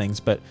side of things,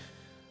 but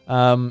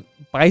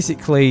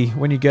basically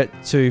when you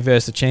get to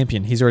verse the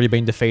champion, he's already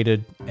been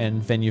defeated,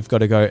 and then you've got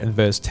to go and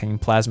verse Team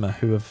Plasma,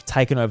 who have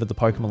taken over the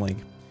Pokemon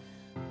League,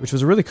 which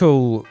was a really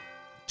cool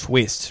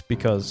twist,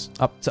 because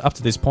up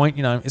to this point,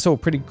 you know, it's all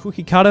pretty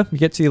cookie cutter. You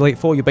get to the Elite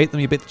Four, you beat them,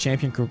 you beat the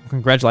champion,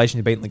 congratulations,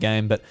 you've beaten the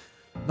game, but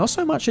not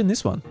so much in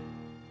this one.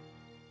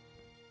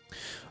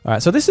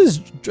 Alright, so this is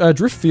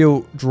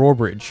Driftfield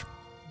Drawbridge.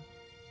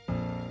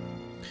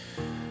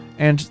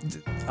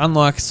 And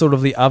unlike sort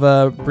of the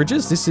other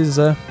bridges, this is,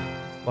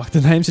 like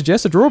the name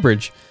suggests, a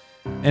drawbridge.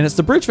 And it's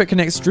the bridge that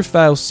connects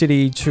Driftvale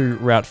City to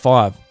Route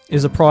 5. It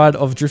is a pride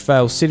of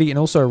Driftvale City and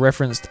also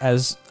referenced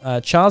as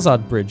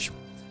Charizard Bridge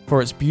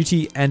for its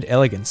beauty and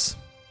elegance.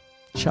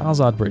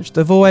 Charizard Bridge.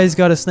 They've always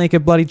got to sneak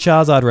a bloody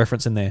Charizard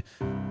reference in there.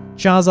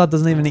 Charizard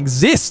doesn't even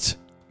exist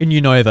in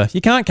Unova.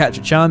 You can't catch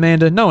a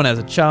Charmander. No one has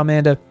a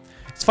Charmander.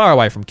 It's far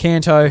away from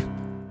Kanto,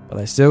 but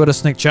they still got to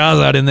sneak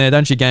Charizard in there,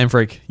 don't you, Game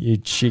Freak? You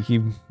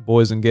cheeky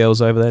boys and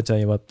girls over there, tell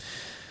you what.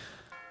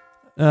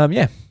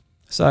 Yeah,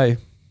 so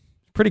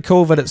pretty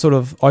cool that it sort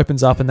of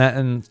opens up in that,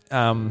 and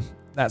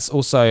that's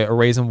also a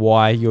reason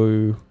why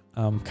you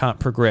can't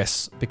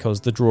progress,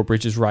 because the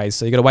drawbridge is raised.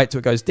 So you got to wait till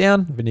it goes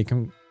down, then you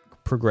can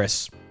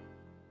progress.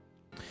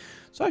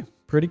 So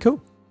pretty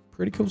cool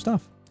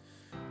stuff.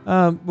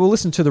 We'll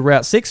listen to the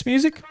Route 6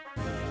 music.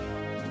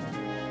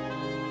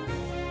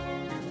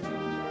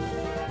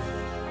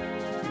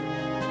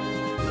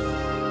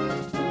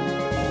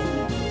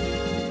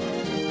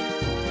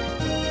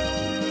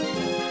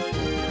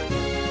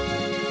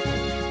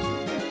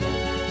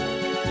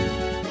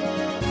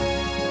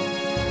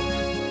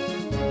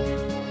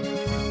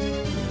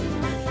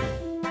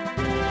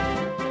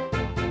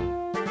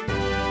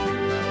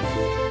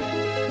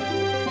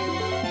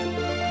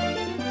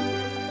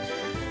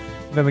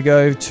 Then we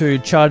go to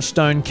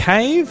Chargestone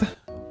Cave.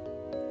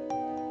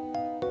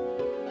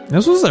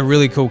 This was a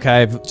really cool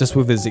cave, just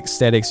with its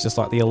aesthetics, just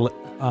like the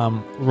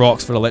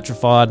rocks that are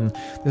electrified, and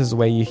this is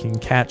where you can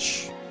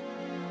catch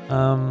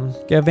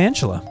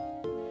Galvantula,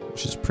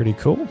 which is pretty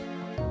cool.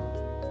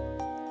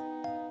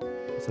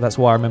 So that's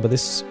why I remember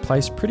this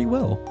place pretty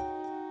well.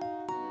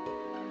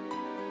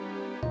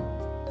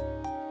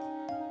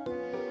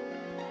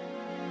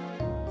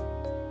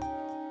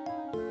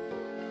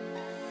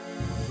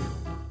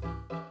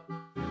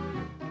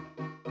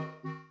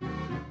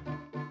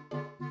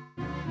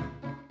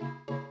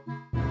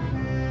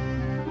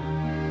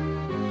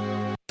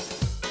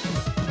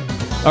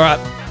 All right,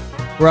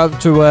 we're up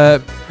to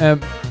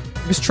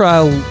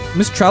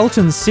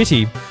Mistralton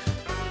City,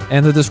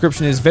 and the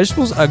description is: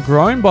 vegetables are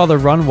grown by the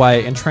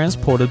runway and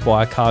transported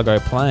by a cargo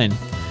plane.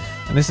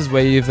 And this is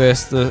where you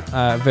verse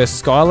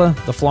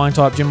Skylar, the flying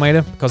type gym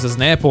leader, because there's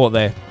an airport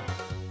there,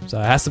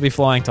 so it has to be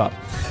flying type.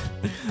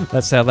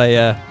 That's how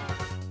they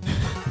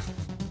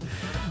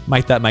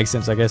make that make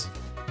sense, I guess.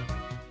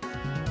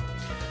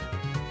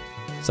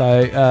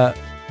 So.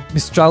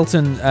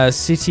 Mistralton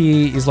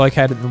City is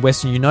located in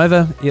western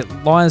Unova. It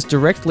lies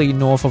directly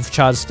north of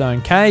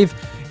Chargestone Cave.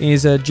 It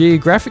is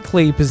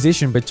geographically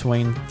positioned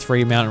between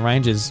three mountain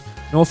ranges.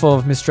 North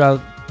of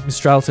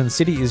Mistralton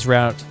City is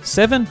Route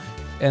 7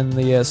 and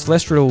the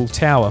Celestial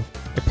Tower,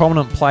 a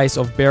prominent place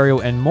of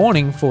burial and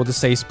mourning for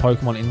deceased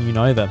Pokemon in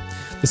Unova.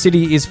 The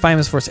city is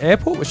famous for its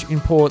airport, which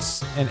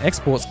imports and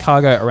exports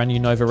cargo around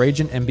Unova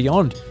region and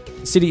beyond.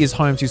 The city is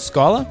home to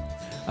Skylar,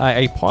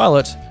 a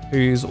pilot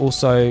who's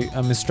also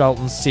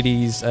Mistralton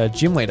City's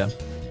gym leader.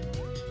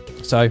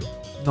 So,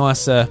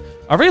 nice. I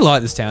really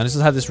like this town. It just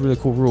had this really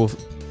cool rural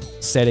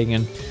setting,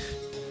 and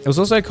it was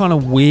also kind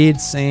of weird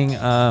seeing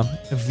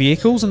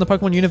vehicles in the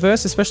Pokemon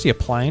universe, especially a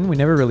plane. We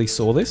never really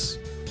saw this.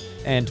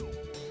 And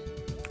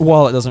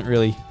while it doesn't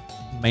really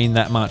mean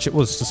that much, it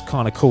was just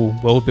kind of cool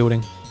world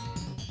building.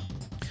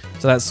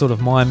 So that's sort of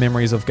my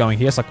memories of going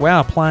here. It's like, wow,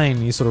 a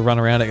plane. You sort of run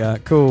around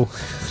it, cool.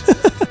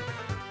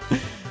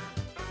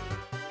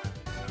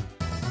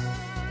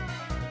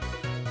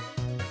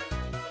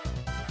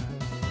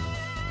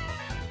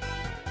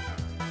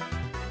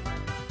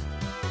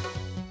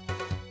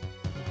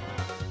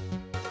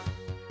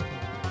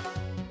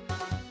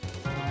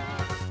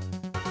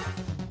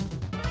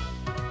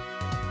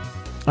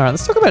 Alright,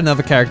 let's talk about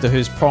another character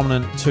who's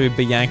prominent to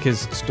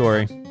Bianca's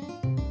story.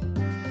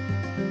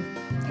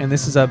 And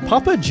this is a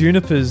Papa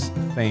Juniper's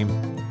theme.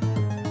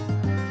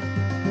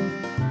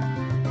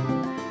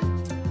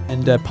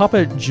 And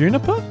Papa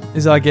Juniper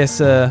is, I guess,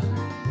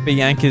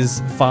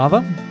 Bianca's father.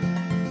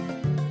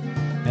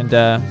 And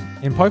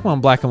in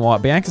Pokemon Black and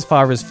White, Bianca's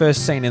father is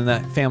first seen in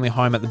that family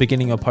home at the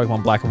beginning of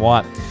Pokemon Black and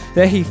White.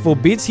 There he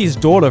forbids his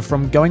daughter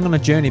from going on a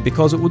journey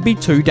because it would be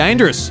too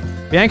dangerous.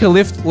 Bianca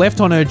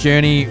left on her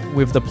journey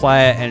with the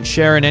player and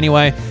Sharon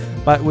anyway,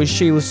 but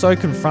she was so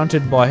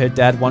confronted by her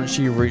dad once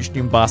she reached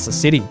Umbasa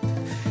City.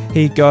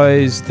 He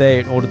goes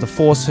there in order to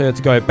force her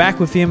to go back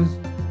with him.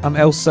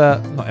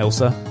 Eliza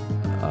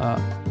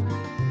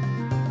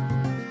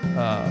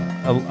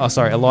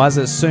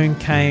soon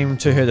came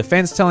to her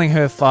defense, telling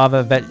her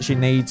father that she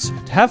needs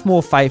to have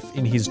more faith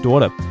in his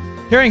daughter.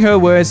 Hearing her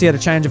words, he had a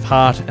change of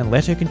heart and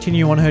let her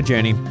continue on her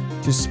journey.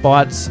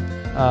 Despite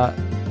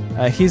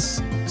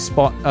his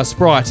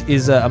sprite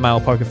is a male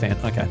poker fan.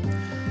 Okay.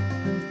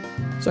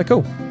 So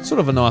cool. Sort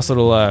of a nice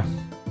little,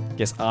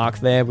 arc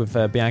there with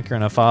Bianca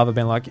and her father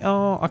being like,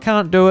 oh, I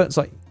can't do it. It's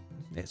like,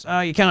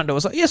 you can't do it.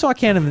 It's like, yes, I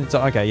can. And it's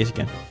like, okay, yes, you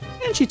can.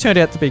 And she turned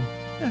out to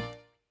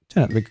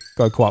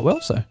go quite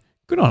well. So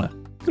good on her.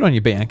 Good on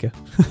you, Bianca.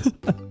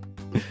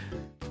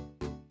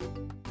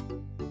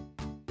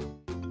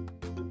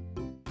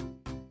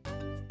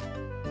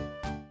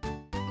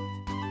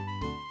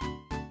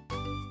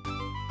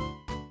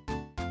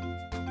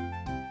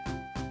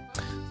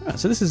 Alright,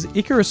 so this is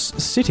Icarus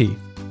City.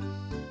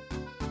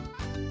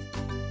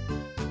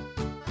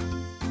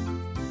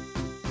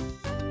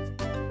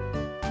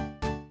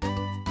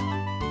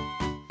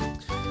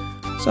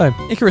 So,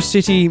 Icarus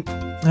City,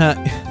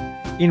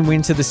 in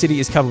winter the city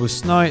is covered with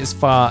snow as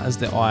far as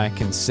the eye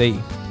can see.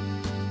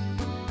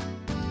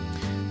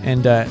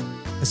 And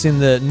it's in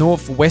the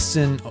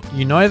northwestern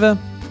Unova.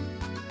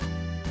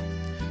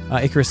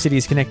 Icarus City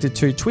is connected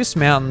to Twist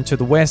Mountain to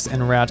the west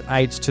and Route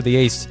 8 to the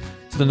east.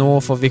 To the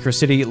north of Icarus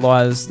City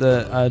lies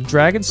the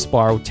Dragon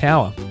Spiral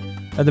Tower.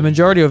 The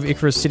majority of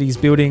Icarus City's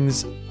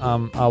buildings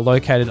are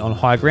located on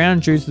high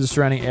ground due to the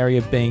surrounding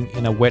area being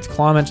in a wet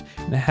climate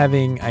and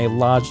having a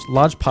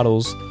large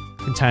puddles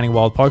containing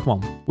wild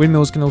Pokemon.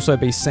 Windmills can also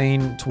be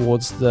seen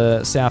towards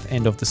the south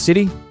end of the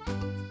city.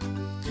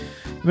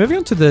 Moving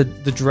on to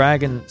the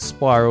Dragon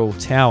Spiral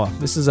Tower.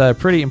 This is a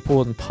pretty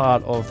important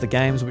part of the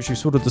games, which we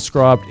sort of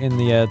described in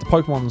the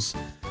Pokemon's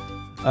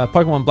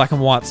Pokemon Black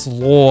and White's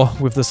lore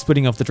with the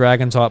splitting of the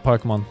Dragon type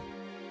Pokemon.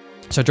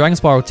 So Dragon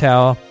Spiral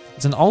Tower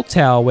is an old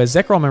tower where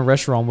Zekrom and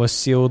Reshiram were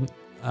sealed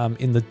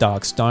in the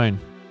Dark Stone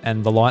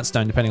and the Light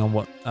Stone, depending on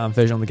what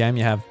version of the game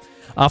you have,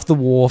 after the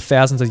war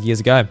thousands of years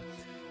ago,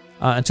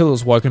 until it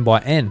was woken by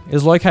N. It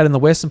is located in the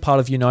western part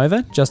of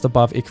Unova, just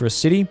above Icarus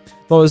City,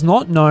 though it is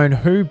not known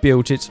who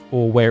built it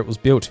or where it was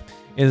built.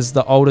 It is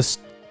the oldest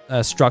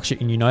structure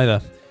in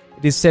Unova.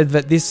 It is said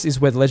that this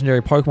is where the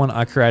legendary Pokemon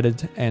are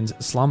created and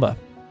slumber.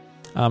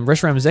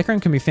 Reshiram and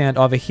Zekrom can be found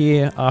either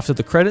here after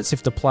the credits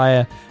if the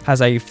player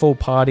has a full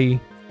party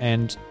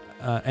and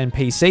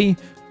NPC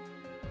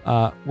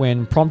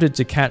when prompted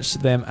to catch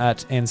them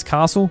at N's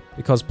castle,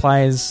 because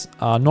players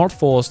are not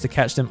forced to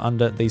catch them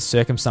under these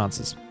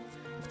circumstances.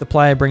 If the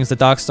player brings the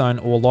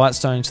Darkstone or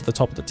Lightstone to the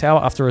top of the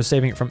tower after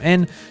receiving it from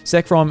N,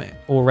 Zekrom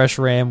or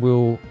Reshiram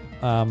will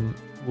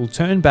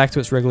turn back to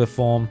its regular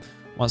form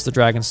once the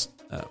dragon's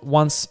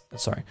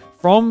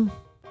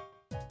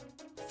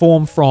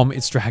form from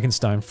its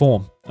Dragonstone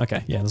form.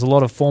 Okay, yeah, there's a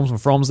lot of forms and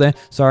froms there,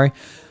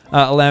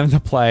 allowing the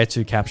player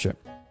to capture it.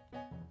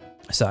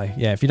 So,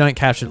 yeah, if you don't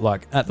capture it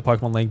like at the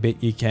Pokemon League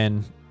bit, you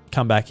can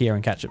come back here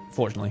and catch it,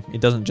 fortunately. It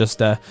doesn't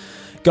just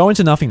go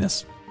into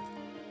nothingness.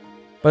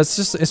 But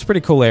it's a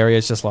pretty cool area.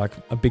 It's just like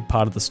a big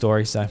part of the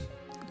story, so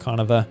kind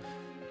of an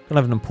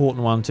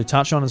important one to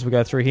touch on as we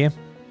go through here.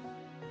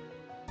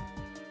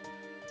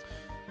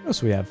 What else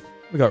do we have?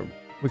 We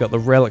got the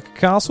Relic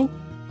Castle.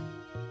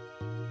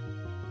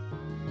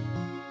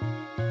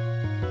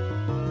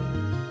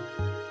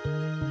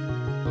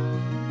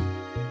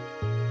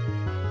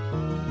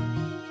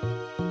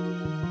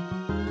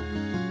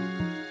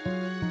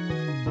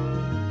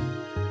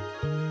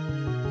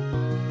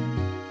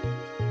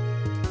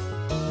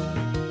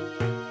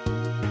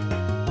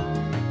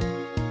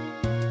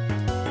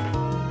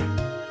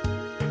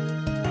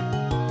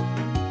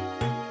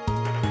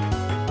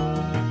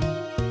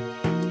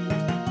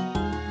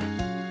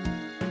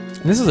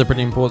 And this is a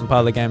pretty important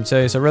part of the game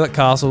too. So Relic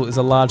Castle is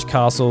a large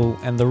castle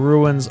and the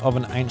ruins of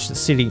an ancient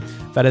city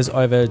that is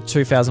over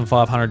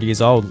 2,500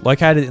 years old,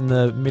 located in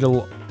the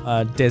middle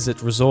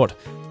desert resort.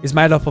 It's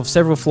made up of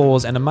several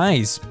floors and a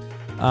maze.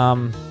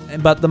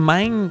 But the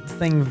main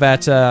thing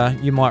that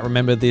you might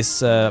remember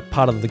this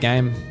part of the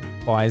game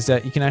by is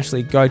that you can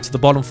actually go to the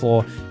bottom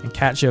floor and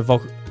catch a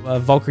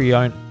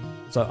Volcriona.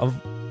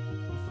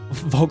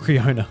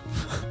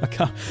 I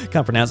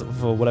can't pronounce it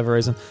for whatever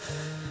reason.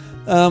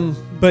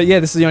 But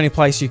yeah, this is the only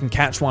place you can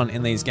catch one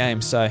in these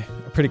games, so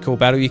a pretty cool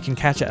battle. You can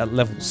catch it at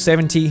level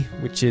 70,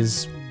 which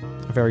is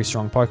a very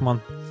strong Pokemon,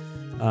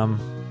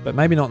 but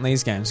maybe not in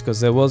these games, because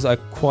there was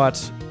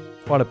quite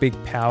a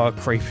big power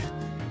creep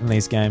in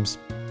these games.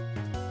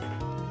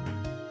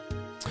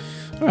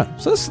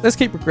 Alright, so let's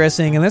keep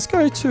progressing, and let's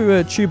go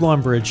to Tube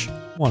Line Bridge.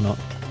 Why not?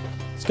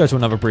 Let's go to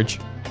another bridge.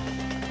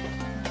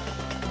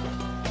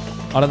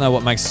 I don't know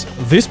what makes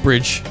this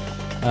bridge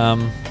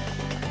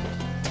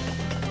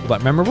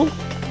memorable.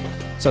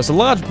 So it's a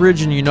large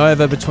bridge in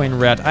Unova between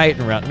Route 8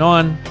 and Route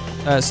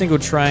 9. Single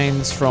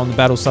trains from the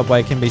Battle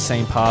Subway can be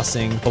seen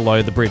passing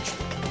below the bridge.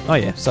 Oh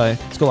yeah, so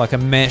it's got like a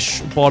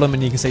mesh bottom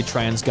and you can see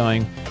trains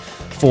going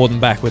forward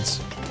and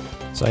backwards.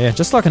 So yeah,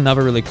 just like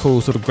another really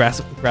cool sort of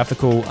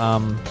graphical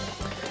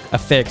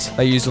effect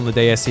they used on the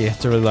DS here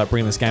to really like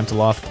bring this game to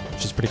life,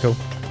 which is pretty cool.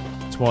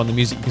 It's more on the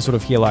music, you can sort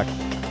of hear like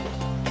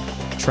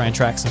train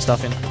tracks and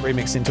stuff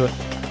remixed into it.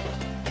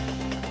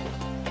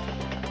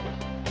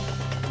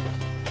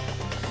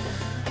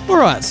 All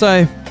right,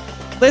 so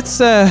let's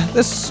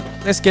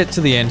get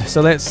to the end.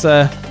 So let's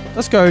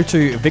go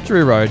to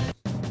Victory Road.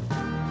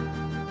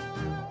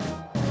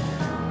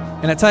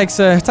 And it takes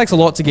a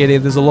lot to get here.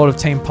 There's a lot of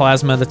Team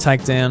Plasma to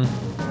take down.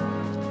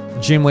 The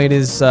gym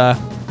leaders are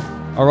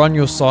on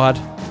your side.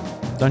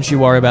 Don't you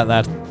worry about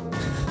that.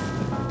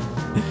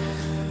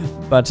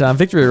 But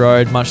Victory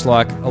Road, much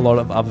like a lot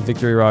of other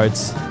Victory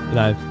Roads, you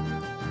know,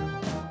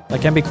 they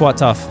can be quite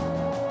tough.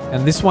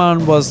 And this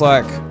one was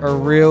like a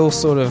real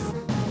sort of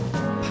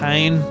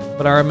pain.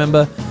 But I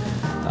remember,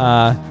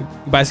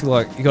 basically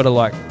like you got to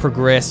like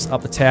progress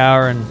up the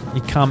tower, and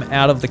you come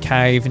out of the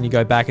cave and you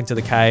go back into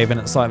the cave, and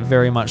it's like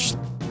very much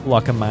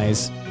like a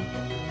maze.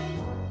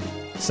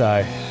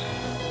 So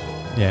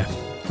yeah,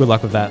 good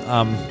luck with that.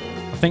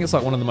 I think it's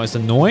like one of the most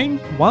annoying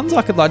ones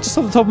I could like just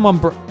off the top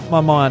of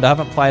my mind. I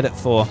haven't played it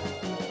for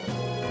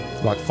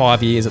like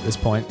 5 years at this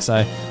point,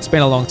 so it's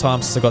been a long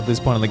time since I got to this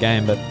point in the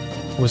game, but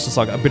it was just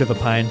like a bit of a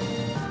pain.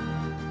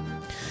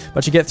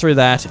 But you get through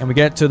that, and we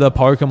get to the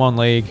Pokemon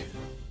League.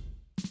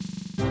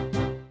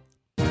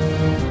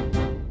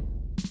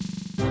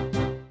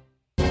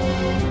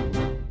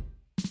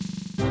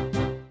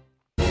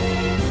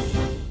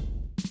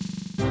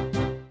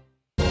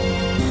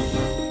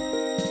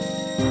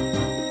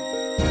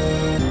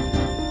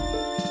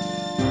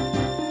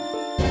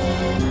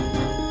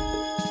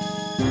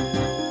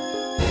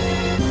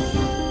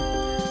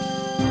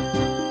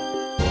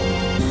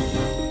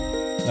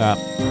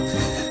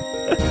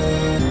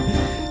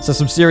 So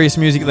some serious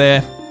music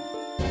there.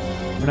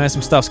 We know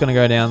some stuff's going to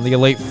go down. The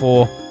Elite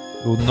Four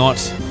will not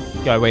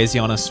go easy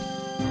on us.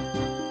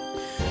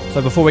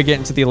 So before we get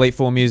into the Elite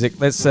Four music,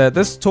 let's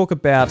talk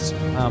about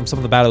some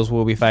of the battles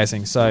we'll be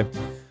facing. So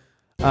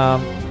we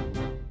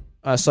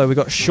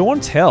got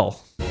Chantel,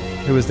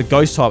 who is the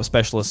Ghost type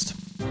specialist.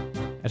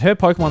 At her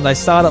Pokemon, they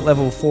start at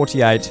level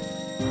 48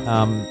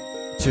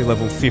 to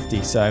level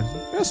 50. So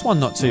first one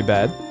not too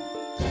bad.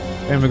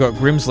 Then we've got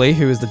Grimsley,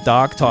 who is the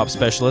Dark type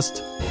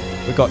specialist.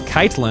 We've got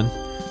Caitlin,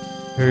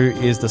 who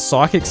is the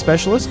Psychic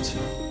specialist.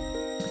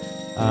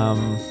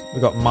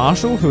 We've got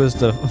Marshall, who is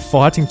the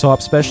Fighting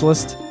type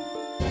specialist.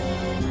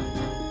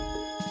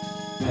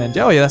 And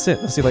oh yeah, that's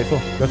it. That's the Elite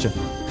Four. Gotcha.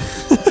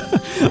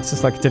 It's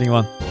just like continuing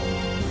on.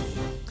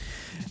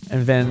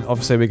 And then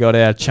obviously we got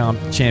our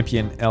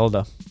champion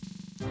Elder.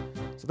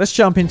 So let's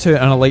jump into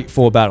an Elite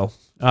Four battle.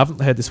 I haven't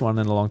heard this one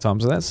in a long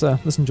time, so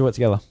let's enjoy it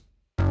together.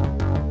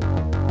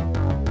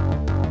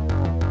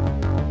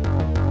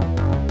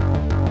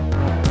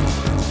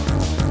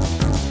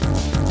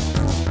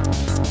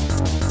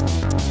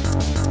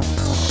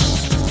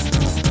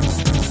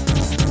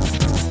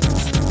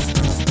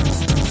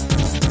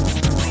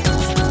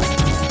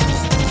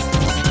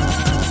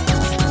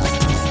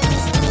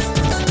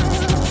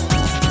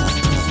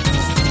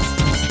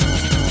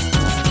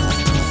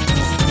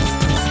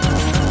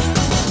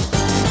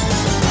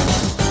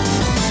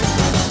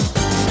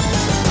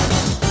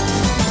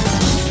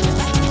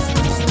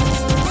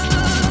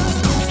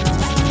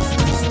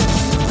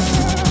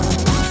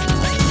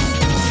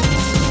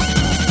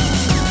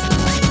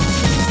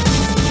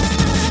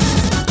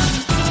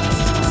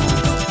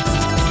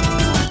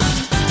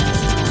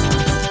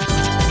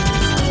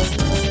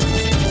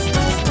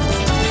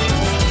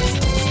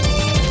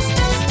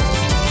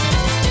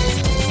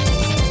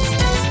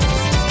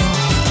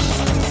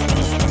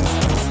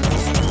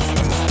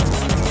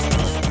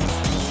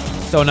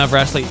 So another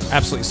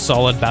absolutely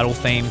solid battle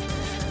theme.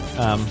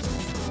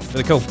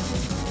 Really cool.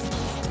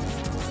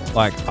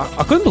 Like,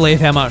 I couldn't believe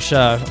how much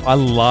I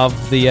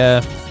love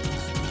the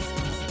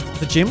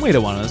gym leader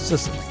one. It's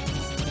just,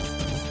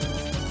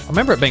 I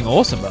remember it being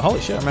awesome, but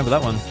holy shit, I remember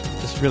that one.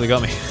 Just really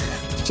got me.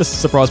 It just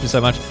surprised me so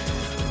much.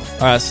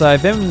 All right, so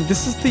then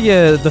this is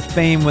the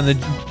theme when the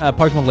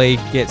Pokemon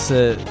League gets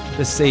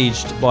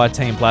besieged by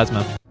Team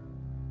Plasma.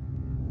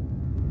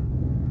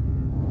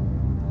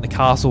 The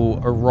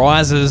castle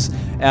arises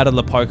out of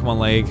the Pokemon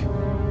League.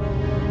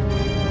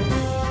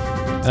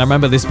 And I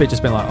remember this bit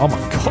just being like, oh my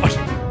god.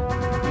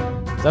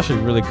 It's actually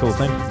a really cool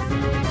thing.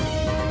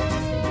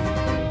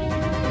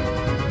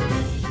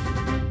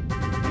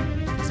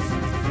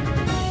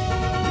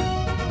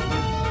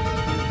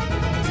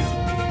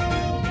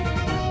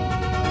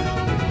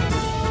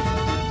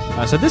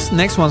 Alright, so this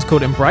next one's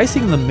called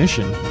Embracing the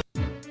Mission.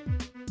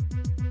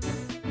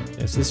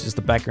 Yes, this is just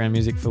the background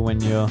music for when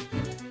you're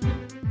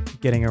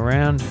getting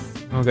around.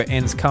 We've got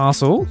N's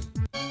Castle.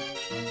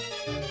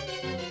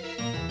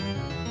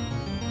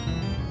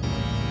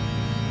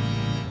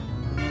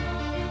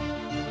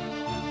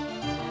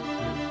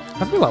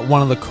 I feel like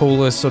one of the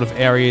coolest sort of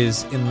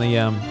areas in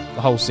the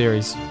whole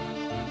series.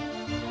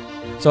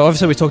 So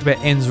obviously we talked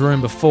about N's room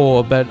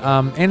before, but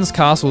N's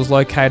Castle is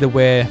located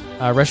where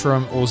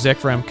Reshiram or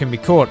Zekrom can be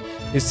caught.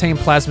 It's Team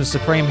Plasma's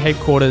supreme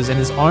headquarters and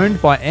is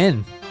owned by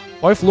N.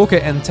 Both Looker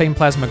and Team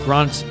Plasma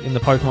Grunt in the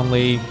Pokemon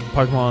League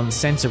Pokemon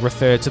Center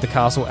refer to the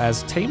castle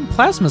as Team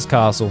Plasma's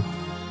Castle.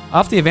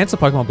 After the events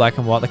of Pokemon Black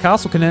and White, the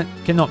castle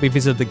cannot be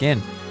visited again.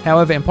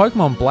 However, in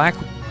Pokemon Black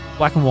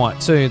and White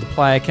 2, the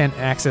player can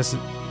access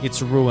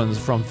its ruins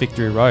from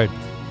Victory Road.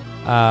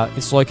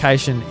 Its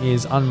location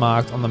is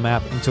unmarked on the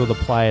map until the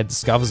player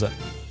discovers it.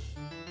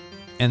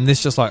 And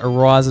this just like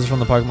arises from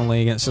the Pokemon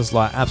League, and it's just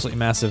like absolutely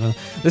massive. And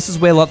this is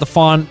where like the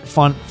fun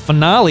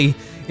finale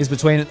is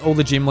between all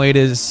the gym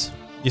leaders,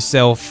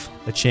 yourself,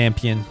 the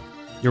champion,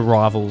 your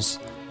rivals,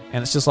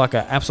 and it's just like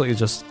a absolutely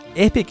just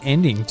epic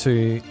ending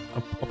to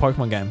a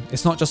Pokemon game.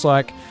 It's not just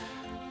like,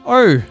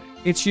 oh,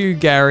 it's you,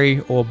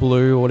 Gary, or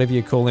Blue, or whatever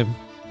you call him.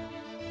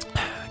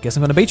 I guess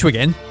I'm going to beat you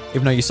again,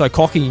 even though you're so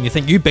cocky and you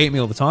think you beat me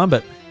all the time,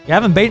 but you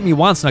haven't beaten me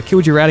once and I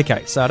killed you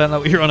Eradicate, so I don't know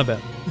what you're on about.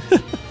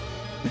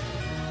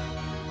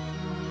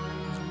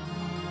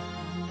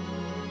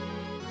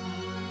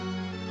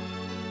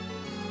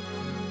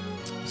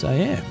 So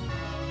yeah,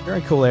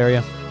 very cool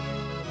area.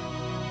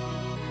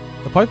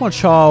 The Pokemon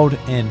Child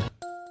N.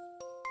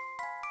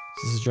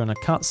 This is during a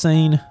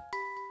cutscene.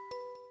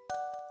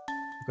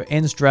 We've got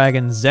N's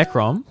Dragon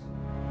Zekrom.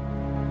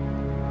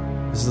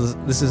 This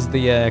is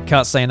the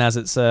cutscene as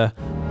it's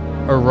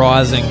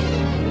arising.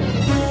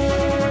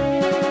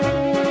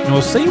 And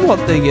we'll see what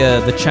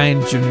the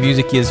change of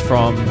music is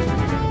from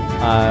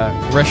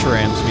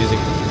Reshiram's music.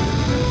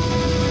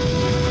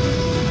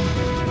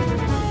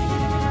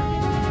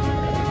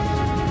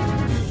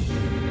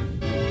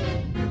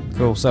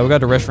 Cool, so we'll go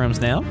to Reshiram's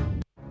now.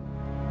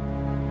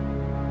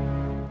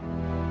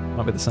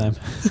 Might be the same.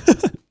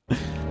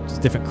 Just a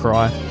different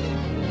cry.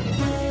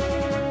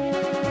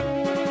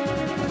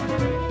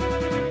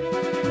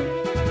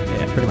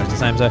 Yeah, pretty much the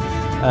same. So,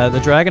 the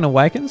dragon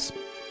awakens.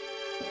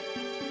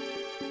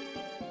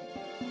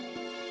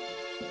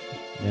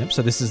 Yep,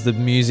 so this is the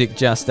music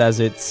just as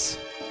its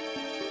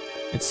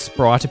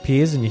sprite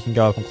appears, and you can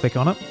go up and click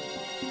on it.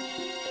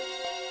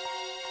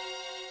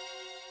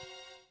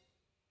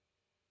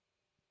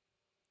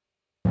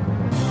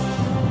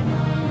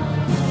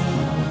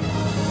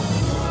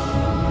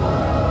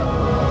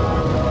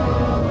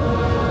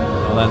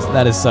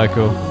 That is so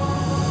cool.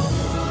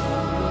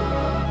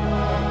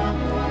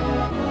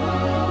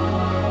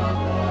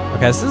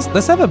 Okay, so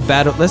let's have a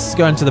battle. Let's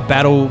go into the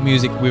battle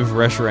music with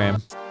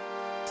Reshiram.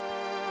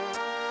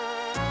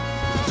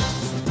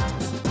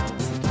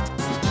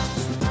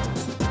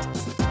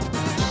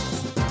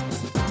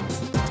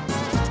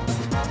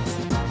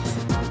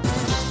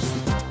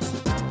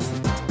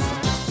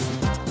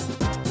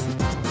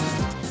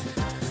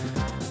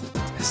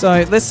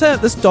 So let's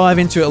dive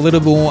into a little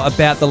more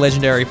about the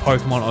legendary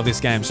Pokemon of this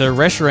game. So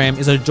Reshiram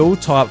is a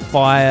dual-type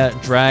Fire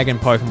Dragon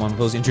Pokemon that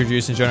was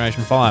introduced in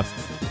Generation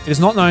 5. It is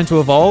not known to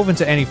evolve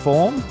into any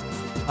form,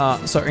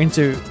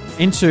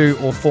 into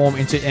or form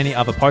into any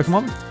other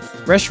Pokemon.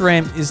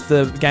 Reshiram is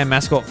the game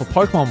mascot for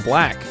Pokemon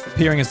Black,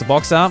 appearing as the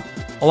box art.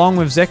 Along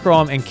with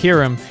Zekrom and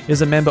Kyurem, it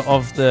is a member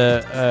of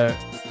the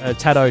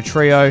Tado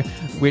Trio,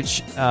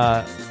 which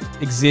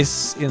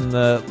exists in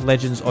the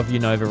Legends of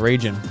Unova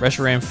region.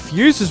 Reshiram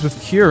fuses with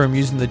Kyurem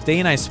using the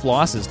DNA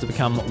splicers to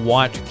become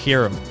White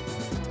Kyurem.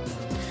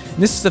 And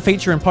this is the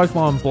feature in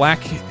Pokemon Black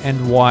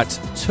and White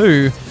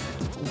 2,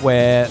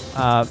 where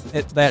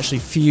they actually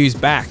fuse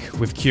back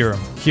with Kyurem.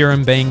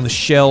 Kyurem being the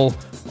shell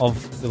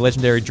of the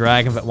legendary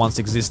dragon that once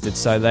existed.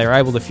 So they are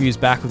able to fuse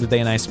back with the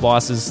DNA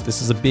splicers.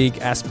 This is a big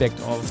aspect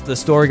of the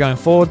story going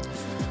forward.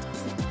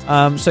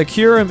 So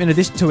Kyurem, in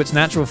addition to its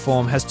natural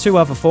form, has two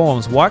other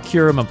forms, White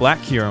Kyurem and Black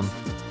Kyurem.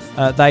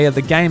 They are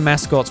the game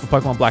mascots for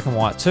Pokemon Black and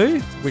White 2,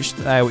 which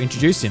they were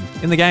introduced in.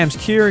 In the games,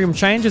 Kyurem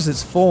changes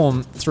its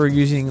form through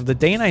using the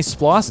DNA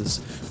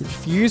splicers, which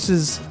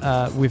fuses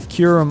with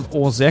Kyurem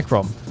or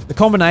Zekrom. The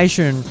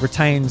combination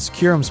retains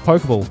Kyurem's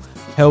Pokeball,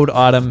 held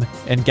item,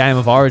 and game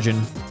of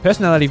origin,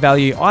 personality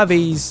value,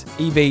 IVs,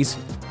 EVs,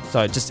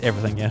 so just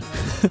everything, yeah,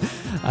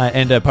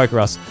 and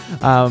Pokerus.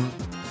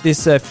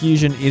 This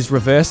fusion is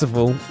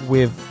reversible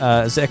with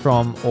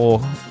Zekrom or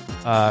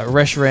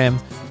Reshiram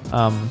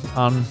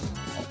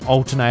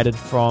unalternated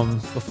from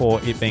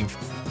before it being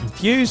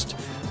infused,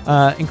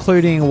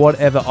 including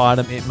whatever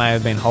item it may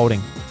have been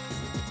holding.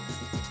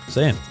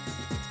 So yeah,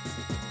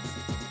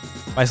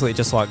 basically it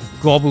just like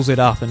gobbles it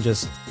up and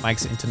just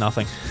makes it into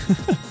nothing.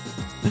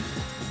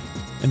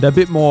 And a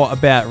bit more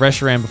about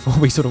Reshiram before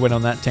we sort of went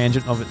on that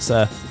tangent of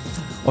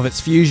its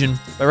fusion.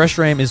 But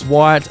Reshiram is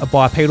white, a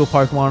bipedal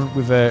Pokemon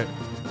with a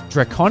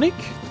draconic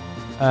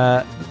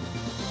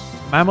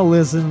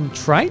mammalism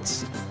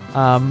traits.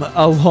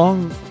 A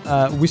long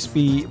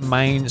wispy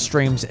mane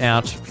streams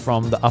out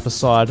from the upper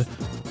side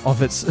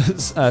of its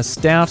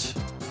snout,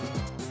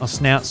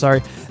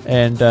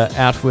 and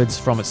outwards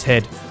from its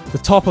head. The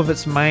top of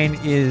its mane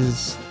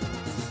is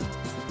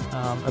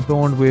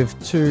adorned with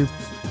two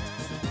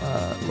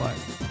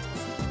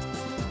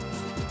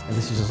and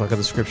this is just like a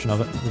description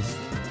of it with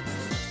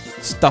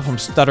stuff I'm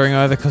stuttering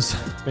over because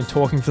I've been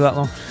talking for that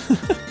long.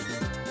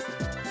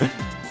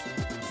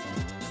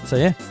 So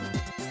yeah,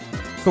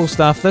 cool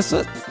stuff. That's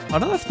it. I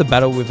don't know if the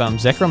battle with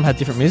Zekrom had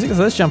different music,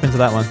 so let's jump into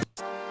that one.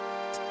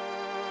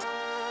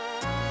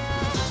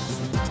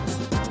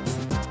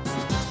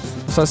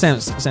 So it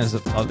sounds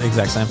the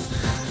exact same.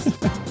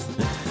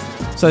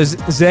 So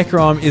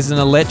Zekrom is an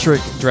electric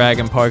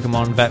dragon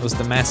Pokemon that was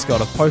the mascot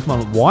of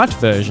Pokemon White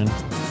version.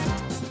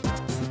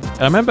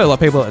 And I remember a lot of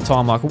people at the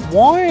time like,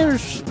 why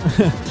is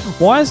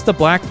the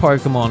black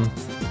Pokemon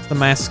the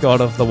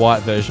mascot of the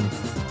white version?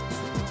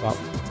 Well,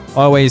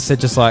 I always said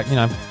just like,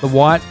 the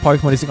white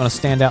Pokemon isn't going to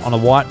stand out on a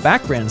white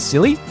background,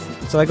 silly.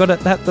 So they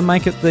had to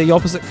make it the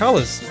opposite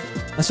colours.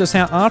 That's just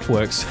how art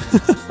works.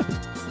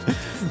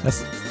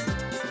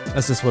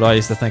 That's just what I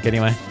used to think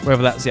anyway.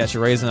 Whether that's the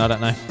actual reason, I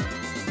don't know.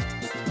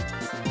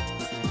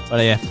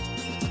 But yeah.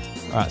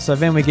 Alright, so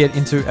then we get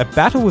into a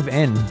battle with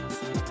N.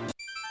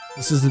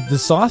 This is a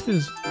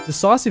decisive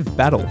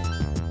battle.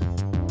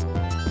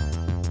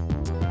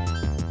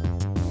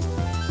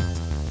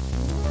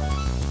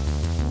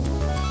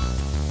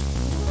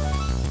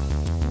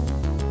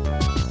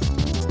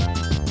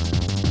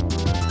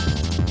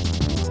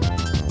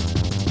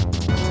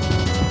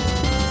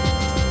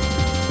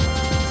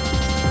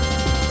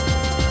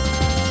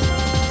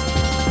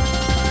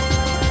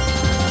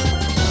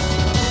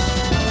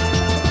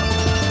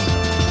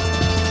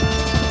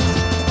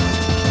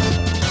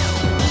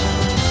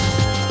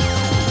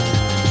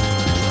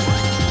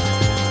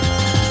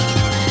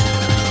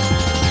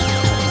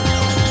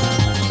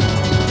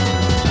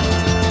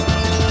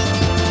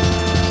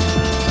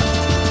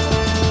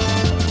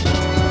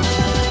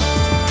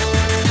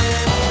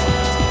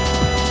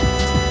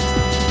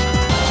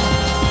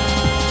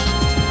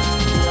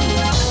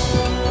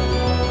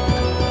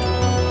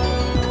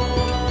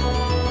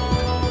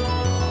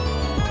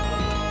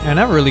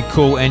 Another really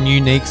cool and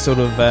unique sort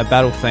of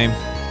battle theme.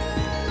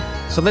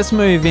 So let's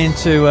move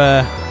into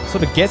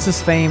sort of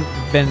Ghetsis theme,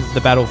 then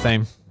the battle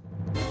theme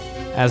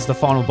as the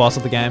final boss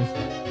of the game.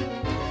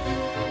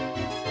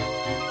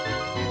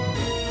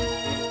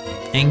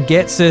 And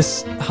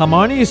Ghetsis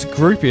Harmonious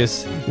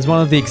Groupius is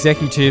one of the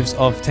executives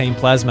of Team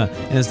Plasma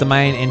and is the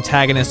main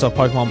antagonist of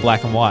Pokemon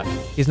Black and White.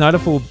 He's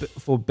notable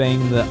for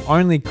being the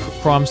only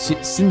Crime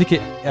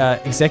Syndicate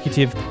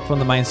executive from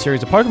the main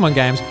series of Pokemon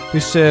games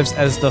who serves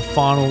as the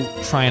final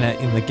trainer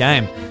in the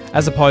game,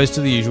 as opposed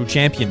to the usual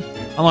champion.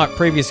 Unlike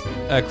previous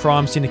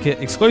Crime Syndicate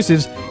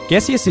exclusives,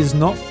 Ghetsis is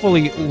not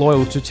fully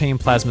loyal to Team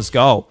Plasma's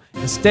goal,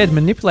 instead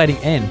manipulating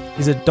N,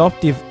 his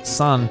adoptive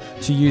son,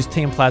 to use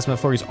Team Plasma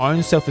for his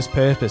own selfish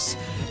purpose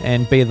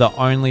and be the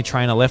only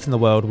trainer left in the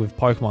world with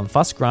Pokemon,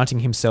 thus granting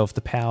himself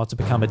the power to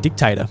become a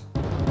dictator.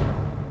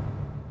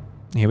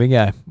 Here we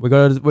go. We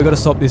got to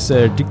stop this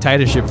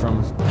dictatorship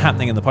from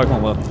happening in the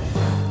Pokemon world,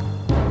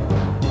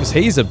 because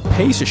he's a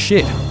piece of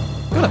shit.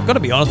 Got to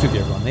be honest with you,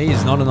 everyone. He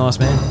is not a nice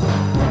man.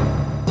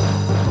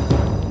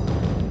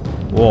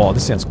 Whoa,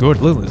 this sounds good.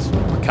 Look at this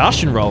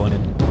percussion rolling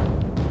in.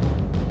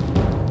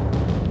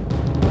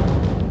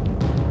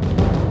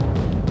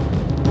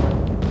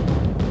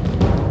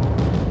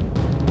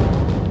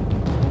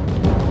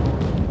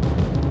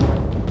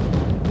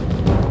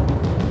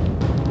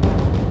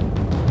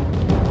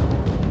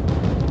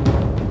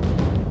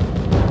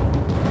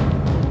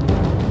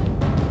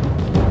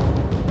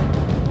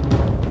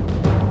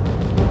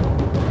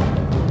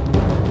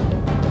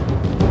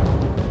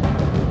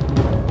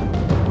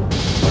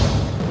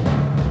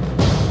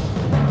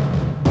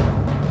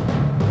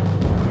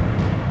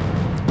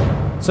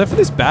 So for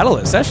this battle,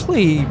 it's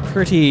actually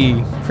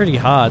pretty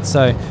hard.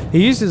 So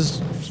he uses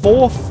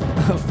full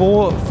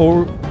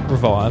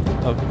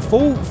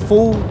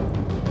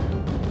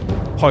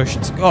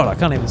potions. God, I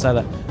can't even say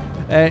that.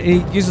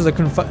 He uses a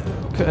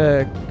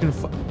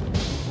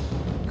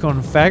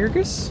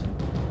Confagragus.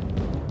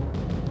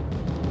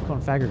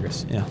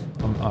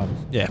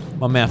 Yeah,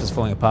 my mouth is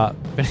falling apart.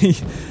 He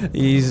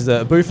uses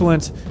a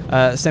Bouffalant,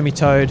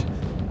 Semitoad,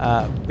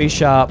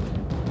 B-Sharp,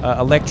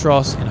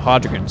 Electros, and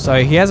Hydreigon.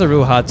 So he has a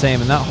real hard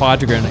team, and that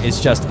Hydreigon is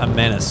just a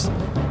menace.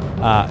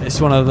 It's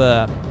one of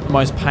the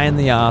most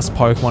pain-in-the-ass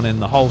Pokemon in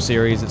the whole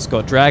series. It's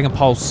got Dragon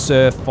Pulse,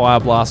 Surf,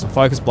 Fire Blast, and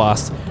Focus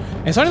Blast.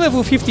 And it's only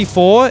level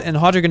 54, and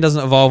Hydreigon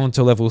doesn't evolve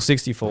until level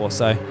 64,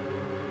 so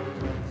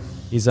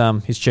he's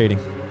cheating.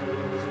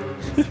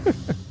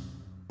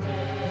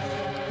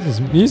 This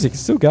music is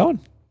still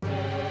going.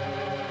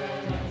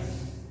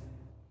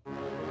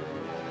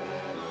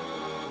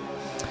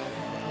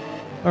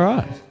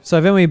 Alright,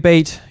 so then we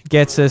beat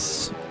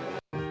Ghetsis,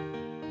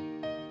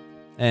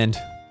 and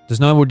there's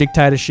no more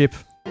dictatorship,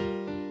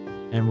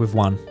 and we've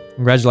won.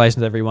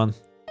 Congratulations, everyone.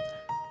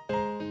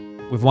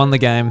 We've won the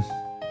game.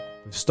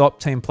 We've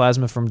stopped Team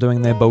Plasma from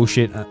doing their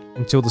bullshit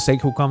until the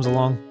sequel comes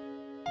along,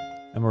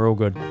 and we're all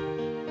good.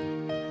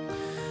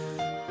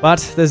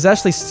 But there's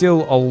actually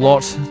still a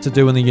lot to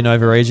do in the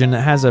Unova region.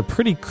 It has a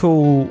pretty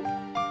cool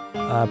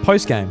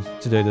post-game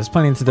to do. There's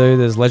plenty to do.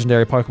 There's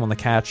legendary Pokemon to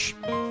catch.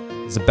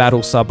 There's a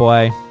battle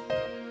subway.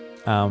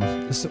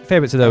 There's a fair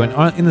bit to do.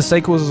 And in the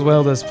sequels as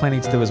well, there's plenty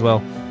to do as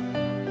well.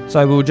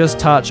 So we'll just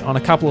touch on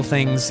a couple of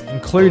things,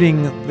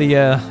 including the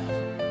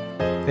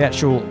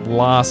actual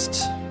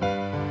last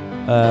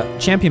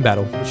champion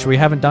battle, which we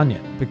haven't done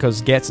yet,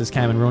 because Ghetsis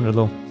came and ruined it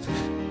all.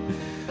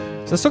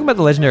 So let's talk about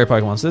the legendary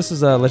Pokemon. So this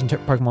is a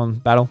legendary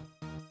Pokemon battle.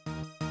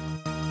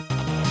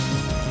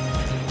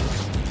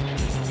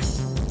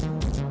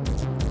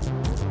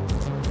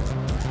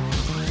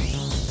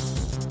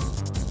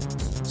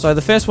 So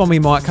the first one we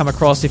might come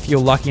across, if you're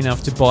lucky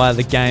enough to buy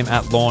the game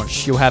at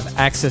launch, you'll have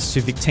access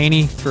to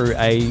Victini through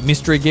a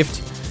mystery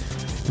gift.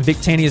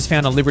 Victini is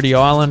found on Liberty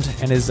Island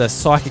and is a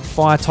psychic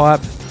fire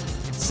type.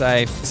 It's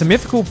a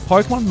mythical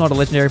Pokemon, not a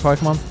legendary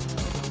Pokemon.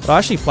 But I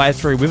actually played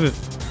through with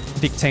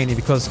Victini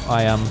because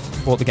I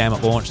bought the game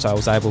at launch, so I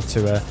was able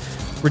to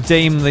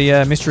redeem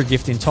the mystery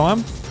gift in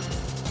time.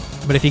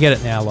 But if you get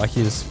it now, like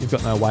you've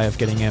got no way of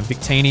getting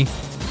Victini.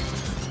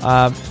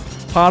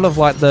 Part of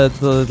like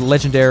the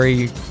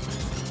legendary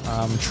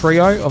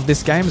trio of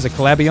this game is a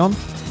Calabion,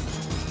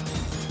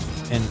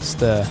 and it's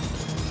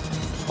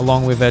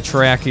along with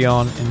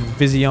Terrakion and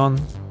Vizion,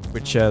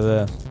 which are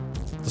the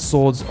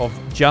swords of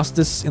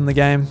justice in the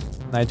game.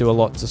 They do a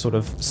lot to sort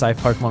of save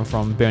Pokemon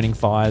from burning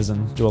fires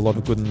and do a lot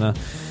of good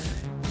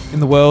in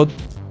the world.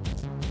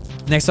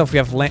 Next off, we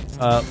have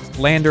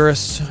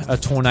Landorus,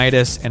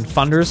 Tornadus, and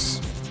Thundurus.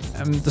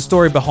 The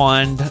story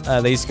behind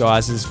these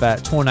guys is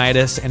that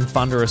Tornadus and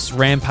Thundurus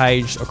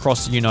rampaged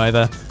across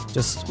Unova,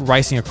 just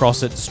racing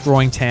across it,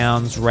 destroying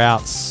towns,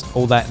 routes,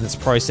 all that in its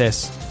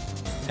process.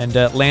 And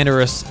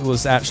Landorus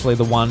was actually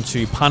the one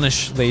to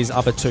punish these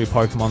other two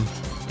Pokemon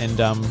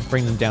and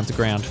bring them down to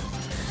ground.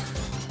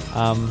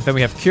 Then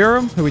we have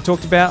Kyurem, who we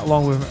talked about,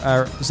 along with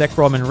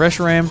Zekrom and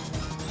Reshiram.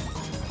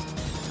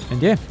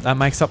 And yeah, that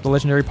makes up the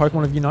legendary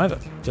Pokemon of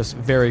Unova. Just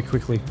very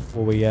quickly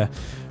before we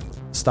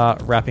start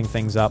wrapping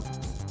things up.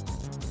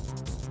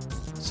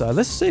 So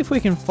let's see if we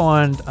can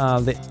find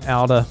the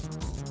outer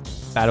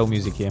battle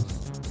music here.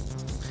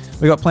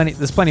 We got plenty.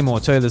 There's plenty more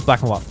too. There's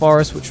Black and White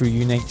Forest, which were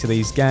unique to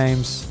these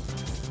games.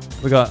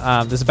 We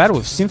got there's a battle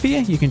with Cynthia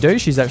you can do.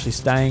 She's actually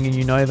staying in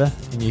Unova,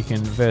 and you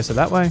can verse her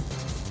that way.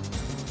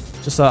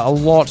 Just a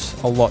lot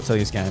to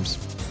these games.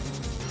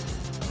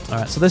 All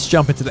right, so let's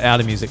jump into the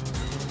outer music.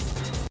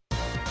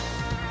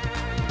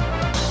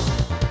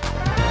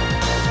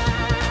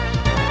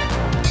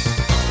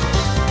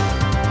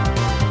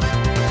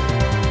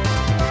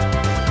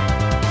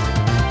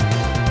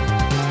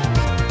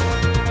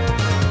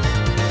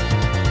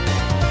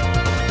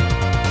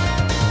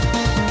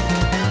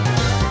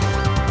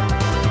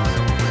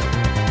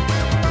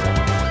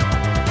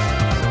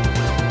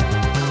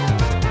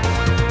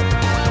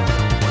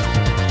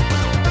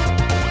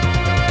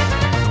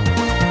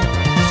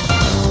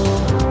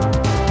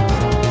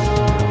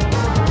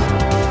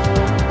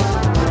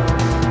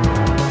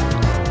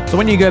 So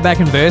when you go back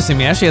and verse him,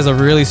 he actually has a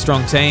really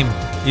strong team.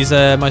 His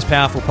most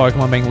powerful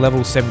Pokemon being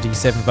level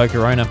 77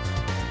 Volcarona.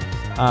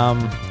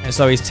 And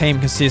so his team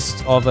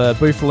consists of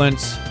Bouffalant,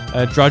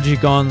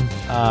 Druddigon,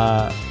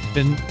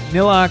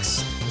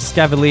 Vanilluxe,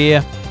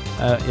 Scavalier,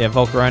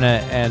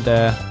 Volcarona, and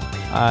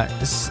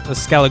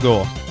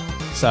Scaligore.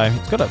 So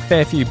he's got a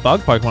fair few bug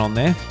Pokemon on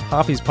there.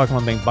 Half his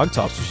Pokemon being bug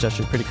types, which is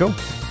actually pretty cool.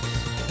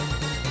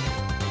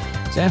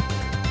 So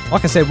yeah,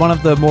 like I said, one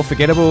of the more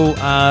forgettable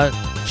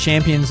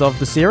champions of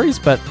the series,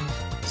 but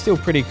still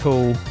pretty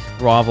cool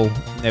rival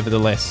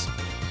nevertheless.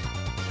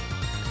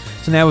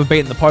 So now we've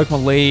beaten the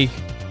Pokemon League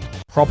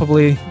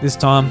properly this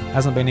time.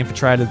 Hasn't been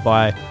infiltrated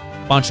by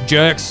a bunch of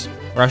jerks.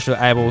 We're actually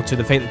able to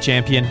defeat the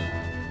champion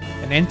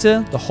and enter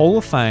the Hall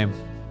of Fame.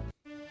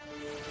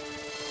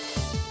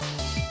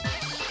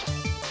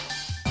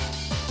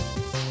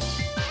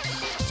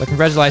 So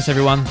congratulations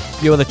everyone.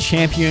 You are the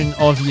champion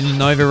of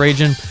Unova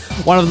region.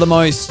 One of the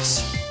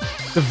most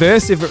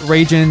diverse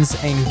regions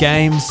and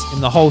games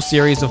in the whole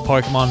series of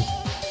Pokemon,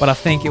 but I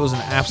think it was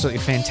an absolutely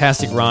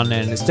fantastic run,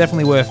 and it's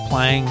definitely worth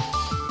playing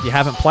if you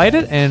haven't played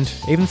it, and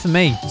even for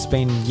me, it's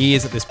been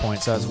years at this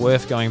point, so it's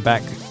worth going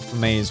back for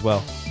me as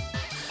well.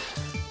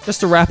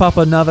 Just to wrap up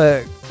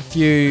another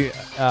few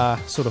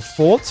sort of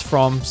thoughts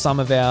from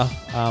some of our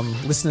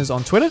listeners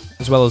on Twitter,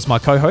 as well as my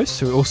co-host,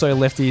 who also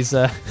left his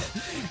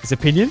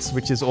opinions,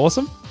 which is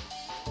awesome.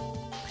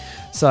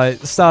 So,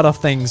 to start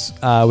off things,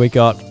 we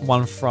got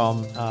one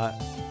from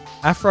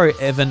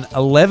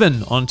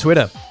AfroEvan11 on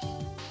Twitter.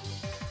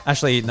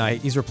 Actually, no,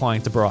 he's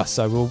replying to Bryce,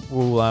 so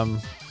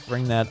we'll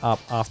bring that up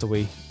after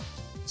we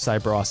say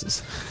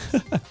Bryce's.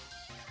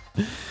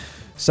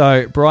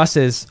 So, Bryce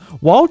says,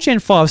 while Gen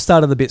 5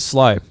 started a bit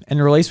slow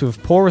and released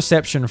with poor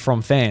reception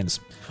from fans,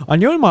 I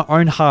knew in my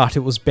own heart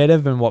it was better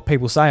than what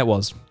people say it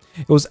was.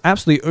 It was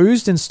absolutely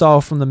oozed in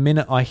style from the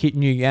minute I hit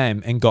new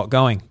game and got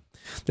going.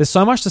 There's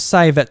so much to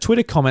say that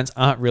Twitter comments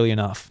aren't really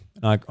enough.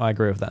 And I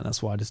agree with that. And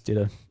that's why I just did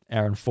an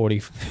hour and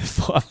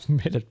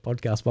 45-minute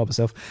podcast by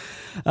myself.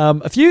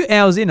 A few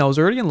hours in, I was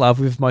already in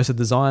love with most of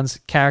the designs,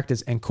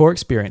 characters, and core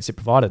experience it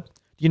provided.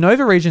 The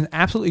Unova region is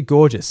absolutely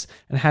gorgeous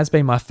and has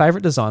been my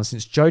favorite design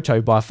since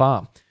Johto by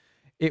far.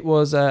 It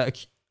was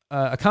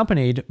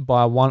accompanied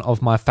by one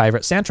of my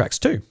favorite soundtracks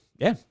too.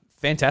 Yeah,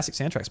 fantastic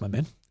soundtracks, my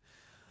man.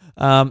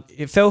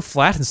 It fell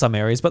flat in some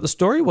areas, but the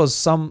story was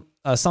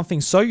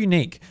something so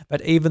unique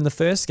that even the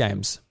first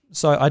games.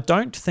 So I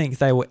don't think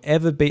they will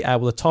ever be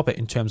able to top it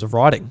in terms of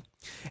writing.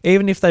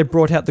 Even if they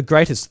brought out the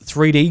greatest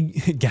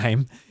 3D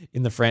game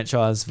in the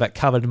franchise that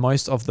covered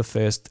most of the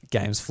first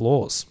game's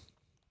flaws.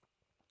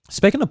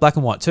 Speaking of Black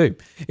and White 2,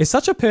 it's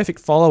such a perfect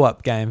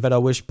follow-up game that I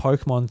wish the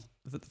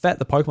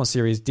Pokemon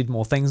series did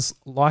more things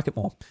like it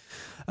more.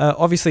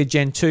 Obviously,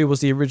 Gen 2 was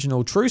the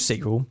original true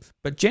sequel,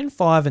 but Gen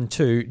 5 and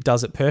 2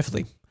 does it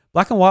perfectly.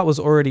 Black and White was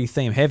already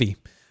theme heavy,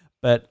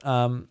 but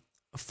Generation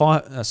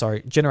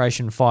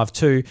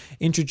 5-2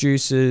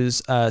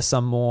 introduces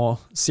some more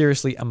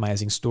seriously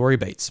amazing story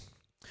beats.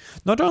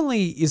 Not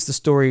only is the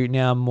story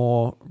now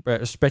more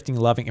respecting,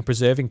 loving, and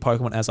preserving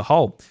Pokemon as a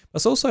whole, but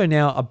it's also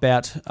now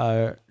about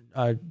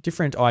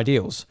different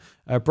ideals,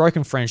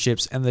 broken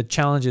friendships, and the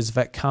challenges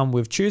that come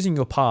with choosing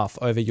your path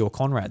over your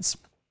comrades.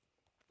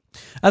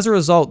 As a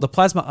result, the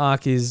Plasma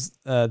Arc is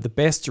the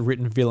best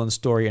written villain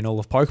story in all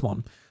of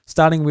Pokemon,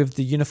 starting with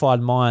the unified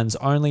minds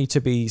only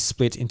to be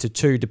split into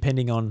two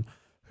depending on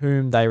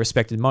whom they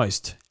respected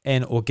most,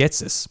 En or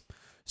Ghetsis.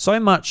 So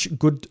much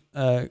good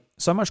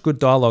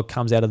dialogue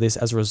comes out of this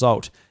as a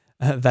result.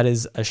 That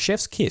is a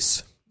chef's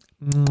kiss.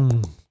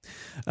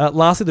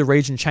 Lastly, the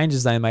region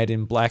changes they made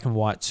in Black and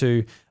White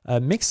to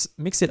mix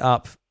it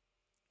up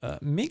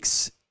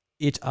gave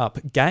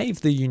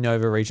the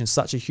Unova region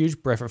such a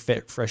huge breath of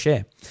fresh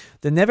air.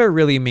 They're never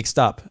really mixed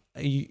up.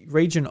 A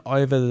region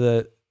over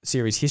the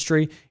series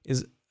history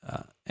is,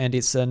 and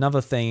it's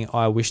another thing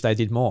I wish they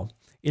did more.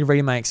 In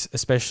remakes,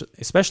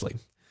 especially.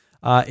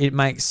 It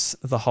makes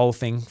the whole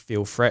thing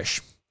feel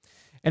fresh.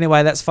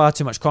 Anyway, that's far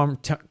too much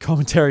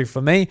commentary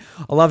for me.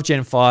 I love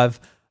Gen 5.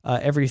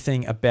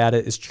 Everything about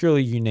it is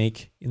truly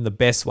unique in the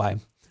best way.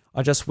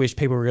 I just wish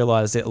people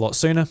realised it a lot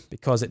sooner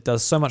because it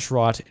does so much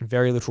right and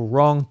very little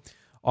wrong.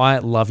 I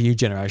love you,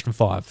 Generation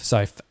 5.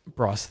 So,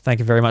 Bryce, thank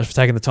you very much for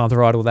taking the time to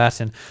write all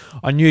that. And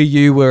I knew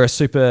you were a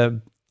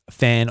super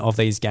fan of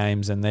these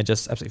games, and they're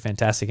just absolutely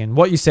fantastic. And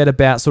what you said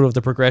about sort of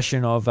the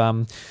progression of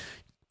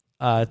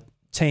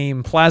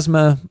Team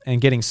Plasma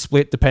and getting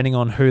split depending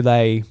on who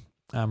they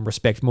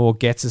respect more,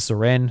 Ghetsis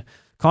or En.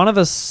 Kind of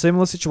a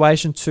similar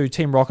situation to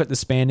Team Rocket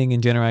disbanding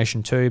in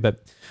Generation 2,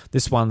 but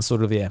this one's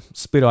sort of,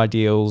 split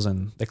ideals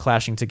and they're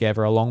clashing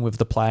together along with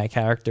the player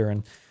character.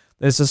 And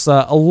there's just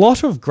a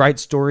lot of great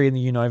story in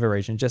the Unova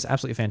region, just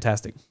absolutely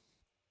fantastic.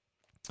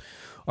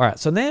 All right,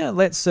 so now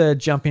let's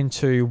jump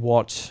into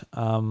what...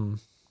 hold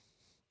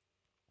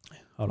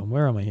on,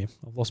 where am I here?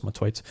 I've lost my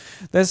tweets.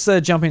 Let's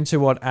jump into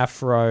what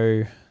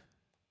Afro...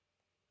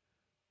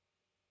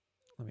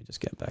 Let me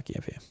just get back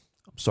up here.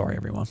 I'm sorry,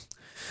 everyone.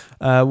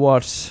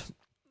 What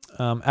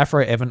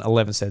Afro Evan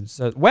 11 said.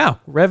 So, wow,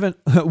 Revan.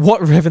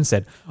 What Revan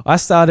said. I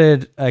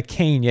started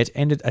keen, yet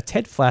ended a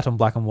tad flat on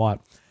Black and White.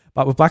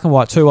 But with Black and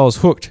White 2, I was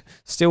hooked.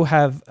 Still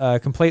have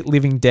complete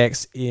living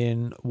decks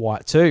in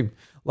White 2.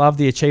 Love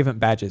the achievement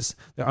badges.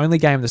 The only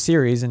game of the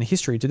series in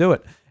history to do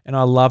it. And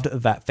I loved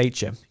that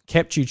feature.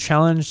 Kept you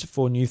challenged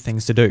for new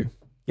things to do.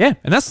 Yeah,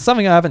 and that's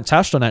something I haven't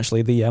touched on,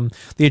 actually. The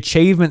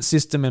achievement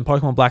system in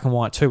Pokemon Black and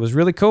White 2 was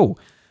really cool.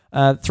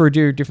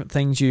 Through different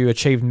things, you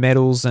achieved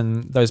medals,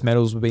 and those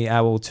medals would be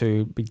able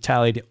to be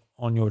tallied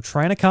on your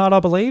trainer card, I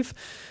believe.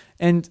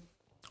 And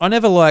I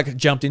never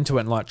jumped into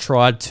it and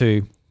tried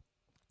to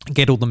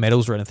get all the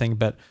medals or anything,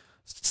 but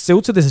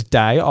still to this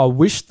day, I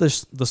wish the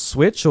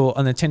Switch or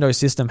a Nintendo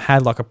system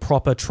had a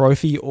proper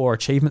trophy or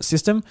achievement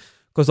system,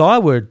 because I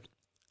would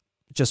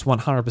just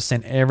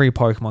 100% every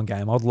Pokemon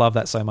game. I'd love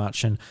that so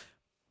much. And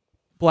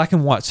Black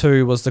and White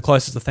 2 was the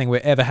closest thing we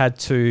ever had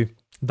to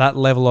that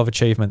level of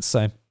achievements.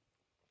 So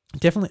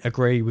definitely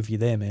agree with you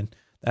there, man.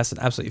 That's an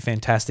absolutely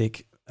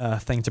fantastic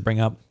thing to bring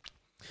up.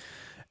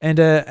 And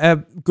our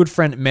good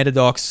friend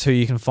Metadox, who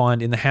you can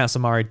find in the House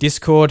of Mario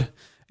Discord,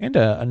 and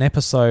an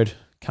episode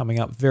coming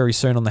up very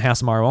soon on the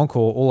House of Mario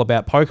Encore all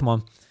about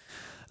Pokemon.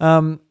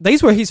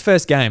 These were his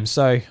first games,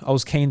 so I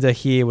was keen to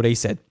hear what he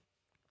said.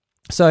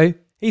 So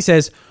he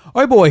says,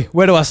 "Oh boy,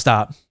 where do I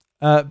start?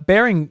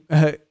 Bearing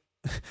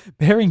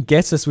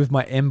Ghetsis with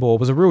my M-Ball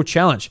was a real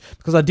challenge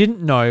because I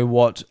didn't know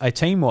what a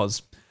team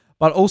was.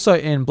 But also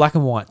in Black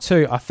and White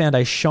 2, I found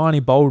a shiny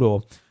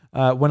Boldore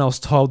when I was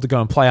told to go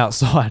and play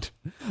outside.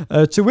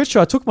 To which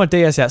I took my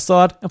DS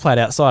outside and played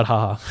outside,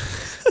 haha."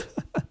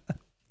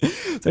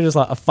 So just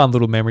a fun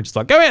little memory, just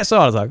go outside.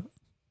 I was like,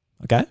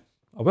 okay,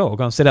 I will. I'll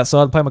go and sit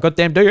outside and play my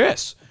goddamn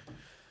DS.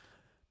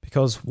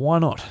 Because why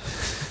not?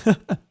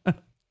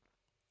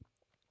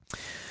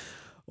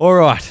 All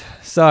right,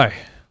 so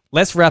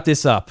let's wrap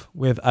this up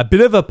with a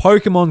bit of a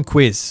Pokemon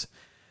quiz.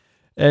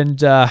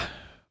 And... I'm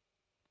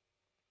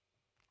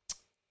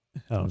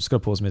just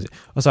going to pause the music.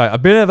 Oh, sorry, a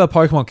bit of a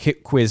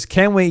Pokemon quiz.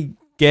 Can we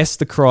guess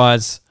the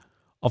cries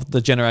of the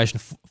Generation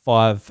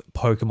 5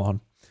 Pokemon?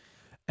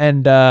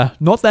 And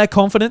not that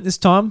confident this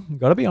time.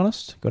 Got to be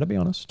honest.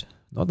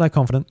 Not that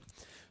confident.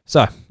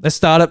 So let's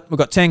start it. We've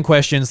got 10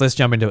 questions. Let's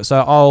jump into it.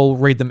 So I'll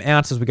read them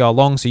out as we go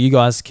along so you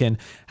guys can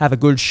have a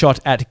good shot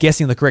at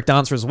guessing the correct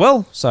answer as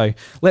well. So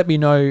let me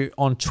know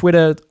on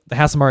Twitter, the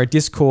House of Mario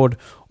Discord,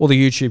 or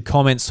the YouTube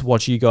comments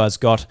what you guys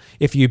got.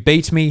 If you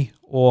beat me,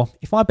 or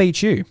if I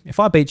beat you.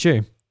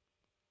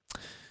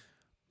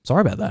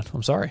 Sorry about that.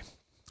 I'm sorry.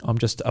 I'm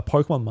just a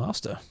Pokemon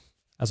master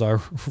as I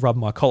rub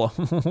my collar.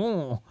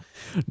 No,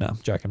 I'm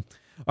joking.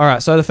 All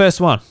right, so the first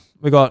one.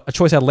 We got a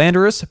choice out of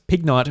Landorus,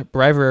 Pignite,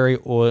 Braviary,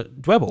 or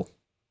Dwebble.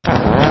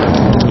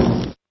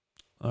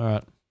 All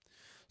right.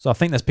 So I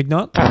think that's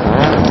Pignite.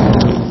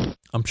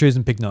 I'm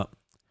choosing Pignite.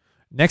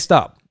 Next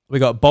up, we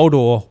got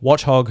Boldore,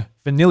 Watchog,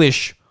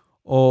 Vanillish,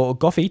 or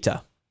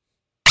Gothita.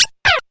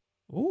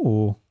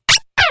 Ooh.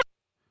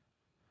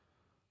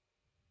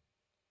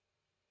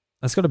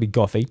 That's got to be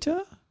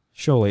Gothita?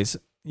 Surely it's...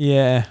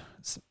 Yeah.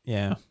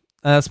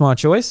 That's my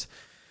choice.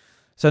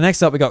 So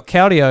next up, we got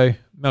Keldeo,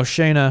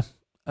 Melshina,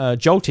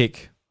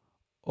 Joltik,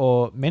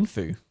 or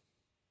Menfu.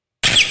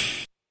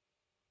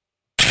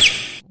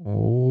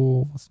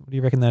 Oh, what do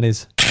you reckon that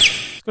is?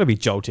 It's got to be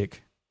Joltik.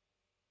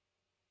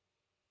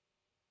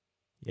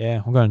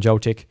 Yeah, I'm going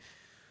Joltik.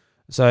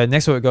 So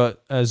next up, we've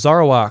got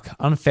Zoroark,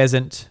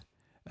 Unpheasant,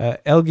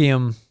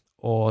 Elgium,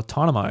 or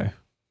Tynamo.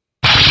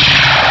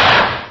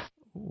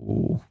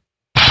 Ooh.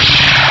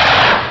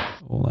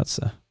 Oh, that's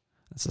a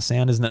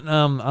sound, isn't it?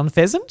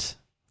 Unpheasant,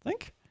 I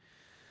think.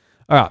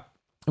 All right,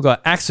 we've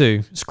got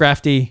Axu,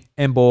 Scrafty,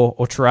 Emboar,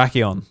 or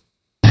Terrakion.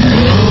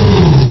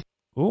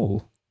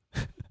 Ooh,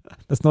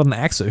 that's not an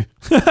Axu.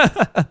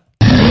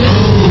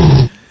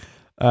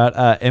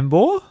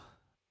 Emboar?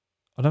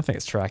 I don't think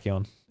it's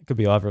Terrakion. It could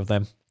be either of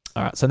them.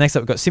 All right, so next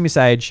up we've got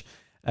Simisage,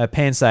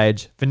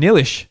 Pansage,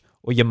 Vanillish,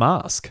 or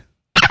Yamask.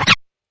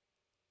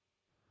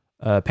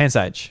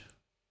 Pansage,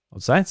 I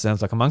would say. It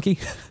sounds like a monkey.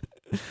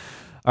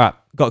 All right,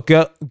 got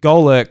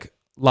Golurk,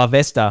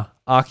 Larvesta,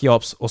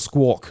 Archeops, or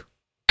Squawk.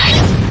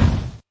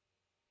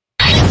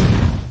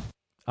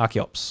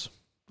 Archeops,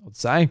 I would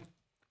say.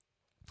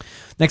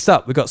 Next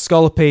up, we've got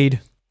Scolipede,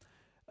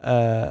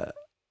 Petalil,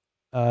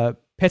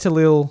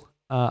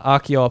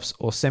 Archeops,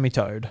 or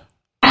Semitoad.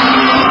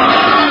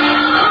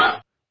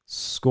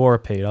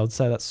 Scoripede, I would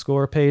say that's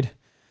Scoripede.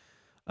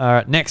 All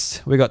right,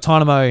 next, we got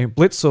Tynamo,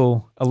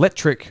 Blitzel,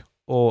 Electric,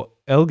 or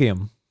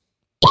Elgium.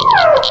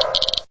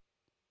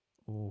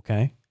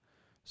 Okay,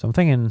 so I'm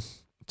thinking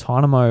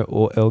Tynamo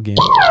or Elgium.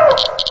 I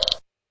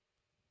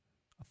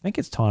think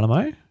it's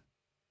Tynamo.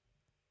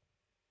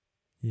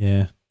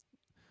 Yeah.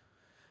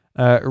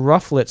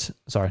 Rufflet.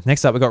 Sorry.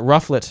 Next up, we got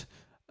Rufflet.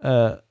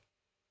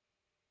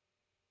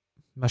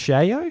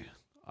 Mashayo.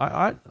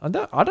 I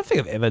don't think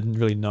I've ever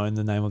really known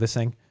the name of this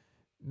thing.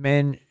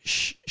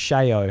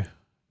 Manshayo.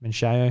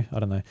 I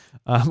don't know.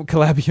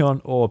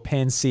 Calabion or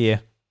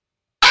Pansear.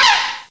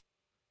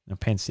 No,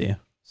 Pansear.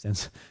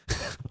 Sense.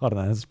 I don't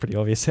know. That's pretty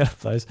obvious out of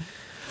those.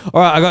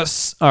 All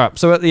right,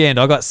 so at the end,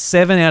 I got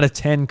 7 out of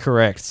 10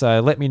 correct. So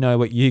let me know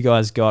what you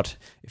guys got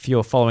if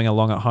you're following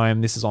along at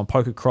home. This is on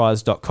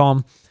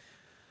pokercries.com.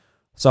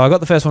 So I got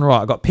the first one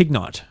right. I got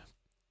Pignite.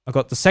 I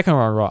got the second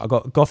one right. I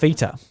got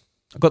Gothita.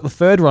 I got the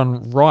third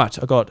one right.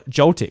 I got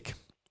Joltik.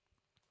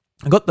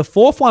 I got the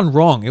fourth one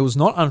wrong. It was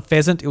not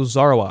Unpheasant. It was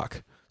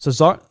Zoroark. So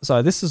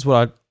this is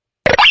what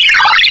I...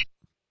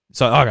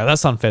 So, okay,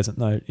 that's Unpheasant.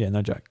 No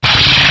joke.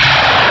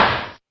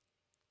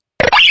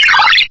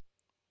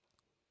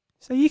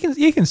 So you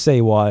can see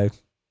why.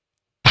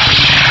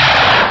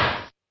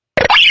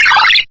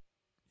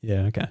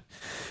 Yeah, okay.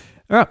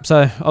 All right,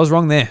 so I was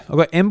wrong there. I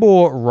got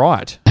Emboar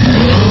right.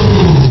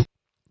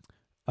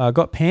 I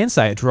got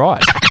Pansage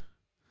right.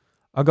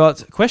 I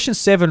got question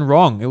 7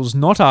 wrong. It was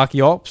not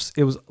Archeops.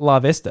 It was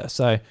Larvesta.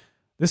 So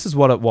this is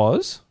what it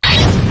was.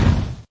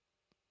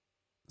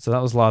 So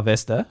that was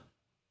Larvesta.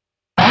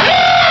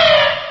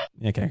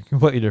 Okay,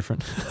 completely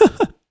different.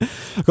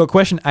 I got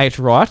question 8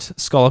 right.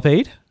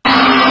 Scolipede.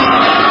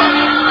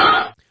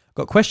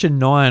 Got question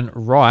 9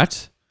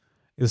 right.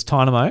 It was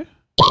Tynamo.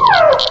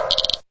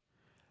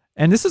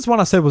 And this is one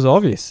I said was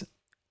obvious. I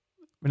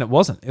mean, it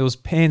wasn't. It was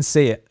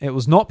Pansear. It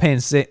was not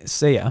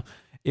Pansear.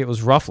 It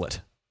was Rufflet.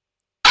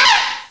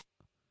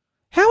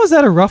 How is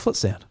that a Rufflet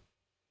sound?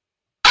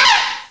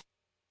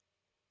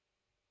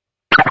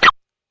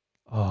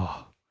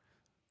 Oh.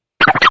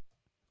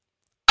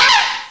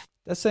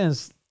 That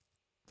sounds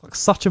like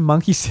such a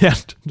monkey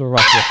sound to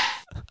Rufflet.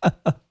 All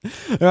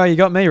right, you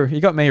got me,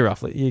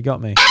 Rufflet. You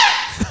got me.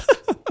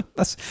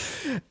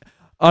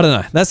 I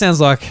don't know. That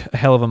sounds like a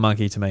hell of a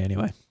monkey to me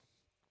anyway.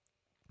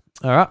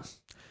 All right.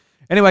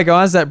 Anyway,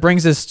 guys, that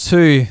brings us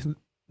to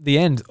the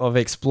end of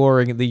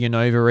exploring the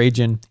Unova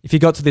region. If you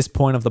got to this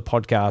point of the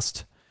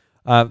podcast,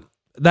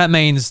 that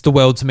means the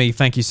world to me.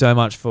 Thank you so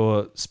much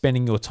for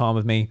spending your time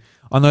with me.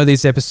 I know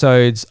these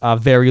episodes are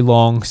very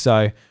long,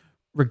 so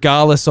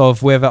regardless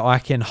of whether I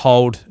can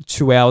hold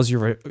 2 hours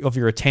of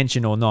your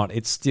attention or not,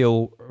 it's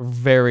still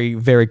very,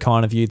 very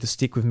kind of you to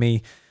stick with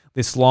me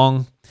this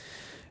long.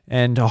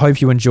 And I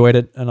hope you enjoyed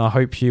it, and I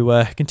hope you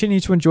continue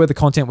to enjoy the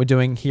content we're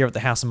doing here at the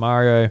House of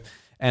Mario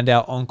and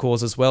our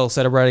encores as well,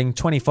 celebrating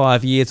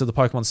 25 years of the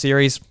Pokemon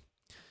series.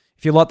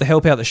 If you'd like to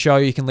help out the show,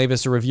 you can leave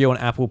us a review on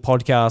Apple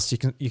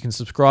Podcasts. You can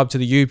subscribe to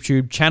the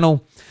YouTube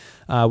channel,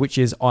 which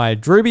is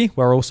iDruby.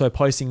 We're also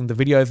posting the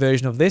video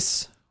version of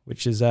this,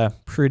 which is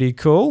pretty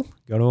cool,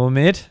 got to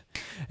admit.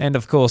 And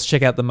of course,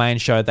 check out the main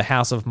show, The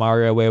House of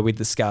Mario, where we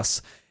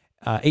discuss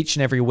each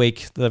and every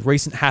week the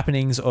recent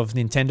happenings of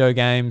Nintendo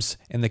games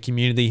and the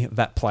community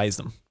that plays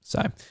them.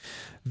 So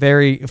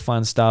very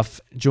fun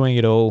stuff, enjoying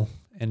it all,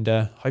 and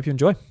hope you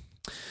enjoy.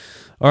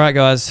 All right,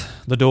 guys,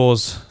 the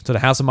doors to the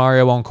House of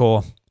Mario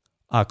Encore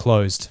are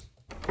closed.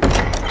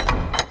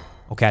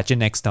 I'll catch you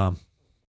next time.